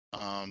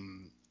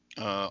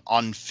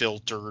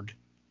 unfiltered,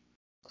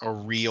 a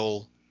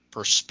real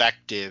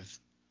perspective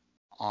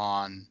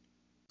on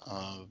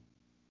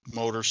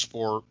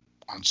motorsport,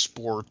 on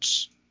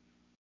sports,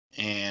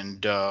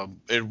 and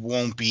it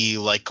won't be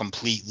like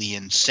completely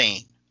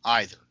insane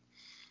either.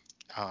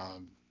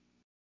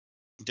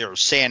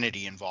 There's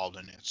sanity involved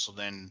in it, so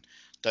then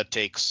that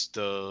takes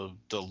the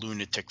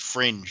lunatic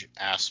fringe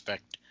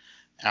aspect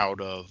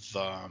out of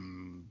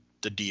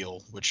the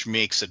deal, which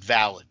makes it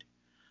valid.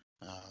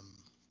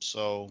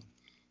 So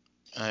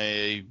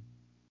I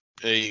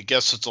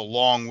guess it's a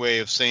long way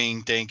of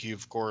saying thank you,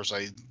 of course.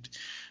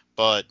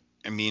 But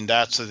I mean,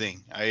 that's the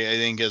thing. I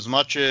think as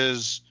much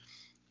as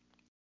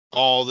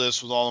all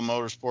this with all the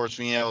motorsports,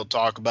 being able to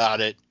talk about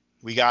it,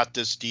 we got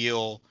this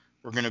deal.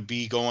 We're going to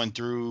be going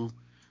through,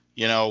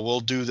 we'll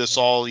do this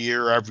all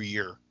year, every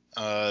year,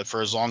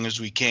 for as long as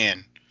we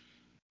can,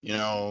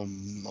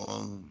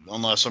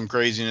 unless some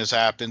craziness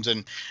happens.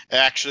 And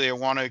actually, I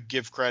want to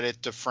give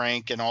credit to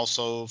Frank, and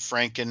also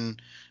Frank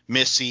and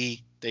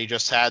Missy. They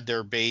just had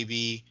their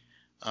baby.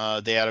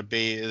 They had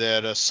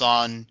a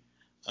son.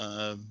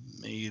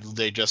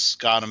 They just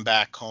got him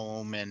back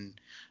home, and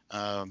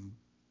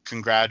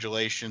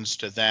congratulations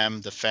to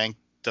them. The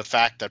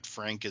fact that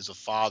Frank is a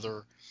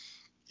father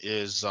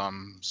is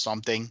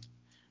something.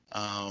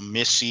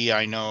 Missy,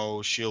 I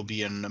know she'll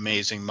be an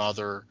amazing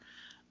mother,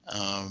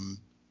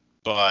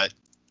 but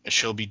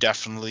she'll be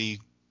definitely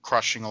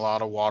crushing a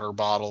lot of water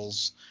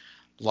bottles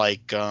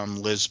like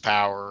Liz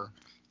Power.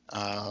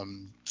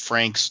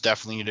 Frank's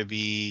definitely going to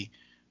be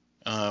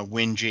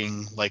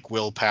whinging like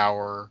Will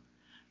Power.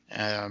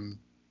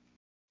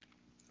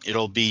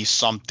 It'll be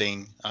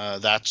something.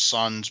 That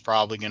son's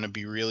probably going to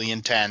be really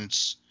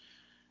intense,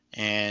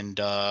 and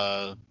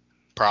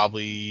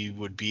probably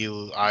would be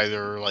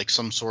either like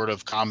some sort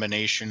of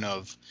combination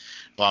of,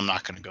 well, I'm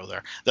not going to go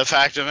there. The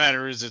fact of the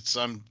matter is,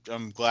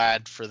 I'm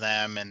glad for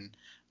them, and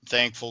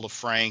thankful to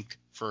Frank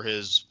for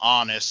his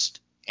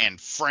honest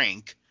and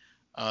frank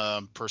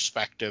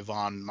perspective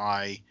on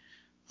my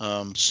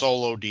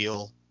solo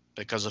deal,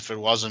 because if it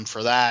wasn't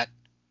for that,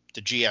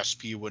 the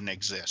GSP wouldn't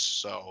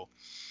exist. So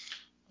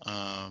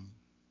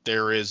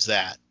there is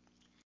that.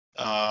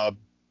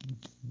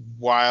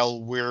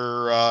 While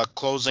we're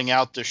closing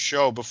out this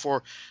show,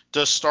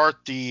 to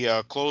start the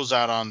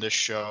closeout on this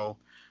show,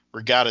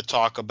 we got to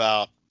talk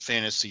about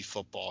fantasy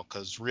football,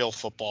 because real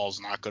football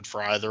is not good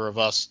for either of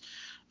us.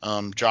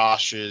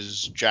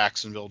 Josh's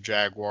Jacksonville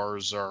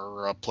Jaguars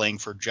are playing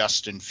for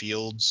Justin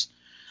Fields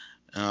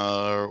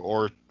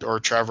or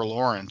Trevor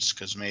Lawrence,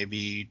 because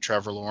maybe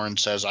Trevor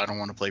Lawrence says, I don't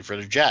want to play for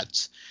the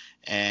Jets.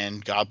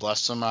 And God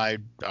bless him,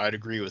 I'd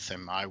agree with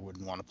him. I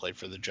wouldn't want to play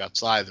for the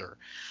Jets either.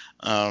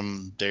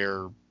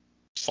 They're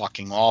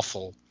fucking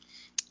awful.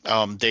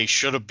 They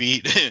should have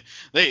beat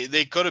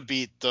they could have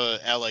beat the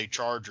LA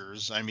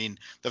Chargers. I mean,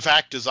 the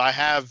fact is, I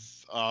have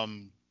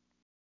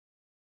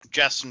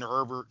Justin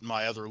Herbert in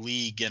my other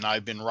league, and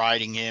I've been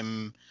riding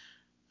him.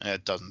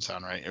 It doesn't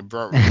sound right.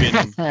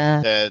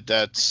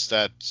 That's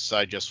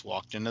I just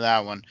walked into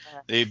that one.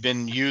 They've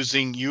been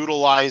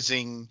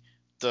utilizing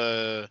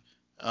the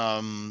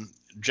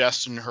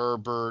Justin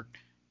Herbert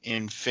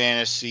in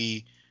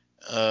fantasy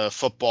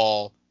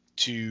football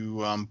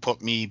to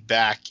put me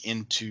back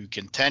into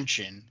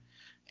contention,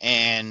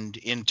 and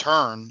in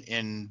turn,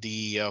 in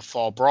the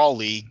Fall Brawl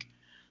League,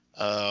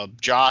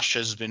 Josh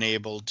has been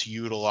able to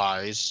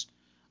utilize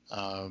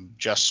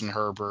Justin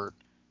Herbert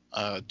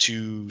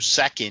to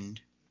second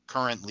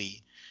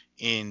currently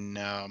in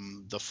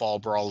the Fall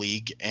Brawl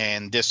League.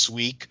 And this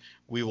week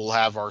we will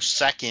have our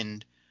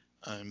second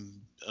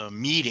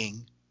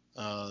meeting.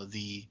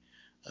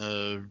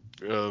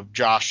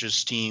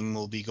 Josh's team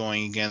will be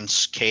going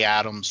against K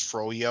Adams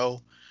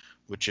Froyo,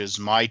 which is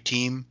my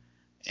team.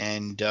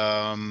 And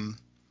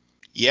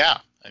yeah,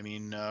 I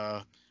mean,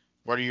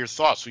 what are your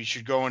thoughts? We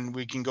can go and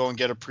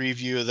get a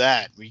preview of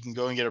that. We can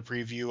go and get a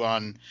preview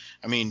on,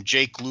 I mean,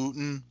 Jake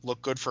Luton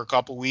looked good for a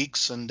couple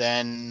weeks, and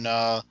then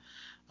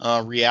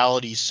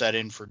reality set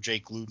in for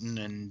Jake Luton,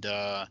 and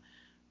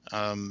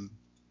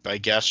I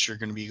guess you're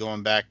going to be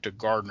going back to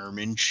Gardner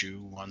Minshew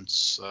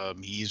once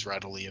he's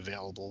readily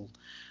available.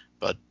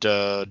 But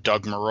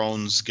Doug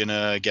Marone's going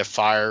to get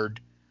fired,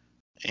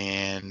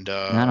 and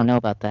I don't know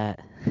about that.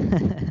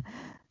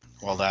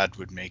 well, that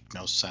would make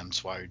no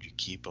sense. Why would you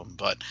keep him?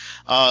 But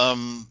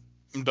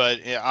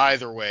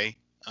either way,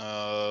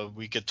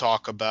 we could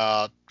talk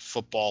about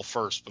football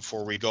first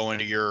before we go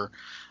into your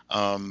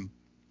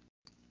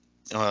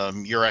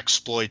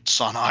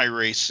exploits on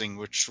iRacing,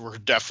 which were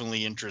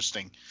definitely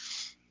interesting.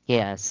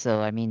 Yeah,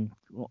 so I mean,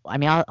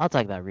 I'll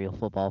talk about real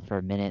football for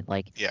a minute.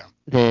 Like, yeah,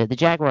 the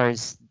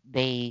Jaguars,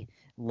 they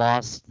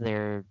lost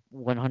their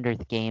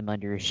 100th game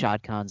under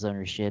Shad Khan's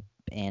ownership,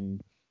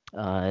 and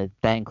that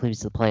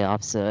includes the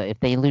playoffs. So if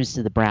they lose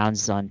to the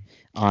Browns on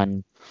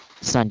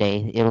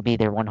Sunday, it'll be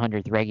their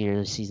 100th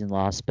regular season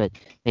loss. But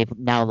they've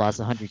now lost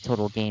 100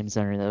 total games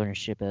under the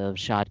ownership of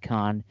Shad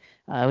Khan,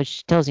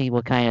 which tells you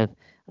what kind of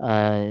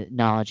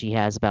knowledge he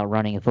has about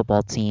running a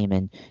football team,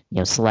 and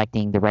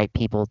selecting the right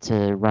people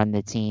to run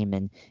the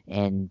team,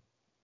 and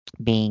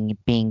being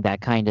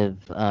that kind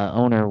of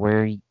owner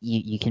where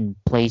you can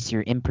place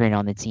your imprint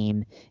on the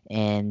team.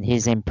 And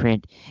his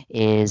imprint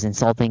is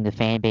insulting the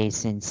fan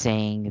base and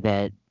saying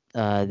that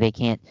they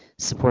can't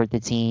support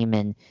the team,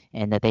 and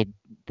that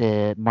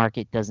the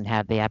market doesn't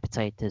have the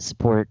appetite to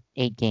support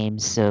 8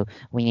 games, so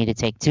we need to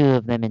take 2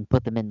 of them and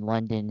put them in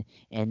London,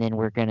 and then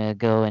we're going to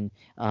go and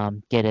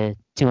get a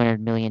 $200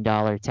 million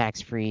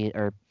tax-free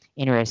or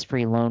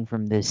interest-free loan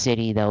from the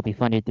city that will be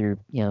funded through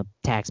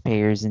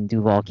taxpayers in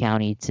Duval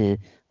County to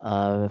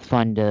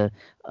fund a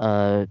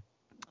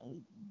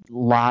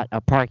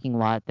parking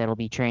lot that'll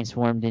be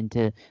transformed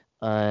into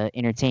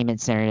entertainment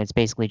center that's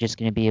basically just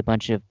going to be a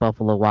bunch of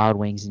Buffalo Wild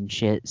Wings and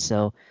shit.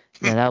 So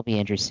that'll be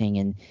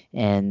interesting,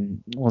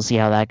 and we'll see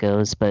how that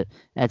goes. But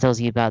that tells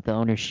you about the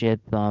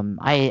ownership.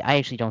 I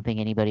actually don't think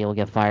anybody will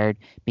get fired,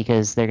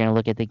 because they're going to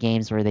look at the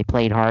games where they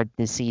played hard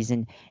this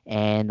season,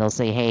 and they'll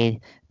say, hey,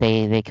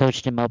 they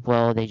coached him up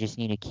well, they just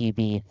need a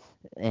QB.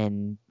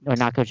 Or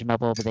not coach them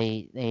up well, but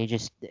they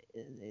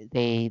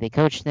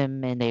coached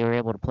them and they were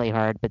able to play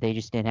hard, but they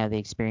just didn't have the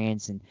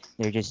experience, and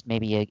they're just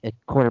maybe a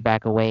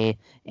quarterback away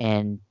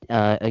and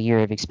a year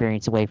of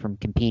experience away from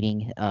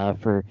competing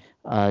for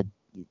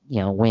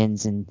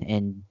wins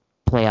and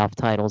playoff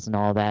titles and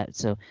all that.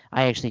 So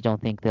I actually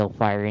don't think they'll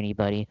fire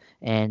anybody,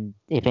 and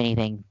if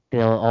anything,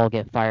 they'll all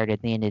get fired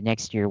at the end of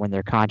next year when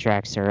their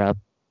contracts are up.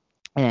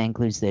 And that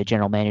includes the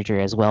general manager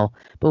as well.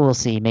 But we'll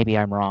see. Maybe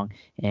I'm wrong,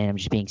 and I'm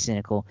just being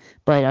cynical.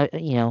 But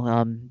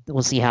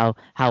we'll see how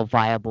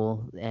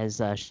viable,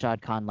 as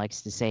Shad Khan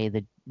likes to say,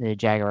 the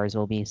Jaguars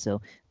will be.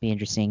 So be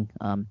interesting.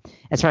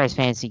 As far as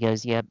fantasy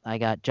goes, yep, I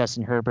got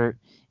Justin Herbert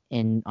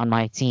on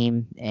my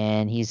team,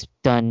 and he's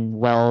done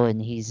well,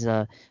 and he's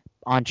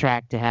on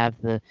track to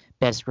have the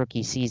best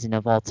rookie season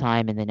of all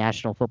time in the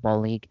National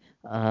Football League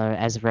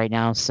as of right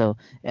now. So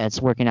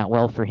it's working out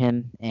well for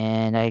him,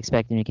 and I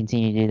expect him to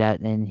continue to do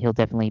that. And he'll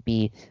definitely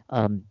be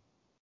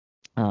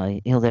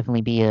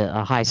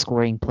a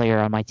high-scoring player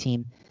on my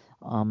team.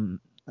 Got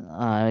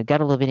a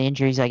little bit of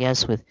injuries, I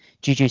guess, with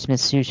Juju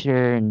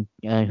Smith-Schuster and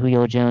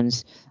Julio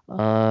Jones.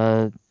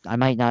 I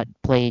might not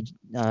play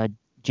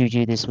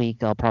Juju this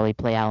week. I'll probably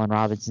play Allen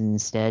Robinson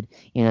instead.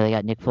 They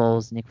got Nick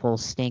Foles. Nick Foles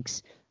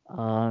stinks.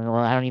 Well,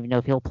 I don't even know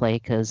if he'll play,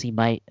 because he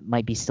might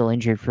be still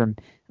injured from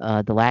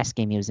the last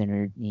game he was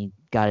in. He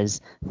got his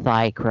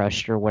thigh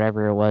crushed or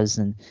whatever it was,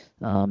 and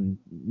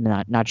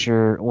not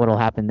sure what'll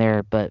happen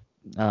there. But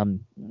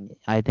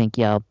I think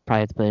I'll probably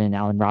have to put in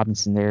Allen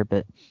Robinson there.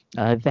 But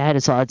I've had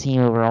a solid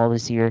team overall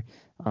this year.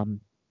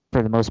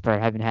 For the most part,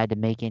 I haven't had to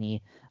make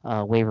any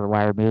waiver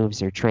wire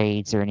moves or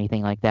trades or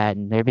anything like that.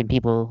 And there have been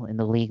people in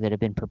the league that have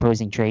been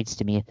proposing trades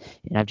to me,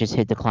 and I've just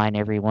hit decline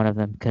every one of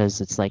them,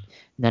 because it's like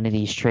none of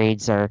these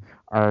trades are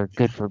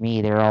good for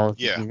me. They're all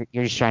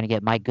you're just trying to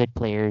get my good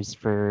players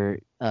for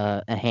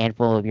a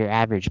handful of your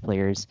average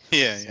players.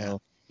 So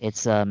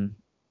it's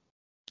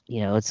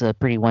it's a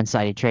pretty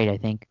one-sided trade, I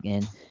think,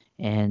 and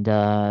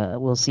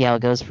we'll see how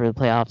it goes for the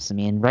playoffs. I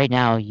mean, right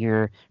now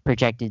you're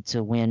projected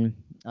to win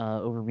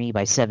over me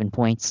by 7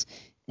 points,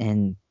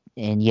 and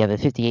you have a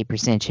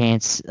 58%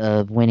 chance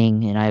of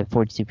winning, and I have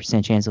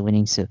 42% chance of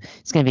winning. So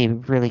it's going to be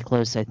really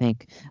close. I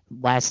think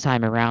last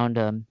time around,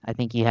 I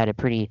think you had a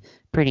pretty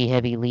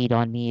heavy lead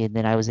on me, and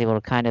then I was able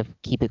to kind of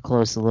keep it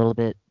close a little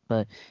bit.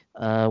 But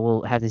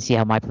we'll have to see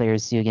how my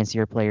players do against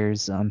your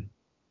players.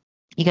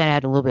 You kind of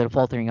had a little bit of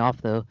faltering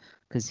off though,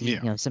 because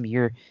some of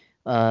your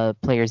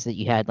players that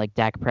you had, like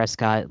Dak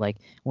Prescott, like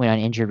went on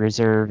injured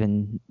reserve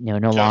and no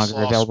Just longer lost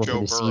available for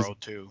Joe the Burrow season.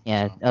 too.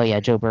 Yeah. So. Oh yeah,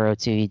 Joe Burrow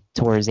too. He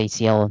tore his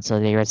ACL, and so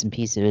they rest in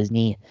peace to his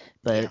knee.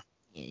 But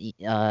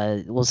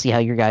we'll see how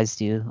your guys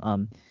do.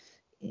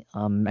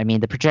 I mean,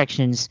 the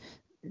projections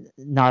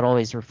not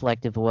always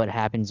reflective of what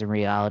happens in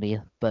reality,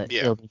 but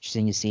it'll be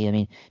interesting to see. I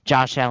mean,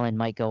 Josh Allen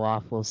might go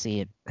off. We'll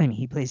see it. I mean,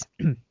 he plays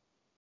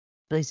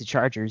the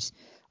Chargers,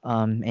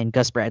 and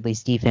Gus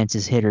Bradley's defense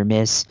is hit or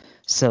miss,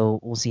 so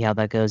we'll see how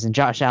that goes. And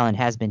Josh Allen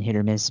has been hit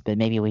or miss, but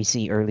maybe we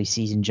see early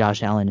season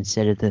Josh Allen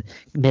instead of the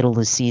middle of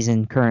the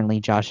season. Currently,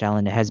 Josh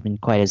Allen has been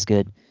quite as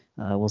good.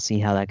 We'll see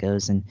how that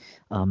goes. And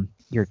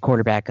your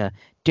quarterback,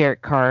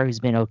 Derek Carr, who's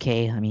been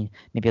okay. I mean,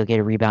 maybe he'll get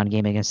a rebound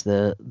game against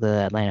the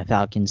Atlanta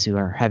Falcons, who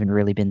haven't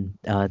really been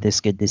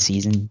this good this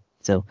season.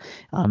 So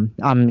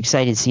I'm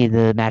excited to see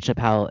the matchup,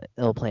 how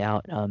it'll play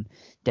out.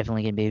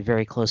 Definitely going to be a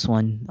very close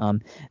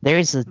one. There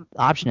is an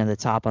option at the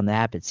top on the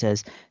app. It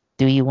says,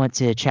 do you want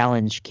to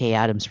challenge Kay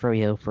Adams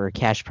Froyo for a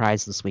cash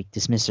prize this week?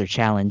 Dismiss or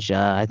challenge.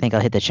 I think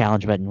I'll hit the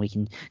challenge button. We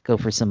can go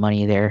for some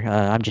money there.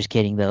 I'm just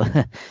kidding though,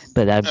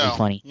 but that'd be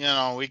funny.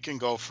 We can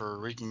go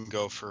for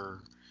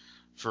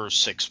a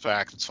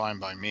 6-pack. That's fine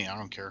by me. I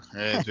don't care.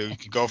 We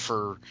could go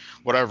for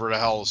whatever the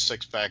hell a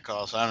 6-pack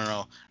costs. I don't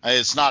know.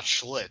 It's not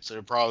Schlitz.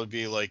 It'll probably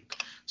be like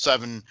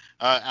 $7.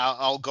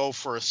 I'll go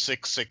for a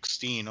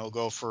 6.16. I'll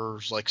go for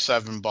like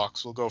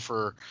 $7. We'll go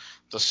for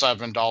the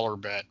 $7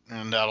 bet,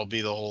 and that'll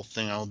be the whole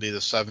thing. That'll be the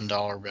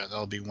 $7 bet.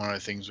 That'll be one of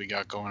the things we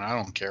got going. I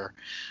don't care.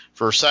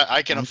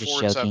 I can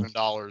afford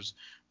 $7,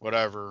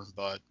 whatever.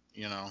 But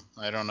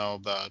I don't know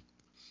about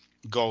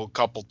go a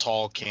couple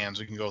tall cans.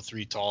 We can go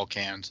 3 tall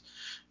cans.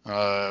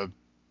 A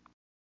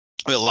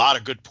lot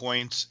of good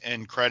points,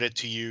 and credit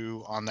to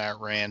you on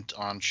that rant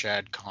on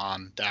Shad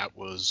Khan. That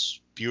was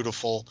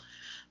beautiful.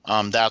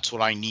 That's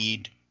what I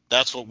need.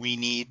 That's what we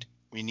need.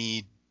 We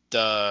need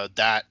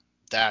that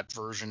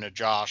version of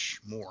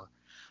Josh more.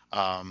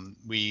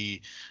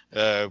 We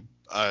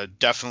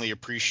definitely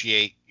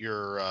appreciate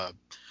your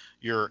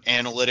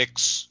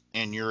analytics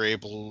and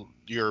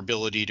your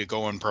ability to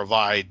go and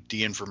provide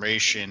the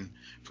information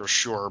for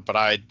sure. But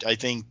I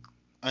think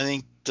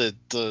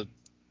the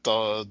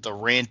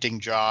ranting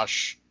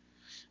Josh,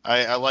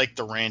 I like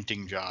the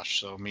ranting Josh,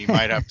 so we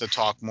might have to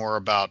talk more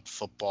about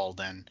football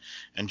then,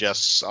 and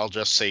I'll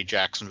just say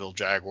Jacksonville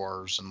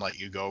Jaguars and let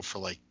you go for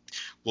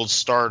we'll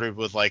start it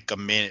with like a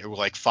minute,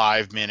 like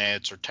 5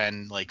 minutes or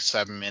 10, like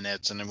 7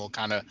 minutes, and then we'll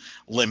kind of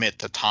limit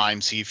the time,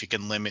 see if you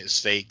can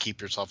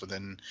keep yourself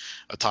within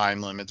a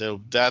time limit.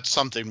 That's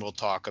something we'll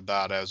talk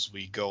about as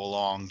we go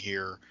along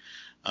here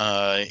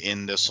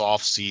in this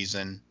off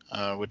season,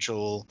 which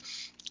for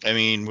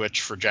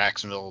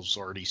Jacksonville has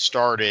already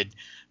started.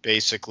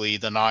 Basically,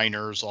 the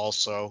Niners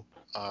also,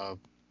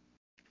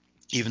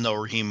 even though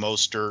Raheem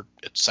Mostert,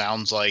 it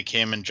sounds like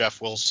him and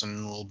Jeff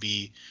Wilson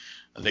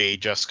they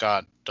just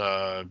got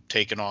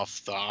taken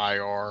off the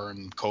IR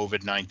and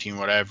COVID-19,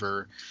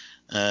 whatever.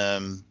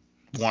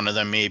 One of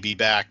them may be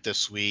back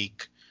this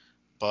week,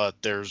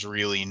 but there's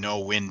really no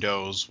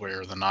windows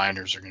where the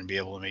Niners are going to be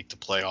able to make the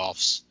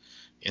playoffs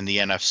in the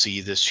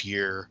NFC this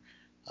year.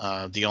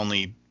 The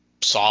only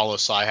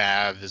solace I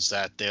have is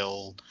that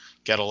they'll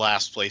get a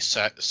last place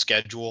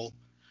schedule,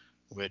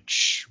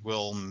 which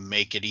will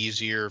make it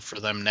easier for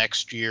them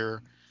next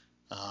year.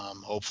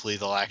 Hopefully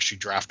they'll actually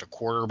draft a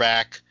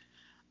quarterback.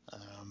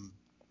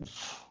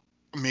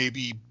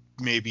 Maybe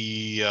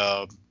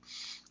Mr.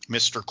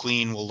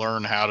 Clean will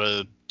learn how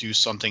to do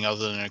something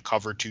other than a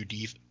cover 2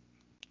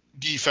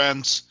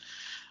 defense,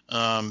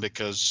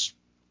 because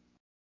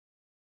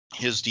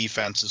his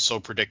defense is so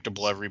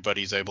predictable.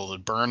 Everybody's able to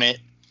burn it.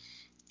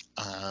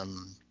 I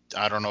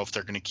don't know if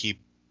they're going to keep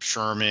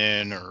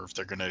Sherman or if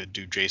they're going to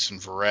do Jason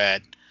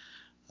Verrett.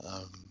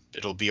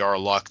 It'll be our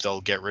luck they'll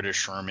get rid of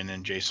Sherman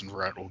and Jason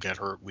Verrett will get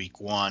hurt week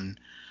 1.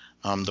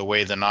 The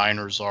way the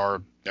Niners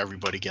are,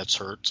 everybody gets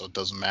hurt, so it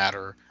doesn't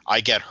matter.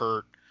 I get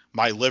hurt.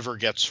 My liver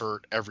gets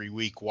hurt every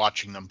week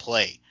watching them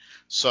play.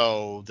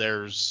 So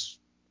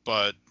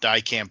but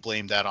I can't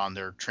blame that on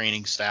their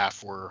training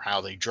staff or how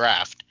they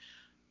draft.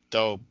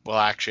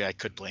 Actually, I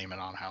could blame it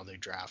on how they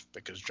draft,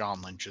 because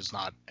John Lynch is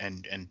not,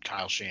 and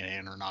Kyle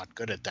Shanahan are not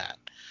good at that.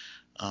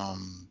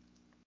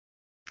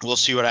 We'll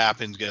see what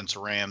happens against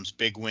the Rams.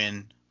 Big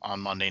win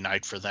on Monday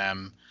night for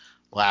them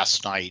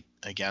last night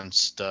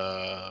against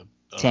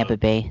Tampa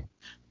Bay,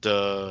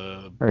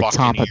 the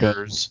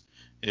Buccaneers.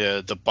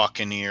 The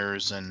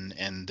Buccaneers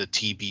and the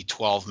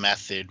TB12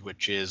 method,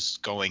 which is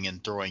going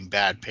and throwing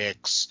bad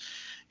picks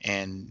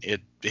And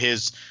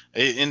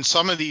in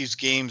some of these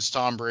games,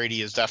 Tom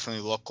Brady has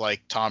definitely looked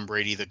like Tom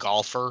Brady the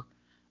golfer.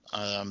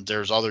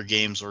 There's other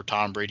games where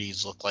Tom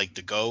Brady's looked like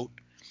the GOAT.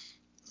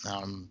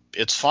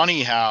 It's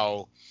funny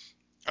how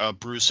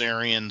Bruce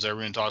Arians,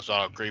 everyone talks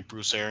about how great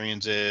Bruce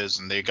Arians is,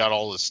 and they got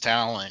all this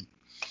talent,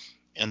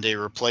 and they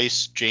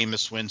replaced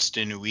Jameis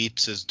Winston, who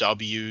eats his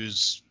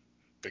W's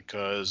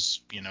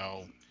because,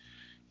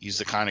 he's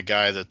the kind of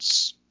guy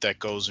that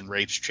goes and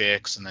rapes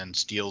chicks and then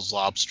steals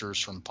lobsters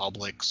from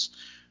Publix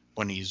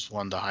when he's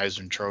won the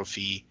Heisman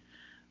Trophy.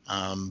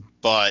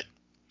 But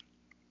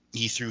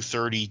he threw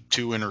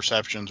 32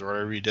 interceptions or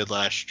whatever he did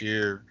last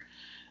year.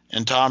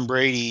 And Tom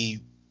Brady,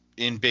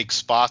 in big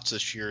spots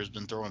this year, has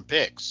been throwing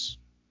picks.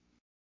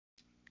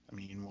 I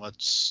mean,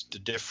 what's the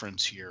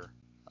difference here?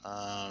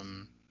 I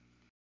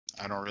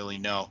don't really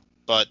know,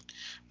 but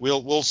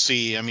we'll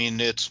see. I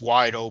mean, it's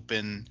wide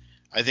open.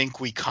 I think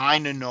we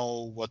kind of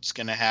know what's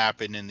going to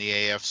happen in the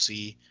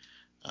AFC.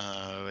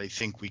 I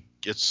think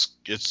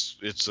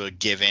it's a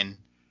given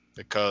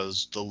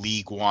because the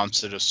league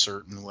wants it a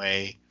certain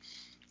way.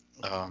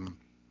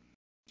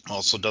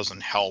 Also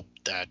doesn't help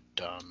that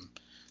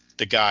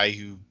the guy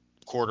who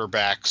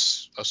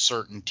quarterbacks a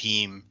certain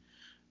team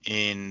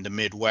in the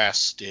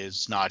Midwest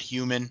is not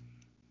human,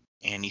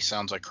 and he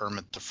sounds like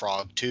Kermit the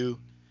Frog too.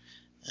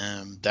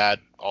 That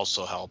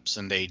also helps,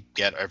 and they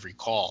get every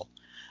call.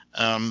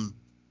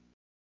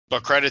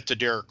 But credit to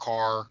Derek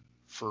Carr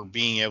for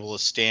being able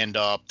to stand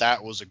up.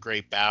 That was a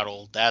great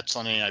battle. That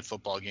Sunday Night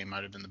Football game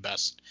might have been the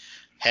best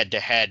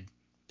head-to-head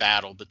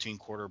battle between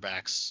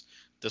quarterbacks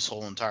this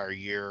whole entire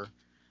year.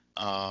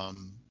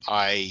 I'm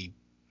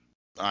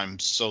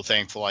so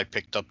thankful I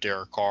picked up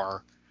Derek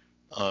Carr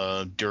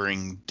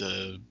during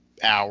the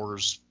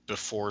hours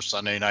before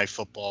Sunday Night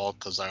Football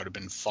because I would have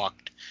been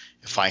fucked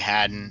if I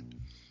hadn't.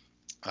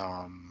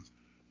 I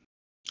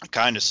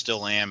kind of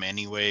still am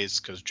anyways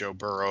because Joe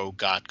Burrow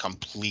got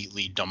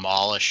completely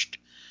demolished,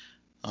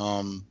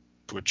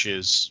 which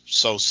is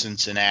so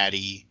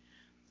Cincinnati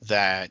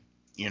that,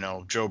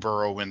 Joe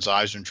Burrow wins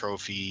Heisman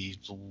Trophy,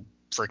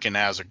 freaking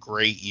has a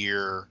great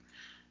year,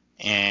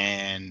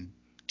 and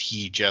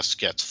he just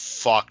gets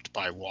fucked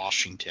by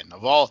Washington.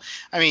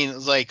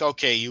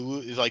 Okay, you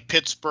like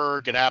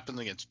Pittsburgh, it happens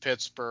against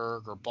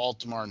Pittsburgh or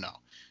Baltimore. No,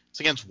 it's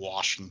against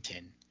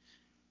Washington.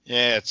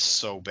 Yeah, it's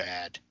so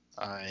bad.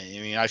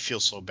 I feel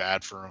so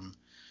bad for him.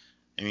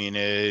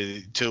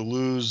 To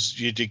lose,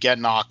 to get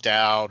knocked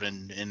out,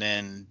 and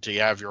then to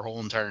have your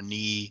whole entire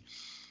knee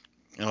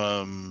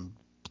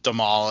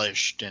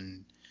demolished,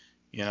 and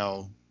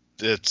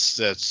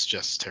that's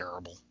just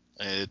terrible.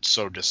 It's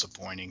so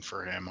disappointing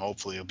for him.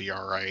 Hopefully he'll be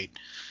all right.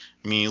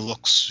 He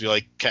looks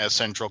like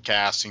central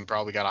casting,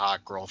 probably got a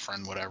hot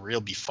girlfriend, whatever. He'll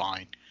be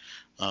fine.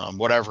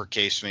 Whatever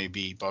case may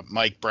be. But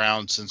Mike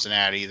Brown,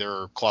 Cincinnati,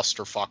 they're a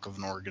clusterfuck of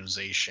an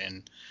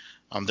organization.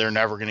 They're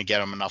never going to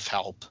get him enough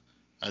help.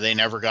 They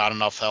never got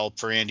enough help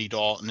for Andy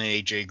Dalton and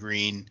A.J.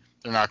 Green.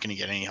 They're not going to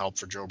get any help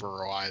for Joe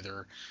Burrow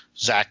either.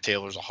 Zach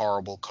Taylor's a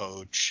horrible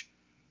coach.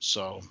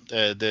 So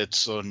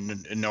that's a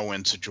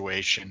no-win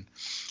situation.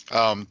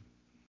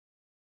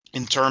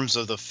 In terms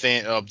of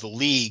the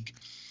league,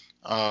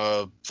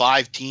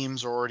 5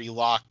 teams are already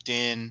locked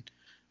in.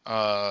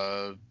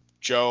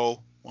 Joe,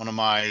 one of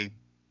my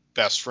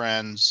best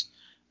friends,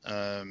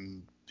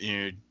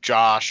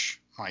 Josh,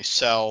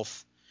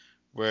 myself,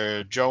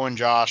 where Joe and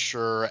Josh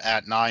are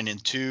at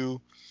 9-2.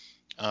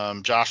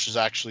 Josh has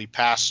actually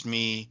passed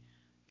me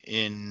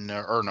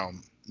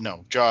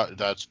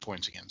that's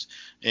points against.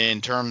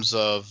 In terms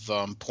of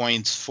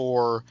points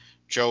for,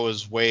 Joe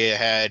is way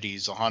ahead.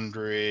 He's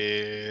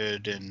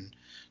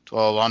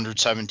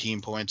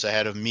 117 points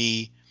ahead of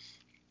me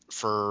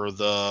for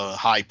the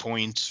high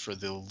points for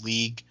the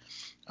league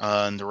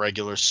in the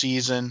regular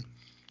season.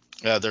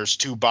 There's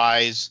 2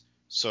 buys,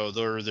 so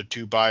they're the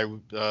 2 buy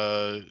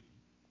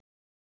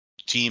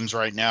teams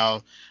right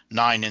now,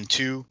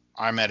 9-2.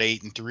 I'm at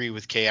 8-3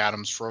 with Kay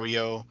Adams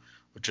Froyo,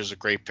 which is a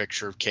great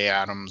picture of Kay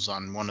Adams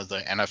on one of the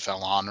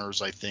NFL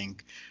honors, I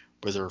think,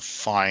 with her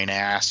fine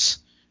ass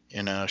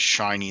in a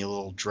shiny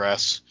little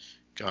dress.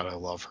 God, I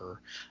love her.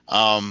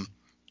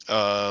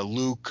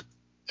 Luke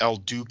El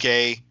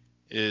Duque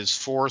is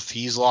 4th.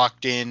 He's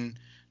locked in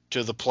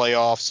to the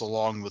playoffs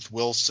along with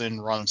Wilson,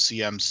 Run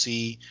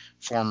CMC,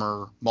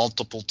 former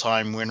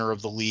multiple-time winner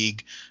of the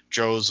league.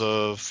 Joe's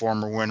a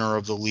former winner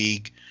of the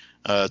league.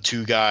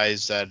 2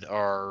 guys that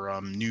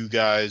are new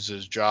guys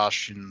is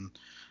Josh and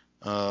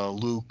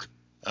Luke.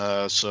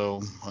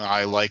 So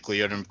I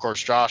likely, and of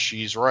course Josh,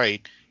 he's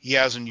right. He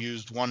hasn't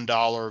used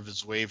 $1 of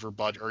his waiver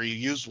budget, or he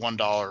used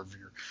 $1 of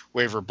your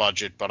waiver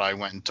budget, but I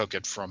went and took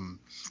it from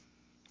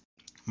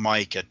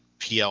Mike at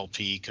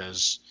PLP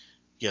because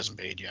he hasn't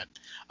paid yet.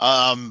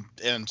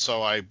 And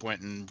so I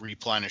went and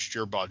replenished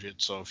your budget.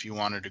 So if you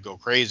wanted to go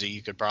crazy,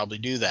 you could probably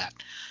do that.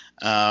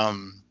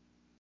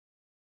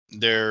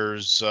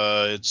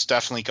 It's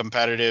definitely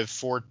competitive.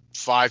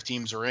 5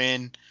 teams are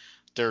in.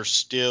 There's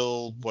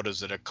still,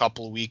 a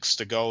couple of weeks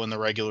to go in the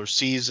regular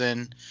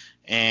season,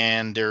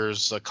 and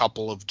there's a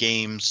couple of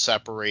games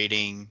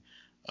separating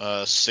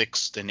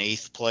 6th and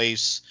 8th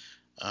place.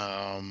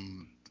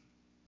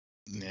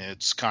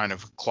 It's kind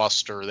of a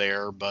cluster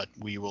there, but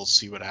we will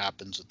see what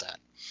happens with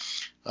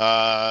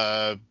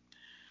that.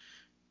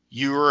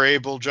 You were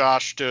able,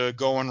 Josh, to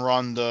go and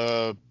run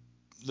the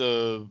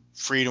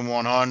Freedom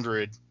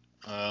 100.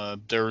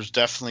 There was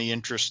definitely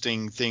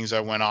interesting things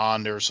that went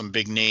on. There were some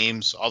big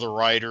names, other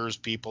riders,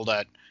 people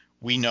that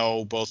we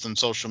know both in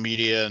social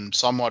media and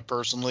somewhat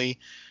personally.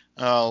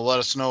 Let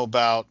us know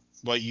about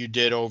what you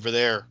did over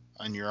there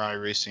on your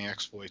iRacing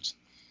exploits.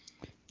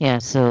 Yeah,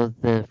 so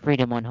the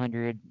Freedom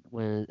 100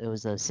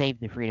 was a Save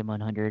the Freedom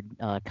 100.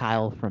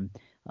 Kyle from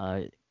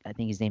I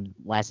think his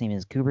last name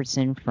is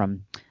Kubertson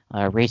from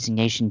Racing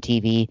Nation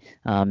TV.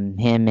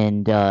 Him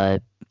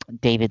and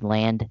David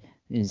Land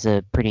is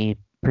a pretty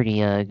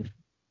big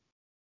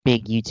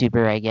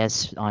YouTuber, I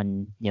guess,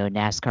 on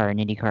NASCAR and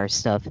IndyCar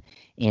stuff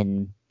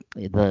in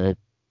the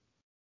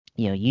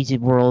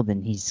YouTube world,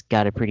 and he's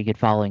got a pretty good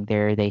following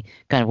there. They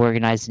kind of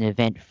organized an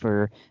event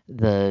for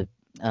the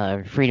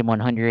Freedom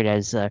 100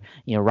 as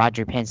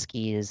Roger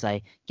Penske is,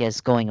 I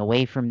guess, going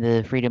away from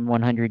the Freedom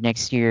 100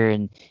 next year,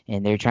 and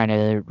they're trying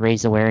to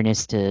raise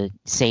awareness to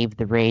save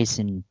the race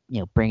and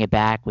bring it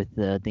back with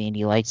the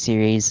Indy Light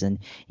Series. And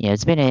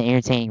it's been an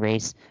entertaining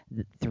race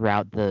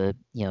throughout the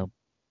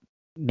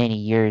many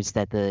years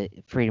that the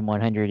Freedom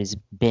 100 has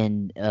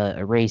been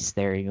a race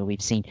there.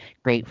 We've seen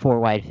great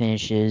four-wide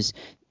finishes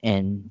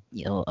and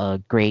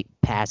great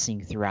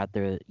passing throughout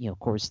the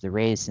course of the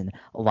race, and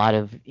a lot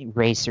of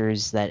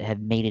racers that have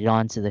made it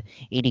onto the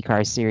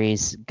IndyCar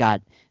series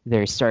got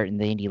their start in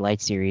the Indy Light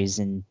Series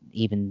and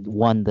even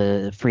won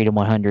the Freedom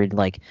 100,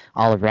 like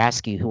Oliver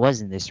Askew, who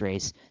was in this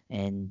race,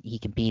 and he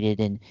competed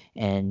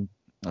and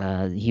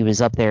he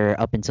was up there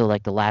up until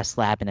like the last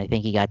lap, and I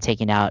think he got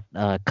taken out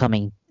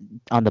coming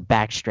on the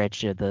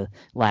backstretch of the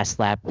last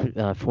lap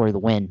for the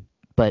win.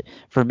 But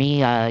for me,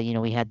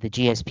 we had the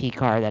GSP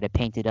car that I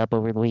painted up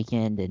over the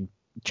weekend and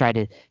tried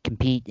to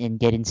compete and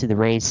get into the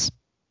race,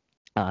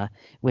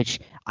 which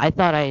I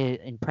thought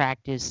in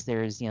practice,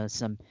 there's,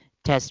 some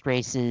test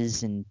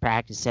races and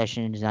practice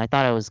sessions, and I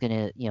thought I was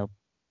going to,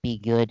 be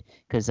good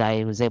because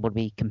I was able to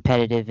be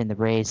competitive in the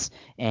race.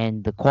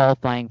 And the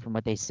qualifying, from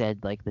what they said,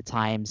 like the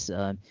times,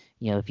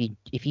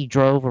 if you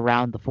drove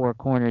around the four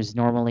corners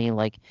normally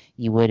like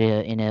you would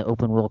in an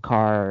open wheel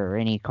car or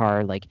any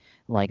car, like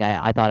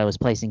I thought I was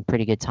placing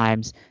pretty good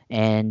times.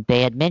 And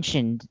they had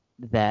mentioned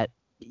that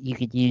you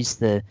could use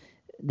they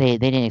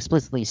didn't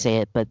explicitly say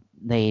it, but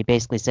they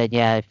basically said,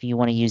 yeah, if you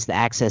want to use the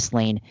access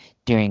lane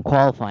during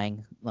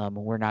qualifying,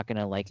 we're not going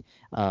to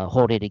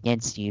hold it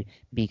against you,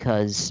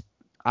 because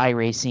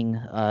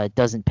iRacing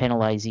doesn't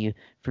penalize you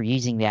for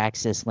using the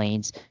access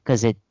lanes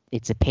because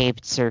it's a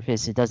paved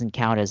surface. It doesn't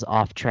count as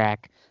off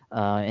track,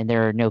 and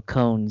there are no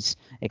cones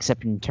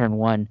except in turn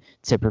one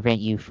to prevent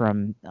you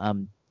from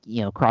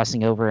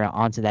crossing over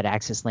onto that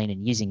access lane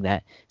and using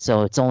that.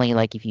 So it's only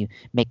like if you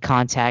make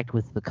contact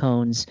with the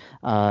cones,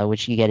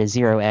 which you get a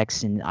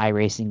 0x in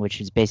iRacing, which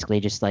is basically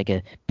just like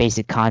a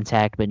basic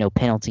contact but no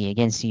penalty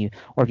against you,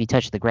 or if you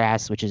touch the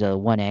grass, which is a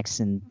 1x,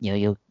 and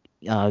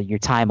your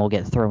time will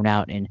get thrown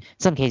out. In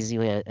some cases,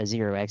 you get a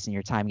 0x and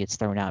your time gets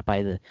thrown out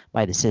by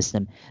the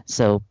system.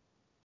 So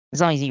as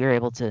long as you're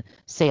able to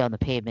stay on the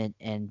pavement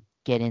and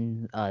get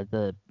in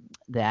the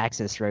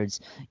access roads,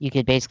 you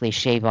could basically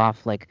shave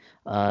off like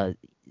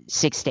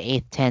 6 to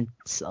 8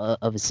 tenths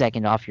of a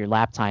second off your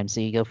lap time.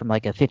 So you go from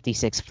like a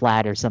 56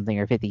 flat or something,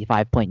 or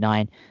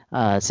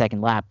 55.9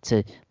 second lap,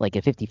 to like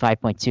a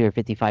 55.2 or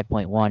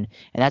 55.1. And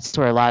that's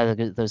where a lot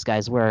of those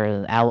guys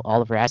were.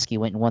 Oliver Askew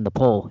went and won the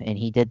pole, and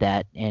he did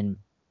that. And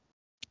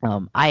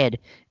I had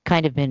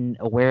kind of been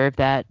aware of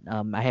that.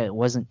 It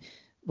wasn't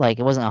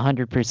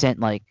 100%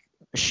 like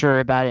sure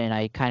about it, and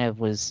I kind of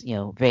was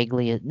not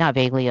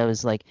vaguely, I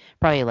was like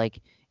probably like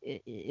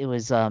it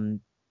was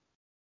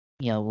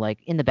like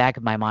in the back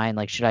of my mind,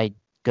 like, should I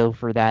go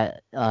for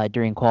that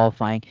during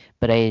qualifying?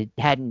 But I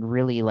hadn't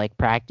really like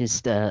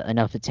practiced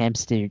enough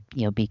attempts to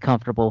be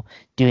comfortable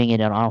doing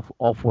it on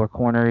all four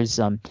corners,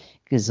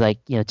 because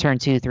turn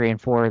 2, 3, and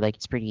 4, like,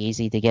 it's pretty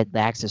easy to get the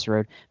access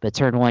road, but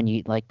turn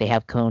 1, they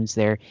have cones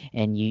there,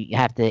 and you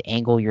have to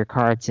angle your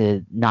car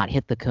to not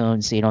hit the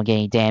cones so you don't get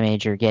any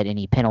damage or get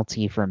any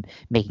penalty from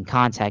making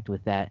contact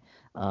with that.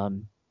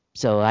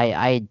 So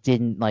I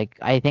didn't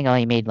I think I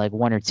only made like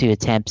 1 or 2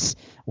 attempts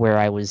where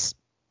I was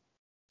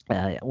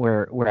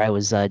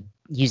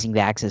using the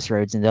access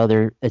roads, and the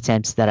other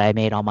attempts that I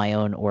made on my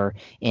own or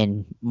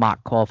in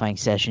mock qualifying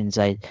sessions,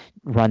 I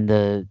run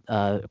the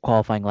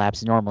qualifying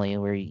laps normally,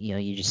 where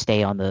you just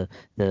stay on the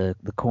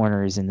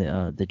corners and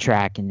the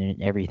track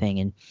and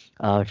everything.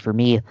 And for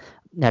me,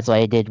 that's what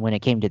I did when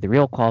it came to the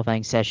real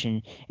qualifying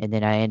session, and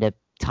then I end up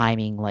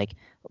timing like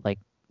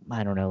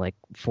I don't know, like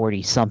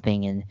 40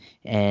 something,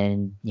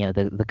 and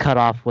the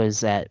cutoff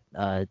was at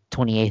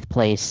 28th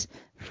place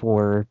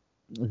for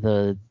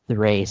the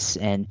race,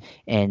 and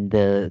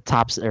the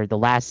tops, or the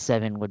last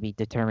 7, would be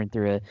determined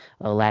through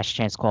a last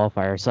chance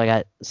qualifier. So I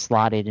got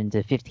slotted into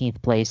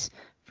 15th place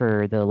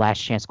for the last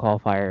chance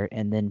qualifier,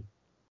 and then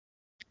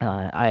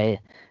I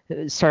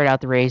started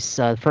out the race.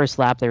 First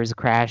lap there was a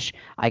crash.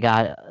 I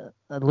got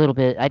a little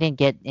bit. I didn't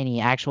get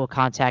any actual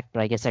contact,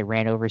 but I guess I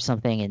ran over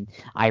something, and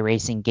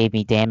iRacing gave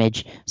me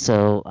damage.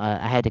 So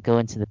I had to go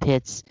into the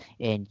pits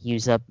and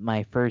use up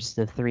my first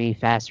of 3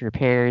 fast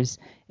repairs,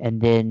 and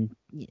then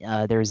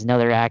there was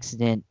another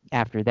accident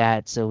after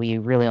that. So we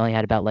really only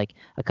had about like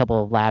a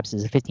couple of laps. It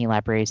was a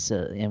 15-lap race,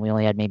 and we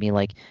only had maybe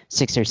like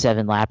 6 or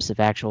 7 laps of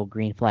actual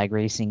green flag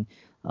racing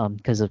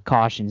because of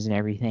cautions and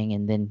everything.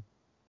 And then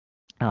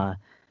uh,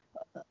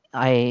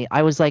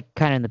 I was like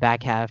kind of in the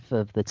back half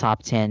of the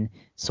top 10,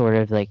 sort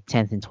of like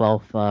 10th and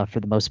 12th for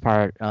the most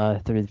part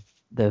through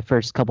the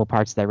first couple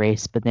parts of that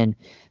race. But then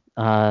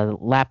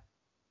lap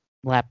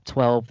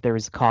 12 there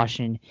was a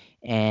caution,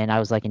 and I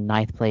was like in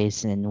 9th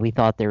place, and we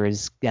thought that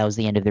was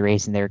the end of the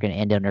race and they were going to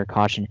end under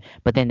caution.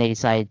 But then they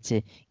decided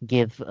to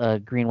give a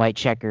green white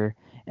checker,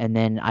 and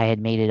then I had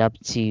made it up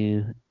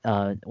to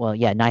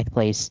 9th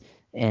place.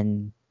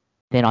 And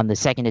then on the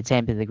second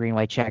attempt of the green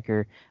white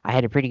checker, I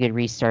had a pretty good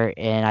restart,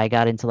 and I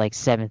got into like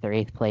 7th or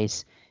 8th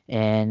place,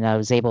 and I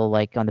was able,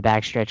 like on the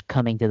backstretch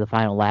coming to the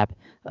final lap,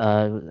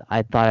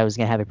 I thought I was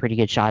going to have a pretty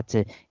good shot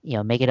to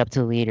make it up to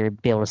the lead or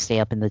be able to stay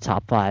up in the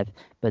top 5.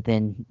 But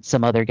then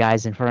some other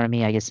guys in front of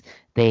me, I guess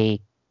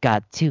they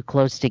got too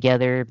close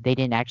together. They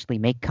didn't actually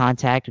make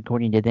contact.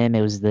 According to them,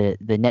 it was the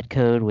net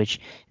code, which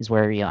is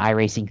where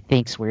iRacing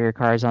thinks where your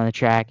car is on the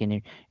track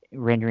and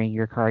rendering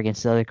your car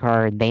against the other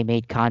car, and they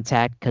made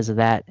contact because of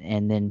that,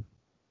 and then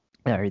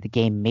or the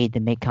game made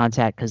them make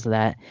contact because of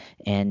that,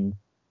 and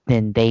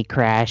then they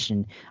crashed.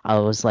 And I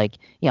was like,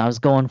 I was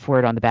going for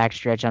it on the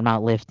backstretch. I'm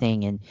not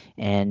lifting,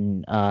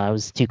 and I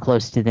was too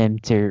close to them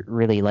to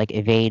really like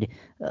evade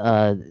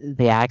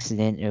the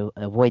accident,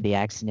 avoid the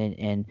accident,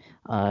 and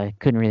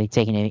couldn't really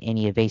take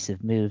any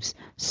evasive moves.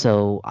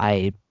 So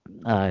I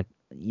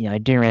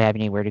didn't really have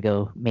anywhere to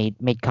go.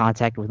 Made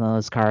contact with one of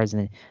those cars,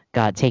 and then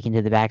got taken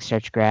to the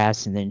backstretch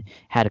grass, and then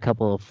had a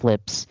couple of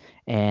flips,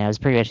 and it was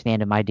pretty much the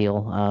end of my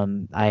deal.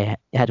 I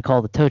had to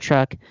call the tow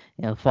truck,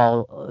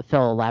 fell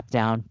a lap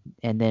down,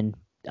 and then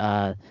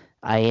I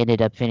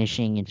ended up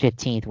finishing in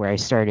 15th where I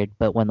started,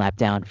 but 1 lap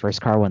down.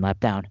 First car 1 lap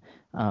down.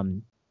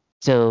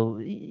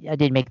 So I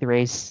did make the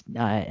race.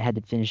 I had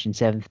to finish in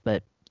 7th,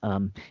 but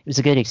it was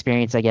a good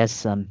experience, I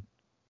guess.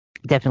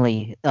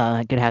 Definitely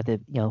gonna have to,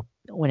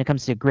 when it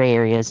comes to gray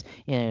areas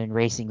in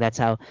racing, that's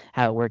how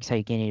it works. How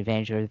you gain an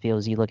advantage over the field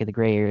is you look at the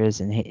gray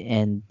areas, and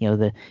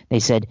they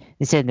said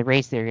in the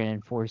race they're going to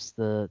enforce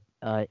the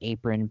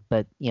apron,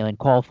 but in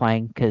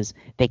qualifying, because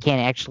they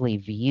can't actually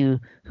view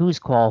who's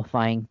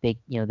qualifying, they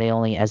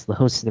only, as the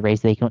host of the race,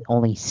 they can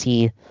only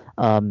see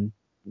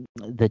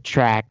the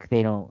track.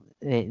 They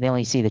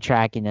only see the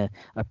track in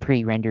a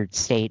pre-rendered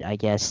state, I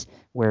guess,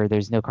 where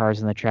there's no cars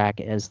on the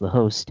track as the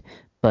host.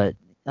 But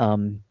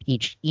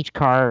each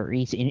car or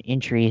each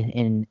entry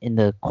in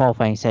the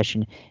qualifying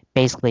session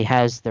basically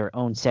has their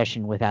own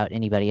session without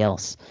anybody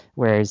else.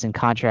 Whereas in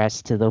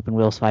contrast to the Open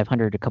Wheels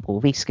 500 a couple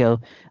of weeks ago,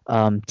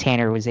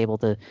 Tanner was able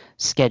to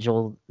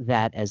schedule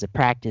that as a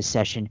practice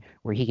session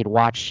where he could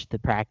watch the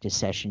practice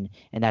session,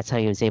 and that's how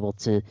he was able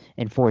to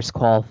enforce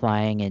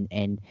qualifying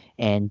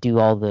and do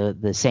all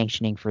the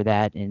sanctioning for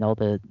that and all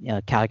the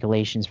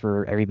calculations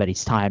for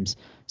everybody's times.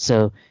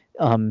 So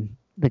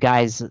the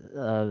guys,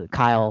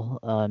 Kyle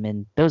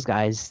and those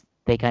guys,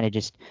 they kind of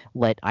just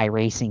let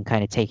iRacing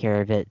kind of take care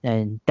of it,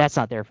 and that's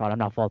not their fault. I'm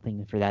not faulting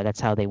them for that. That's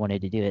how they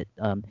wanted to do it.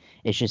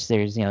 It's just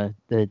there's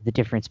the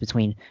difference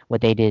between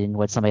what they did and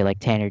what somebody like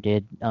Tanner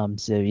did.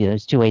 So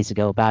there's 2 ways to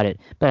go about it.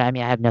 But I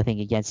mean, I have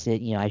nothing against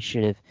it. I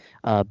should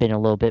have been a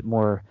little bit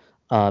more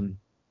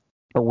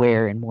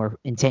aware and more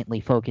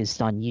intently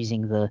focused on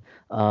using the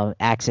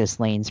access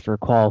lanes for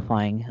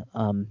qualifying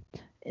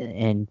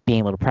and being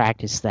able to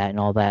practice that and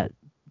all that.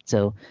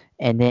 So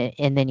and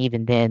then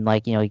even then,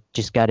 like, you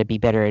just got to be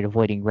better at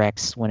avoiding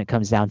wrecks when it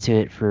comes down to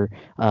it for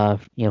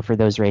for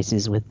those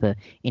races with the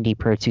Indy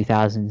Pro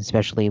 2000,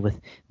 especially with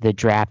the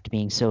draft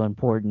being so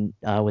important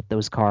with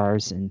those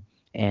cars,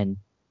 and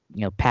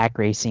pack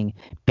racing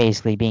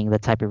basically being the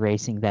type of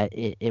racing that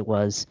it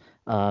was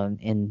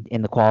in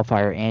the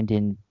qualifier and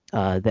in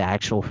the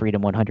actual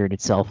Freedom 100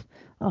 itself.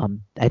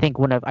 I think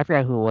I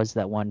forgot who it was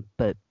that won,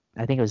 but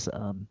I think it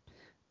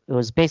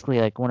was basically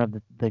like one of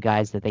the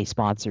guys that they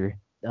sponsor,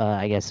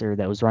 I guess, or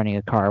that was running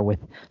a car with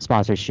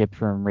sponsorship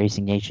from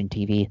Racing Nation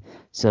TV.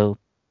 So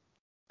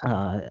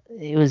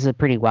it was a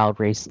pretty wild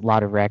race, a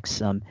lot of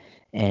wrecks,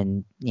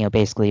 and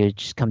basically it would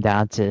just come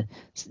down to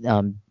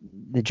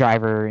the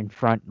driver in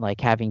front like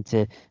having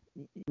to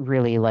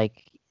really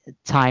like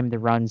time the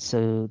run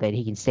so that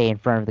he can stay in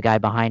front of the guy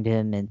behind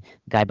him, and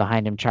the guy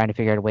behind him trying to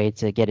figure out a way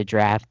to get a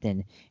draft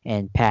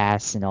and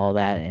pass and all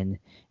that, and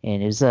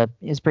it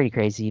was pretty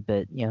crazy,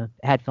 but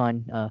had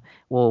fun.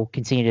 We'll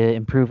continue to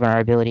improve our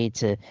ability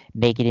to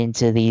make it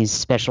into these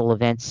special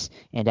events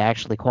and to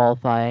actually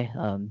qualify.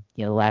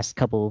 The last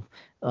couple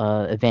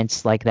of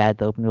events like that,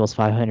 the Open Wheels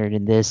 500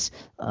 and this,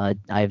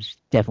 I've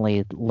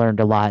definitely learned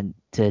a lot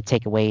to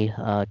take away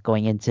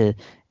going into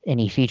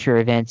any future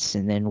events,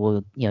 and then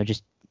we'll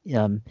just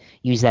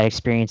use that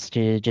experience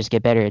to just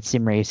get better at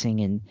sim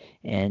racing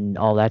and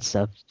all that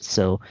stuff.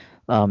 So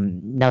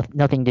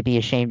nothing to be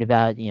ashamed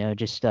about.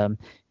 Just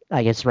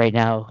I guess right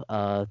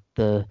now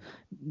the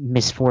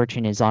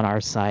misfortune is on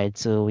our side,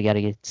 so we got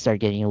to start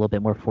getting a little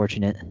bit more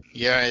fortunate.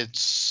 Yeah,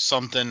 it's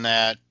something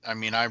that, I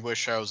mean, I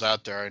wish I was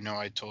out there. I know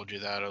I told you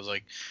that. I was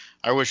like,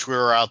 I wish we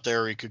were out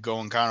there. We could go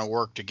and kind of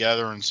work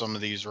together in some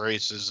of these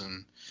races,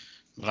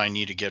 but I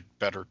need to get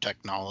better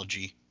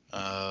technology,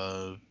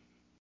 better,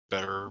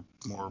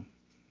 more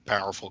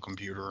powerful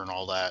computer and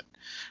all that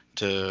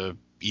to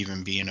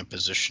even be in a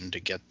position to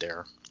get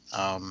there.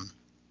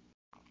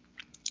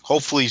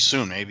 Hopefully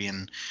soon, maybe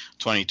in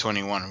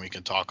 2021, we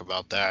can talk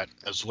about that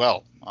as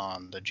well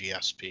on the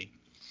GSP.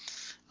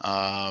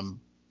 I'm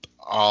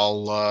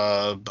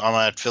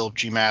at Philip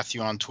G.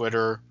 Matthew on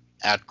Twitter.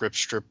 At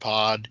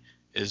GripStripPod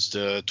is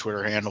the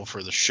Twitter handle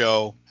for the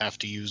show. Have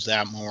to use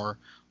that more.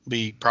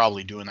 Be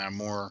probably doing that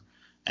more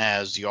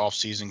as the off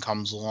season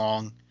comes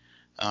along.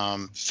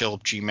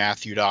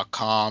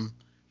 PhilipGMatthew.com,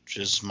 which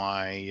is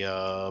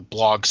my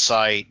blog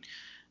site.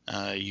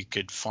 You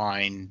could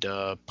find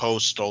old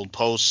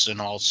posts,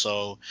 and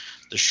also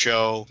the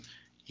show.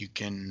 You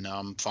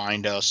can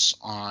find us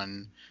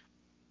on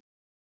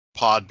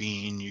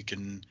Podbean. You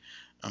can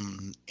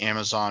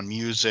Amazon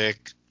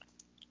Music,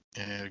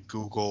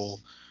 Google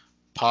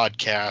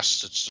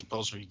Podcasts. It's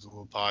supposed to be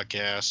Google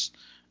Podcasts,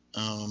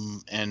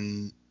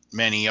 and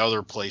many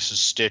other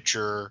places.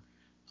 Stitcher,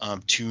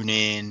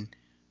 TuneIn.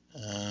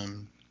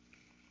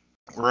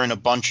 We're in a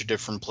bunch of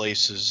different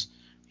places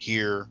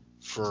here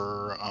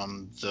for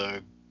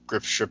the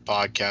Grip Strip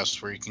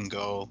podcast, where you can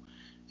go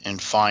and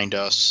find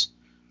us.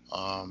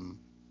 We're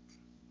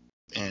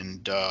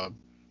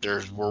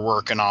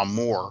working on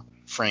more,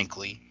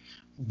 frankly,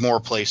 more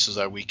places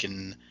that we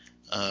can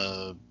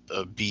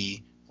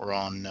be. We're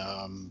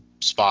on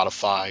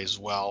Spotify as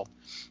well,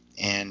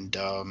 and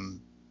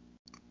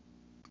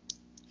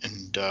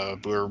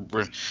we're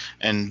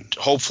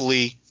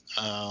hopefully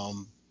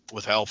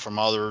with help from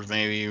others,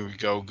 maybe we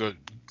can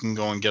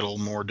go and get a little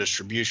more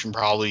distribution.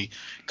 Probably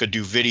could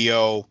do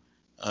video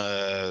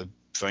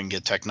if I can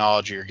get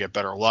technology or get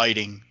better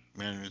lighting.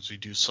 And as we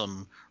do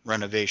some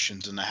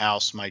renovations in the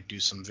house, might do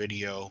some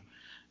video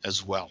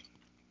as well.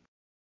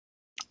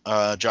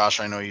 Josh,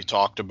 I know you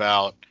talked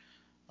about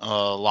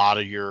a lot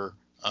of your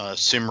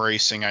sim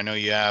racing. I know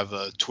you have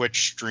a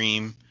Twitch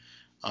stream.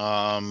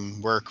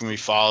 Where can we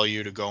follow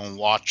you to go and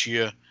watch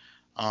you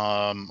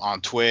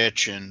on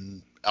Twitch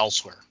and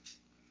elsewhere?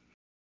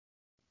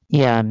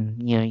 Yeah,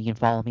 you can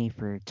follow me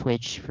for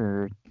Twitch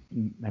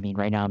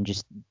right now I'm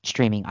just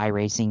streaming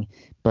iRacing,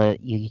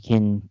 but you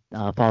can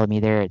follow me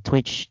there at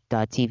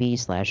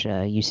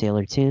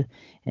twitch.tv/usailor2,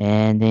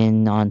 and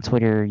then on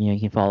Twitter, you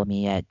can follow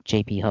me at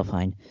JP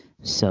Huffine.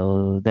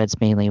 So that's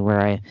mainly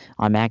where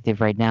I'm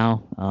active right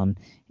now.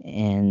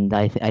 And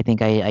I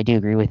think I do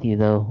agree with you,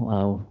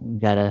 though. We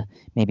gotta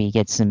maybe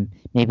get some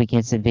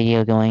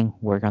video going,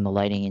 work on the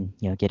lighting,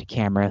 and get a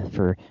camera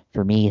for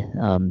me.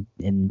 And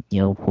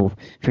we'll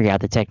figure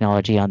out the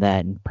technology on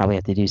that, and probably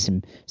have to do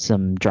some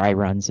dry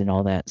runs and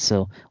all that.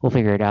 So we'll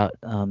figure it out.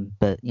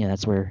 But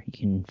that's where you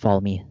can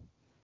follow me.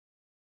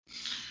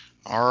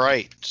 All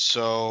right.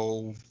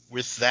 So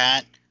with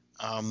that,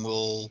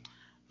 we'll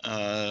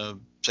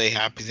say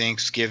Happy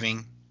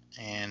Thanksgiving,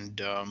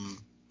 and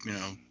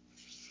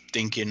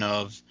thinking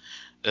of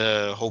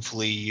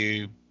hopefully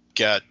you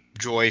got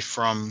joy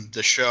from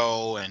the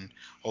show, and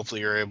hopefully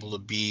you're able to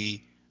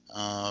be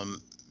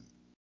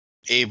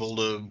able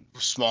to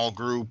small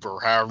group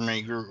or however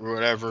many group or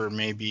whatever,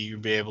 maybe you'll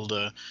be able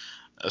to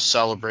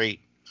celebrate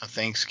a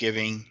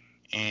Thanksgiving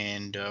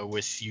and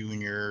with you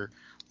and your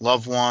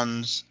loved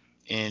ones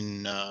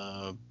in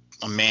a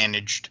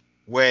managed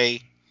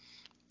way.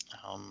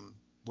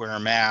 Wear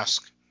a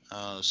mask,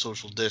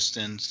 social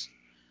distance,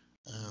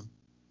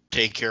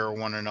 take care of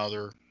one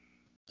another,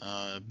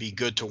 be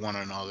good to one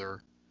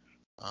another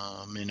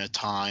in a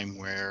time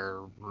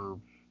where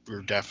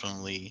we're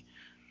definitely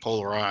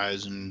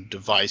polarized and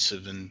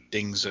divisive, and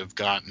things have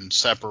gotten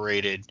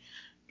separated.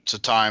 It's a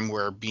time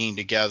where being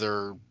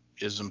together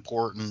is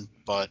important,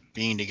 but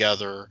being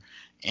together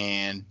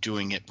and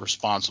doing it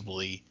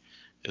responsibly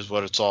is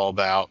what it's all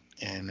about,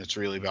 and it's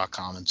really about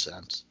common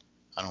sense.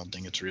 I don't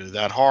think it's really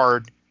that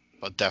hard,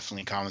 but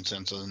definitely common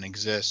sense doesn't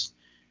exist.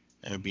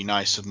 It would be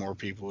nice if more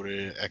people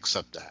would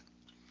accept that.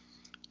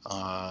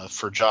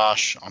 For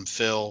Josh, I'm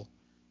Phil,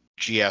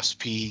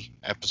 GSP,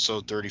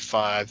 episode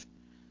 35.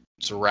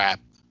 It's a wrap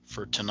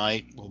for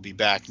tonight. We'll be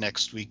back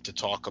next week to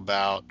talk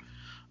about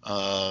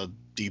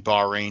the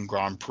Bahrain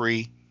Grand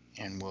Prix,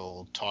 and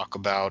we'll talk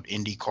about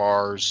Indy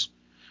cars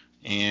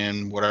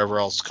and whatever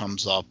else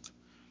comes up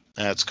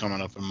that's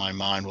coming up in my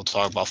mind. We'll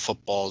talk about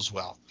football as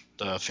well,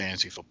 the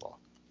fantasy football.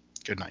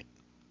 Good night.